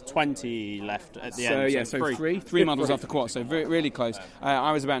wasn't a lot. 20 left at the end. So 3 models off the quarter, so really close.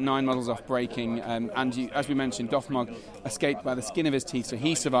 I was about 9 models off breaking, and as we mentioned, Gothmog escaped by the skin of his teeth, so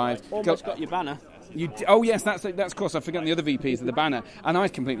he survived. Almost got your banner. Yes, that's of course. I've forgotten the other VPs of the banner, and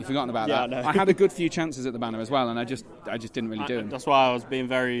I'd completely forgotten about that. No. I had a good few chances at the banner as well, and I just didn't really do them. That's why I was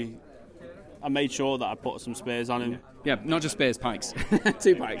being I made sure that I put some spears on him. Yeah, not just spears, pikes.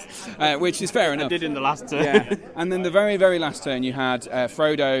 2 pikes, which is fair enough. I did in the last turn. Yeah. And then the very, very last turn, you had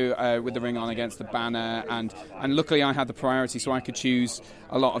Frodo with the ring on against the banner, and luckily I had the priority, so I could choose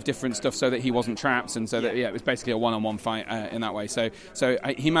a lot of different stuff so that he wasn't trapped, and so that it was basically a one-on-one fight in that way. So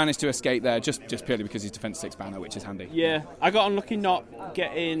he managed to escape there just purely because he's defense 6 banner, which is handy. Yeah, I got unlucky not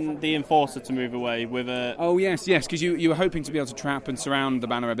getting the Enforcer to move away with a... Oh, yes, because you were hoping to be able to trap and surround the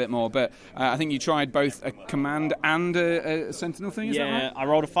banner a bit more, but I think you tried both a command and a sentinel thing, is that right? Yeah, I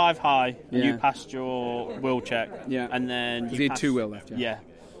rolled a 5 high, and you passed your will check, and then... You had 2 will left, yeah,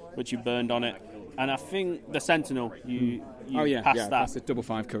 which you burned on it. And I think the sentinel, you passed that. That's a double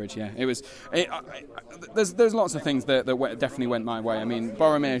 5 courage, yeah. It was... There's lots of things that definitely went my way. I mean,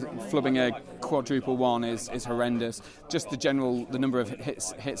 Boromir flubbing a quadruple 1 is horrendous. Just the number of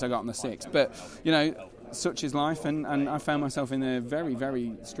hits I got on the 6. But, such is life, and I found myself in a very,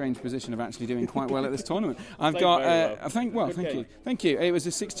 very strange position of actually doing quite well at this tournament. I've got, thank you. It was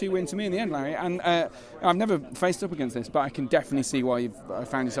a 6-2 win to me in the end, Larry, and I've never faced up against this, but I can definitely see why you've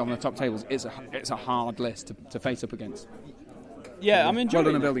found yourself on the top tables. It's a hard list to face up against. Yeah, I'm enjoying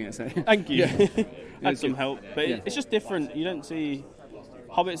well done on building it. So. Thank you. Yeah. Had some help, but it's just different. You don't see...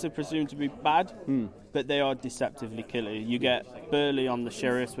 Hobbits are presumed to be bad, but they are deceptively killer. You get Burley on the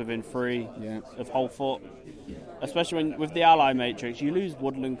Sheriffs within 3 of whole foot. Especially with the ally matrix, you lose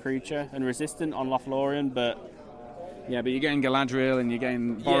Woodland Creature and Resistant on Lothlorien, but... Yeah, but you're getting Galadriel and you're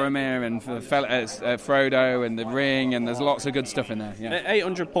getting Boromir and Frodo and the Ring, and there's lots of good stuff in there. Yeah. At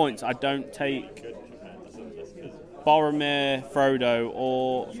 800 points, I don't take Boromir, Frodo,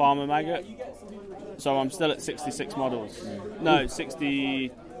 or Farmer Maggot. So I'm still at 66 models. No,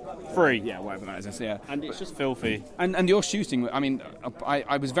 63. Yeah, whatever that is. Yeah. And it's just filthy. And your shooting, I mean,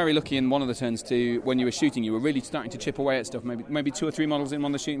 I was very lucky in one of the turns when you were shooting, you were really starting to chip away at stuff, maybe 2 or 3 models in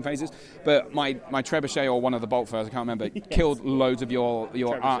one of the shooting phases. But my Trebuchet or one of the bolt throws, I can't remember, killed loads of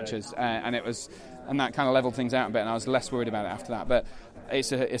your archers, and that kind of leveled things out a bit, and I was less worried about it after that. But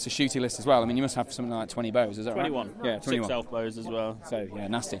it's a shooty list as well. I mean, you must have something like 20 bows, is that 21. Right? Yeah, 21. 6 elf bows as well. So, yeah,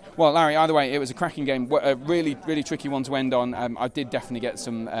 nasty. Well, Larry, either way, it was a cracking game. A really, really tricky one to end on. I did definitely get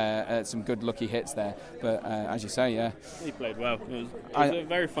some good lucky hits there. But, as you say, yeah. He played well. It was a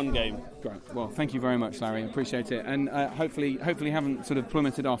very fun game. Great. Well, thank you very much, Larry. I appreciate it. And hopefully haven't sort of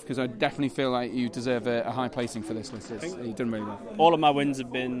plummeted off, because I definitely feel like you deserve a high placing for this list. You've done really well. All of my wins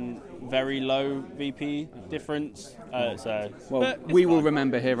have been very low VP difference. We will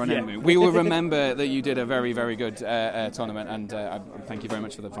remember here on Entmoot. We will remember that you did a very, very good tournament, and thank you very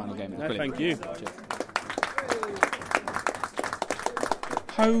much for the final game. It was brilliant. Thank you. Cheers.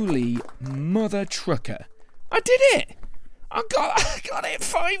 Holy mother trucker! I did it! I got it.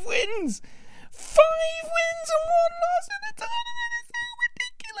 5 wins. 5 wins and 1 loss in the tournament. It's so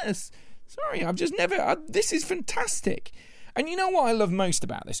ridiculous. Sorry, I've just never. This is fantastic. And you know what I love most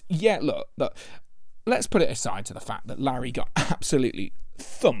about this? Yeah, look. Let's put it aside to the fact that Larry got absolutely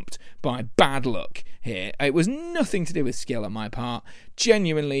thumped by bad luck here. It was nothing to do with skill on my part.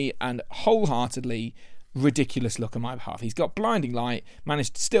 Genuinely and wholeheartedly ridiculous luck on my behalf. He's got blinding light,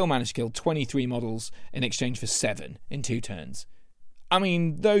 still managed to kill 23 models in exchange for 7 in 2 turns. I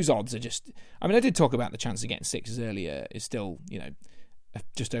mean, those odds are just... I mean, I did talk about the chance of getting 6s earlier is still,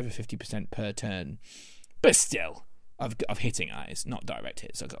 just over 50% per turn. But still, of hitting eyes, not direct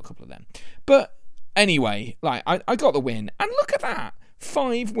hits. I've got a couple of them. But anyway, I got the win, and look at that.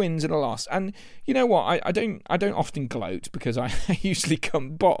 5 wins and a loss. And you know what? I don't often gloat, because I usually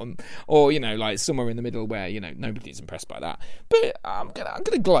come bottom, or somewhere in the middle where nobody's impressed by that. But I'm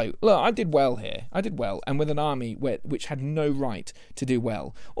gonna gloat. Look, I did well here. I did well, and with an army which had no right to do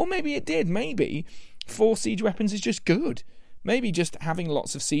well, or maybe it did. Maybe 4 siege weapons is just good. Maybe just having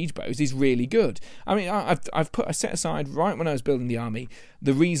lots of siege bows is really good. I mean, I set aside right when I was building the army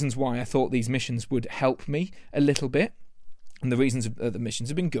the reasons why I thought these missions would help me a little bit. And the reasons of the missions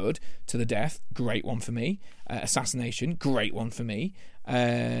have been good. To the Death, great one for me. Assassination, great one for me.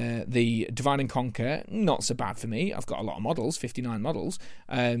 The Divide and Conquer, not so bad for me. I've got a lot of models, 59 models.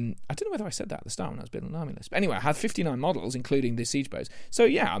 I don't know whether I said that at the start when I was building an army list. But anyway, I had 59 models, including the siege bows. So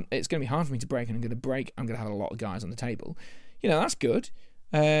yeah, it's going to be hard for me to break, and I'm going to have a lot of guys on the table. That's good.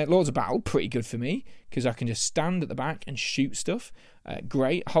 Lords of Battle, pretty good for me, because I can just stand at the back and shoot stuff.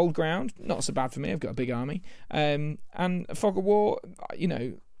 Great. Hold Ground, not so bad for me. I've got a big army. And Fog of War,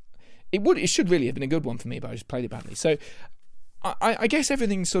 it should really have been a good one for me, but I just played it badly. So I guess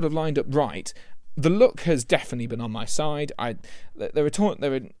everything's sort of lined up right. The luck has definitely been on my side. There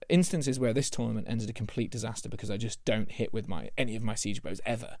are instances where this tournament ends in a complete disaster because I just don't hit with any of my siege bows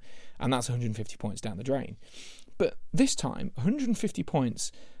ever, and that's 150 points down the drain. But this time, 150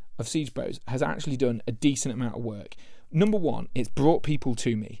 points of siege bows has actually done a decent amount of work. Number one, it's brought people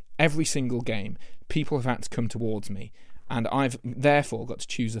to me. Every single game, people have had to come towards me, and I've therefore got to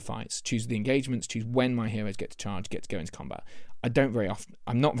choose the fights, choose the engagements, choose when my heroes get to charge, get to go into combat.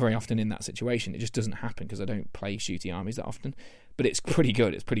 I'm not very often in that situation. It just doesn't happen because I don't play shooty armies that often. But it's pretty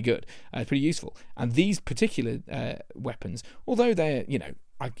good. It's pretty good. It's pretty useful. And these particular weapons, although they're,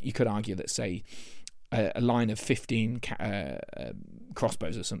 you could argue that, say, a line of 15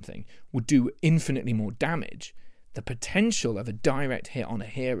 crossbows or something would do infinitely more damage. The potential of a direct hit on a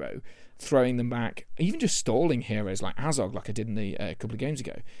hero, throwing them back, even just stalling heroes like Azog, like I did in the couple of games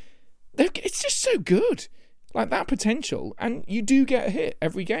ago, it's just so good. Like that potential, and you do get a hit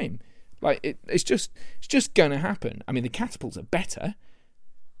every game. Like it's just going to happen. I mean, the catapults are better.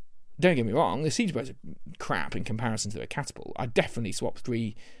 Don't get me wrong, the siege bows are crap in comparison to a catapult. I'd definitely swap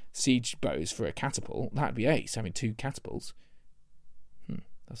 3 siege bows for a catapult. That'd be ace, having 2 catapults.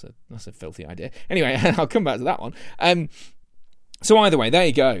 That's a filthy idea. Anyway, I'll come back to that one. So either way, there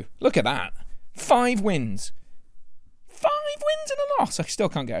you go. Look at that. 5 wins. 5 wins and a loss. I still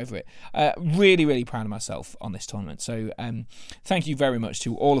can't get over it. Really, really proud of myself on this tournament. So thank you very much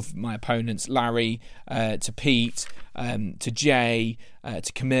to all of my opponents, Larry, to Pete, to Jay,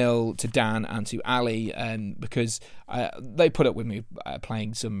 to Camille, to Dan, and to Ali, because they put up with me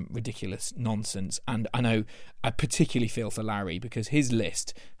playing some ridiculous nonsense. And I know I particularly feel for Larry because his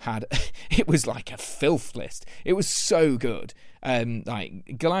list it was like a filth list. It was so good.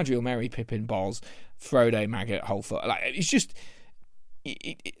 Like Galadriel, Merry, Pippin, Boz, Frodo, Maggot, Holfoot. Like it's just,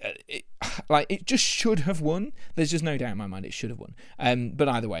 it just should have won. There's just no doubt in my mind it should have won. But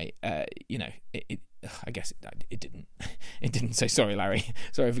either way, I guess it didn't. It didn't. So sorry, Larry.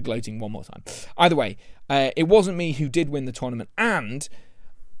 Sorry for gloating one more time. Either way, it wasn't me who did win the tournament, and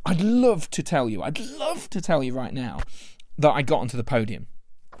I'd love to tell you right now that I got onto the podium.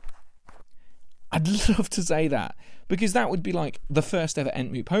 I'd love to say that because that would be like the first ever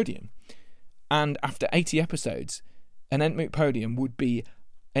Entmoot podium. And after 80 episodes, an Entmoot podium would be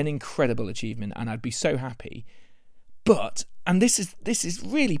an incredible achievement, and I'd be so happy. But, and this is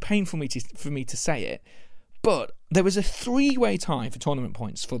really painful for me to say it, but there was a 3-way tie for tournament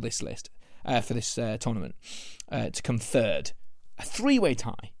points for this list, for this tournament, to come third. A 3-way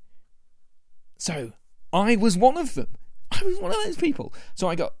tie. So I was one of them. I was one of those people. So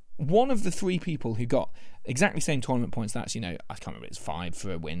I got one of the 3 people who got exactly same tournament points. That's, I can't remember, it's 5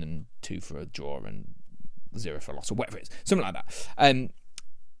 for a win and 2 for a draw and 0 for a loss or whatever it is. Something like that.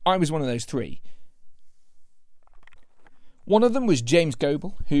 I was one of those 3. One of them was James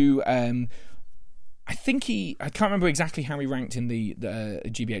Goebel, who I can't remember exactly how he ranked in the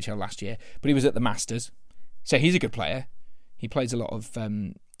GBHL last year, but he was at the Masters. So he's a good player. He plays a lot of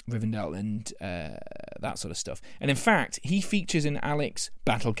Rivendell and that sort of stuff. And in fact, he features in Alex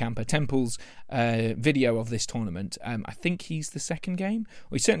Battle Camper Temple's video of this tournament. I think he's the second game,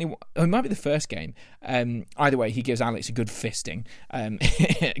 or it might be the first game. Either way, he gives Alex a good fisting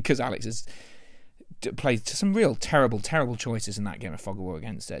because Alex has played some real terrible choices in that game of Fog of War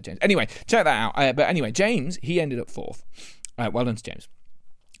against James. Anyway, check that out. But anyway, James, he ended up 4th. Well done to James.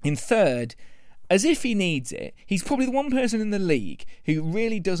 In third, as if he needs it, he's probably the one person in the league who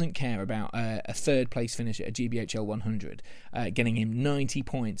really doesn't care about a third place finish at a GBHL 100, getting him 90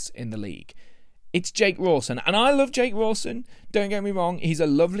 points in the league. It's Jake Rawson, and I love Jake Rawson, don't get me wrong, he's a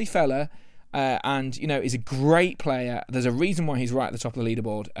lovely fella, and he's a great player. There's a reason why he's right at the top of the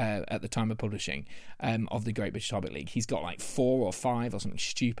leaderboard at the time of publishing of the Great British Hobbit League. He's got like 4 or 5 or something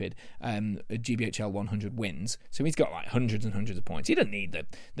stupid GBHL 100 wins, so he's got like hundreds and hundreds of points. He doesn't need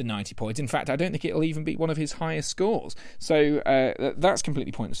the 90 points. In fact, I don't think it'll even be one of his highest scores, so that's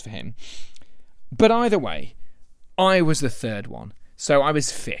completely pointless for him. But either way, I was the third one, so I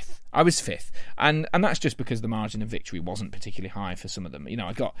was 5th. And that's just because the margin of victory wasn't particularly high for some of them.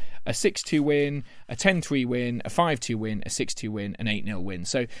 I got a 6-2 win, a 10-3 win, a 5-2 win, a 6-2 win, an 8-0 win.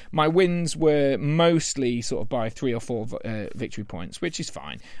 So my wins were mostly sort of by 3 or 4 victory points, which is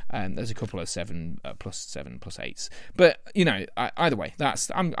fine. There's a couple of 7 plus 7 plus 8s. But, either way,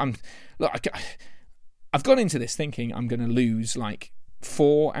 I've gone into this thinking I'm going to lose like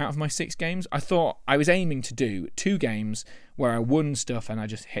 4 out of my 6 games. I thought I was aiming to do 2 games where I won stuff and I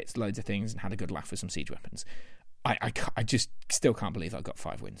just hit loads of things and had a good laugh with some siege weapons. I just still can't believe I got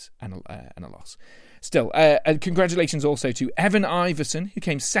 5 wins and a loss. Still, and congratulations also to Evan Iverson, who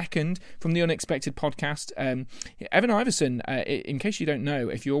came second from the Unexpected podcast. Evan Iverson, in case you don't know,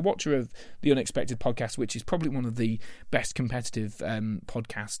 if you're a watcher of the Unexpected podcast, which is probably one of the best competitive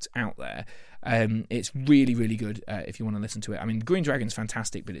podcasts out there, it's really, really good if you want to listen to it. I mean, Green Dragon's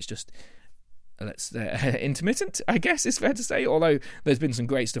fantastic, but it's just intermittent, I guess it's fair to say, although there's been some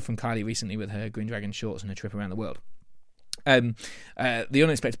great stuff from Kylie recently with her Green Dragon shorts and her trip around the world. The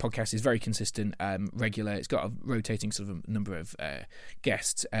Unexpected podcast is very consistent, regular. It's got a rotating sort of number of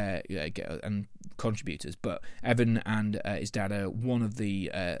guests and contributors, but Evan and his dad are one of the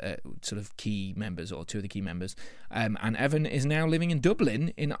sort of key members, or two of the key members, and Evan is now living in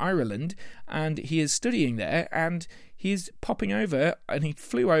Dublin in Ireland, and he is studying there, and he's popping over, and he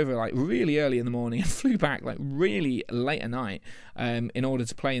flew over like really early in the morning and flew back like really late at night in order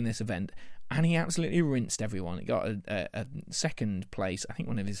to play in this event. And he absolutely rinsed everyone. He got a second place, I think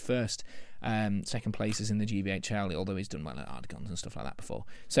one of his first second places in the GBHL, although he's done well at Ardgons and stuff like that before.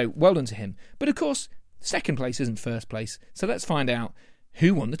 So well done to him. But of course, second place isn't first place. So let's find out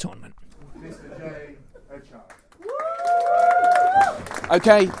who won the tournament. Mr. J.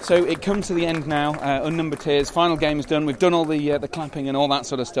 Okay, so it comes to the end now. Unnumbered Tears, final game is done. We've done all the clapping and all that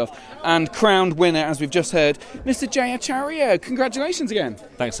sort of stuff. And crowned winner, as we've just heard, Mr. Jay Acharya. Congratulations again.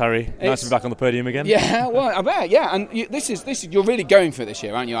 Thanks, Harry. Nice to be back on the podium again. Yeah, well, I bet. Yeah, and this is you're really going for it this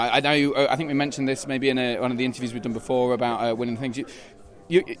year, aren't you? I know. I think we mentioned this maybe in one of the interviews we've done before about winning things.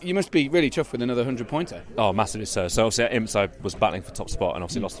 You must be really tough with another 100-pointer. Oh, massively so. So obviously at Imps I was battling for top spot and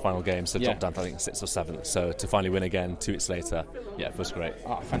obviously lost the final game, so dropped down to I think 6th or 7th. So to finally win again 2 weeks later, yeah, it was great.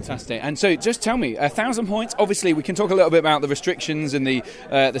 Oh, fantastic. And so just tell me, 1,000 points, obviously we can talk a little bit about the restrictions and the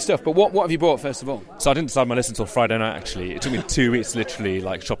stuff, but what have you bought first of all? So I didn't decide my list until Friday night actually. It took me 2 weeks literally,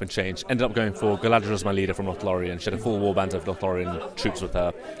 like shop and change. Ended up going for Galadriel as my leader from Lothlorien. She had a full warband of Lothlorien troops with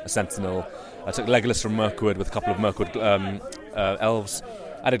her, a sentinel. I took Legolas from Mirkwood with a couple of Mirkwood elves.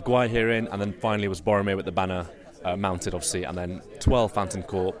 Added Gwaihir in, and then finally was Boromir with the banner mounted, obviously, and then 12 Fountain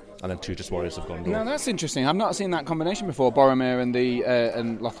Court, and then 2 just Warriors of Gondor. Now that's interesting. I've not seen that combination before, Boromir and the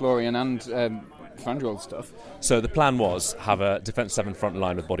and Lothlorien and Thranduil stuff. So the plan was have a defence 7 front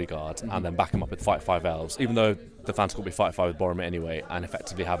line with bodyguard, and then back them up with fight 5 elves, even though the Fountain Court will be fight 5 with Boromir anyway, and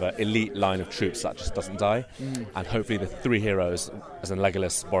effectively have an elite line of troops that just doesn't die. And hopefully the 3 heroes, as in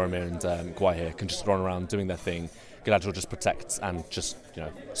Legolas, Boromir and Gwaihir, can just run around doing their thing. Galadriel just protects and just,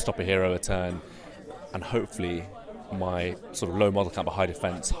 stop a hero a turn, and hopefully my sort of low model count but high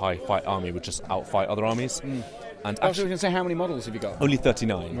defence, high fight army would just outfight other armies. And I was going to say, how many models have you got? Only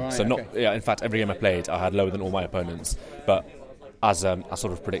 39. Right, so not, in fact, every game I played, I had lower than all my opponents. But as I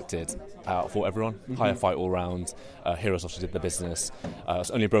sort of predicted, I outfought everyone. Higher fight all round. Heroes also did the business. I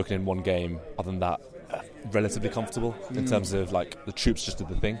was only broken in one game. Other than that, relatively comfortable in terms of like the troops just did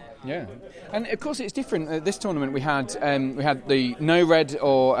the thing. Yeah, and of course it's different. This tournament we had the no red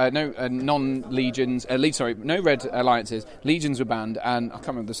or no non-legions, no red alliances. Legions were banned, and I can't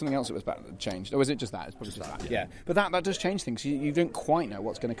remember. There's something else that was changed, or was it just that? It's probably just that. Yeah, but that does change things. You don't quite know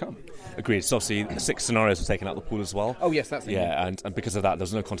what's going to come. Agreed. So obviously 6 scenarios were taken out of the pool as well. Oh yes, that's and because of that, there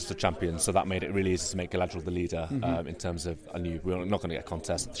was no contest of champions, so that made it really easy to make Galadriel the leader. In terms of, I knew we were not going to get a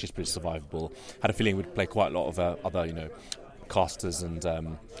contest. She's pretty survivable. Had a feeling we'd play quite a lot of other casters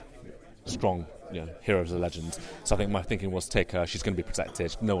and strong heroes of legend. So I think my thinking was take her. She's going to be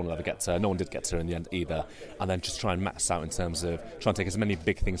protected. No one will ever get to her. No one did get to her in the end either. And then just try and max out in terms of trying to take as many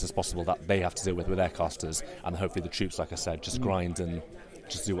big things as possible that they have to deal with their casters, and hopefully the troops, like I said, just grind and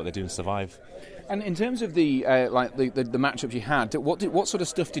just do what they do and survive. And in terms of the matchups you had, what sort of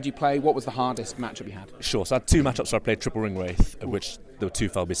stuff did you play? What was the hardest matchup you had? Sure, so I had 2 matchups where I played Triple Ring Wraith, of which there were 2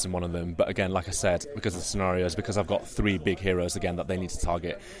 fell beasts in one of them. But again, like I said, because of the scenarios, because I've got 3 big heroes again that they need to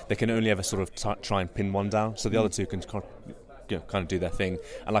target, they can only ever sort of try and pin one down. So the other 2 can kind of do their thing.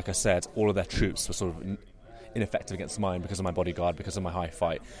 And like I said, all of their troops were sort of ineffective against mine because of my bodyguard, because of my high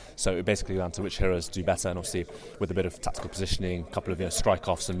fight. So it basically down to which heroes do better, and obviously with a bit of tactical positioning, a couple of strike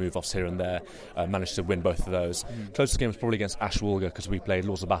offs and move offs here and there, managed to win both of those. Closest game was probably against Ash Wulga, because we played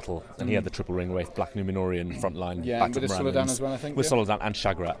Laws of Battle and he had the Triple Ring Wraith, Black Numenorian front line, back with Solodan as well, I think. With Solodan and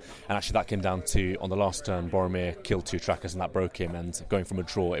Shagrat, and actually that came down to, on the last turn, Boromir killed 2 trackers and that broke him, and going from a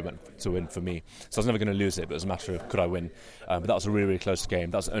draw it went to win for me. So I was never going to lose it, but it was a matter of could I win. But that was a really, really close game.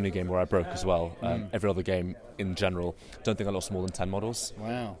 That was the only game where I broke as well. Every other game in general, don't think I lost more than 10 models.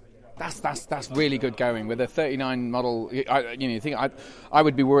 Wow. That's really good going with a 39 model. I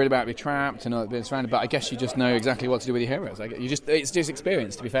would be worried about being trapped and being surrounded, but I guess you just know exactly what to do with your heroes. It's just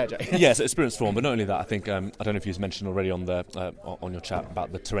experience, to be fair, Jay. Yes, experience form, but not only that. I think I don't know if you've mentioned already on your chat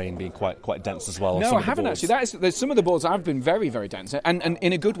about the terrain being quite dense as well. No, I haven't actually. There's some of the boards have been very, very dense, and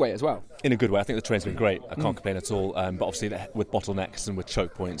in a good way as well. In a good way, I think the terrain's been great. I can't complain at all. But obviously, with bottlenecks and with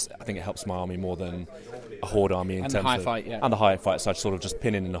choke points, I think it helps my army more than a horde army in terms of and the high fight. So I sort of just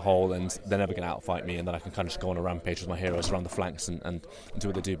pin in a hole, and they're never going to outfight me, and then I can kind of just go on a rampage with my heroes around the flanks and do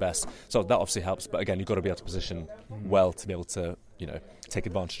what they do best. So that obviously helps, but again, you've got to be able to position well to be able to take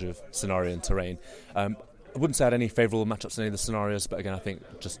advantage of scenario and terrain. I wouldn't say I had any favourable matchups in any of the scenarios, but again, I think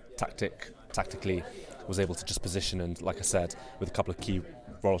just tactically was able to just position, and like I said, with a couple of key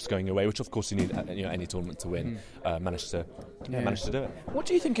roles going away, which of course you need any tournament to win, managed to do it. What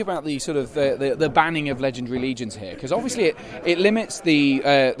do you think about the sort of the banning of legendary legions here? Because obviously it limits the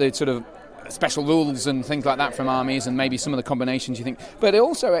sort of special rules and things like that from armies, and maybe some of the combinations you think, but it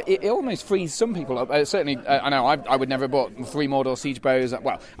also it almost frees some people up. Certainly, I know I would never have bought 3 Mordor siege bows.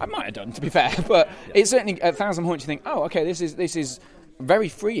 Well, I might have done, to be fair, but it's certainly at 1,000 points you think, oh, okay, this is very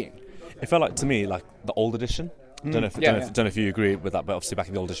freeing. It felt like to me like the old edition. Don't know if you agree with that, but obviously back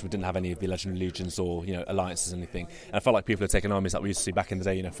in the old edition we didn't have any of the legendary legions or alliances or anything, and I felt like people had taken armies that we used to see back in the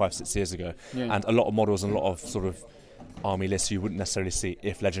day, 5-6 years ago, and a lot of models and a lot of sort of army lists you wouldn't necessarily see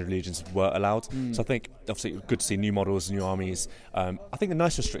if legendary legions were allowed. So I think obviously good to see new models, new armies. I think the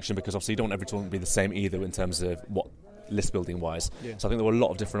nice restriction, because obviously you don't want every tournament to be the same either in terms of what list building wise. So I think there were a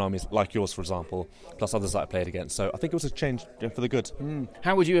lot of different armies like yours, for example, plus others that I played against. So I think it was a change for the good.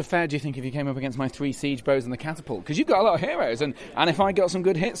 How would you have fared, do you think, if you came up against my 3 siege bows and the catapult? Because you've got a lot of heroes, and if I got some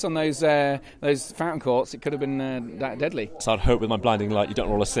good hits on those fountain courts, it could have been that deadly. So I'd hope with my blinding light you don't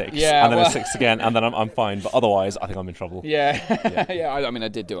roll a 6, and then a 6 again, and then I'm fine. But otherwise, I think I'm in trouble. I mean, I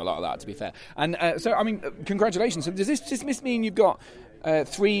did do a lot of that, to be fair. And so, I mean, congratulations. So does this mean you've got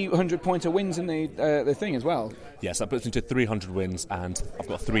 300-pointer wins in the thing as well? Yes, that puts me to 300 wins, and I've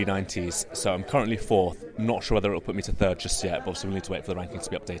got 390s, so I'm currently 4th. Not sure whether it'll put me to 3rd just yet, but obviously we'll need to wait for the rankings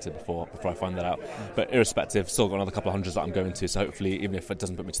to be updated before I find that out. But irrespective, still got another couple of hundreds that I'm going to, so hopefully, even if it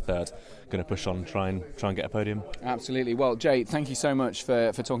doesn't put me to 3rd, going to push on, try and get a podium. Absolutely. Well, Jay, thank you so much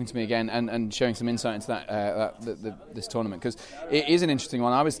for talking to me again and sharing some insight into this tournament, because it is an interesting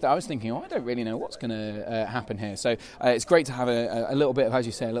one. I was thinking, I don't really know what's going to happen here, so it's great to have a little bit of, as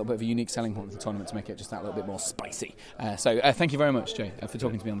you say, a little bit of a unique selling point of the tournament to make it just that little bit more spicy. So thank you very much, Jay, for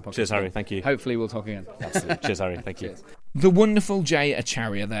talking to me on the podcast. Cheers, Harry. Thank you. Hopefully we'll talk again. Absolutely. Cheers, Harry. Thank you. Cheers. The wonderful Jay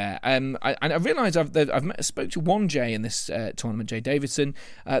Acharya there. I realised I've spoke to one Jay in this tournament, Jay Davidson.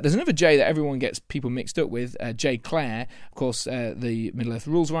 There's another Jay that everyone gets people mixed up with, Jay Clare, of course, the Middle-earth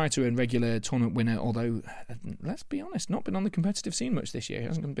rules writer and regular tournament winner, although, let's be honest, not been on the competitive scene much this year. He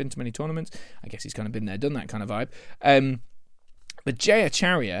hasn't been to many tournaments. I guess he's kind of been there, done that kind of vibe. But Jay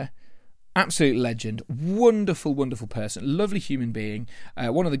Acharya, absolute legend, wonderful person, lovely human being,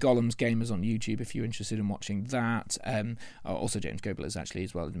 one of the Golems gamers on YouTube if you're interested in watching that. Also James Goebelers actually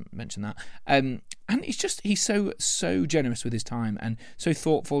as well, I didn't mention that. And he's so generous with his time and so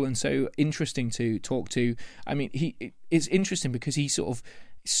thoughtful and so interesting to talk to. I mean, it's interesting because he sort of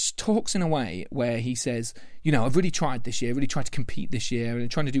talks in a way where he says, I've really tried this year, really tried to compete this year and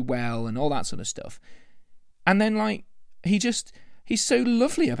trying to do well and all that sort of stuff. And then he's so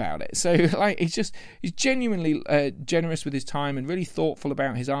lovely about it. So he's genuinely generous with his time and really thoughtful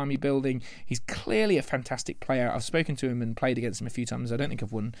about his army building. He's clearly a fantastic player. I've spoken to him and played against him a few times. I don't think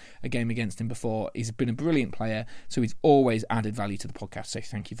I've won a game against him before. He's been a brilliant player, so he's always added value to the podcast. So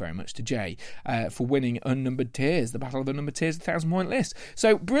thank you very much to Jay for winning Unnumbered Tiers, the Battle of Unnumbered Tiers, 1,000-point list.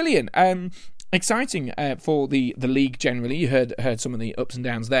 So brilliant. Exciting for the league generally. You heard some of the ups and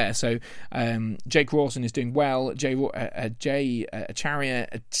downs there. So Jake Rawson is doing well. Jay Acharya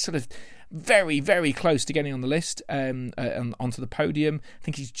sort of very, very close to getting on the list onto the podium. I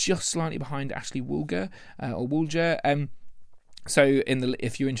think he's just slightly behind Ashley Woolger. So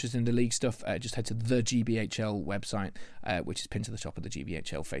if you're interested in the league stuff, just head to the GBHL website, which is pinned to the top of the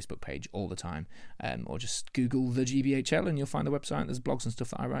GBHL Facebook page all the time, or just Google the GBHL and you'll find the website. There's blogs and stuff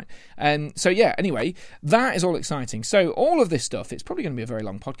that I write. So yeah, anyway, that is all exciting. So all of this stuff, it's probably going to be a very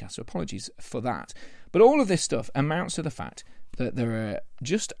long podcast, so apologies for that. But all of this stuff amounts to the fact that there are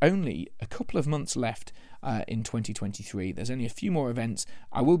just only a couple of months left in 2023. There's only a few more events.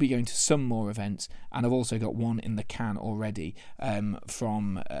 I will be going to some more events, and I've also got one in the can already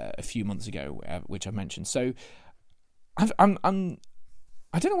from a few months ago, which I mentioned. So I don't know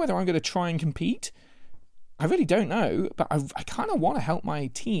whether I'm going to try and compete. I really don't know, but I kind of want to help my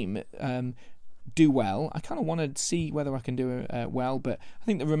team do well. I kind of want to see whether I can do well, but I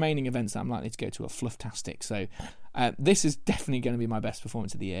think the remaining events that I'm likely to go to are flufftastic. So this is definitely going to be my best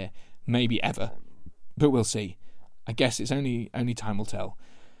performance of the year, maybe ever, but we'll see. I guess it's only time will tell.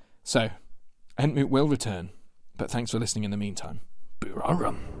 So Entmoot will return, but thanks for listening in the meantime.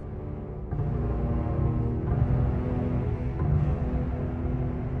 Boo-ra-rum.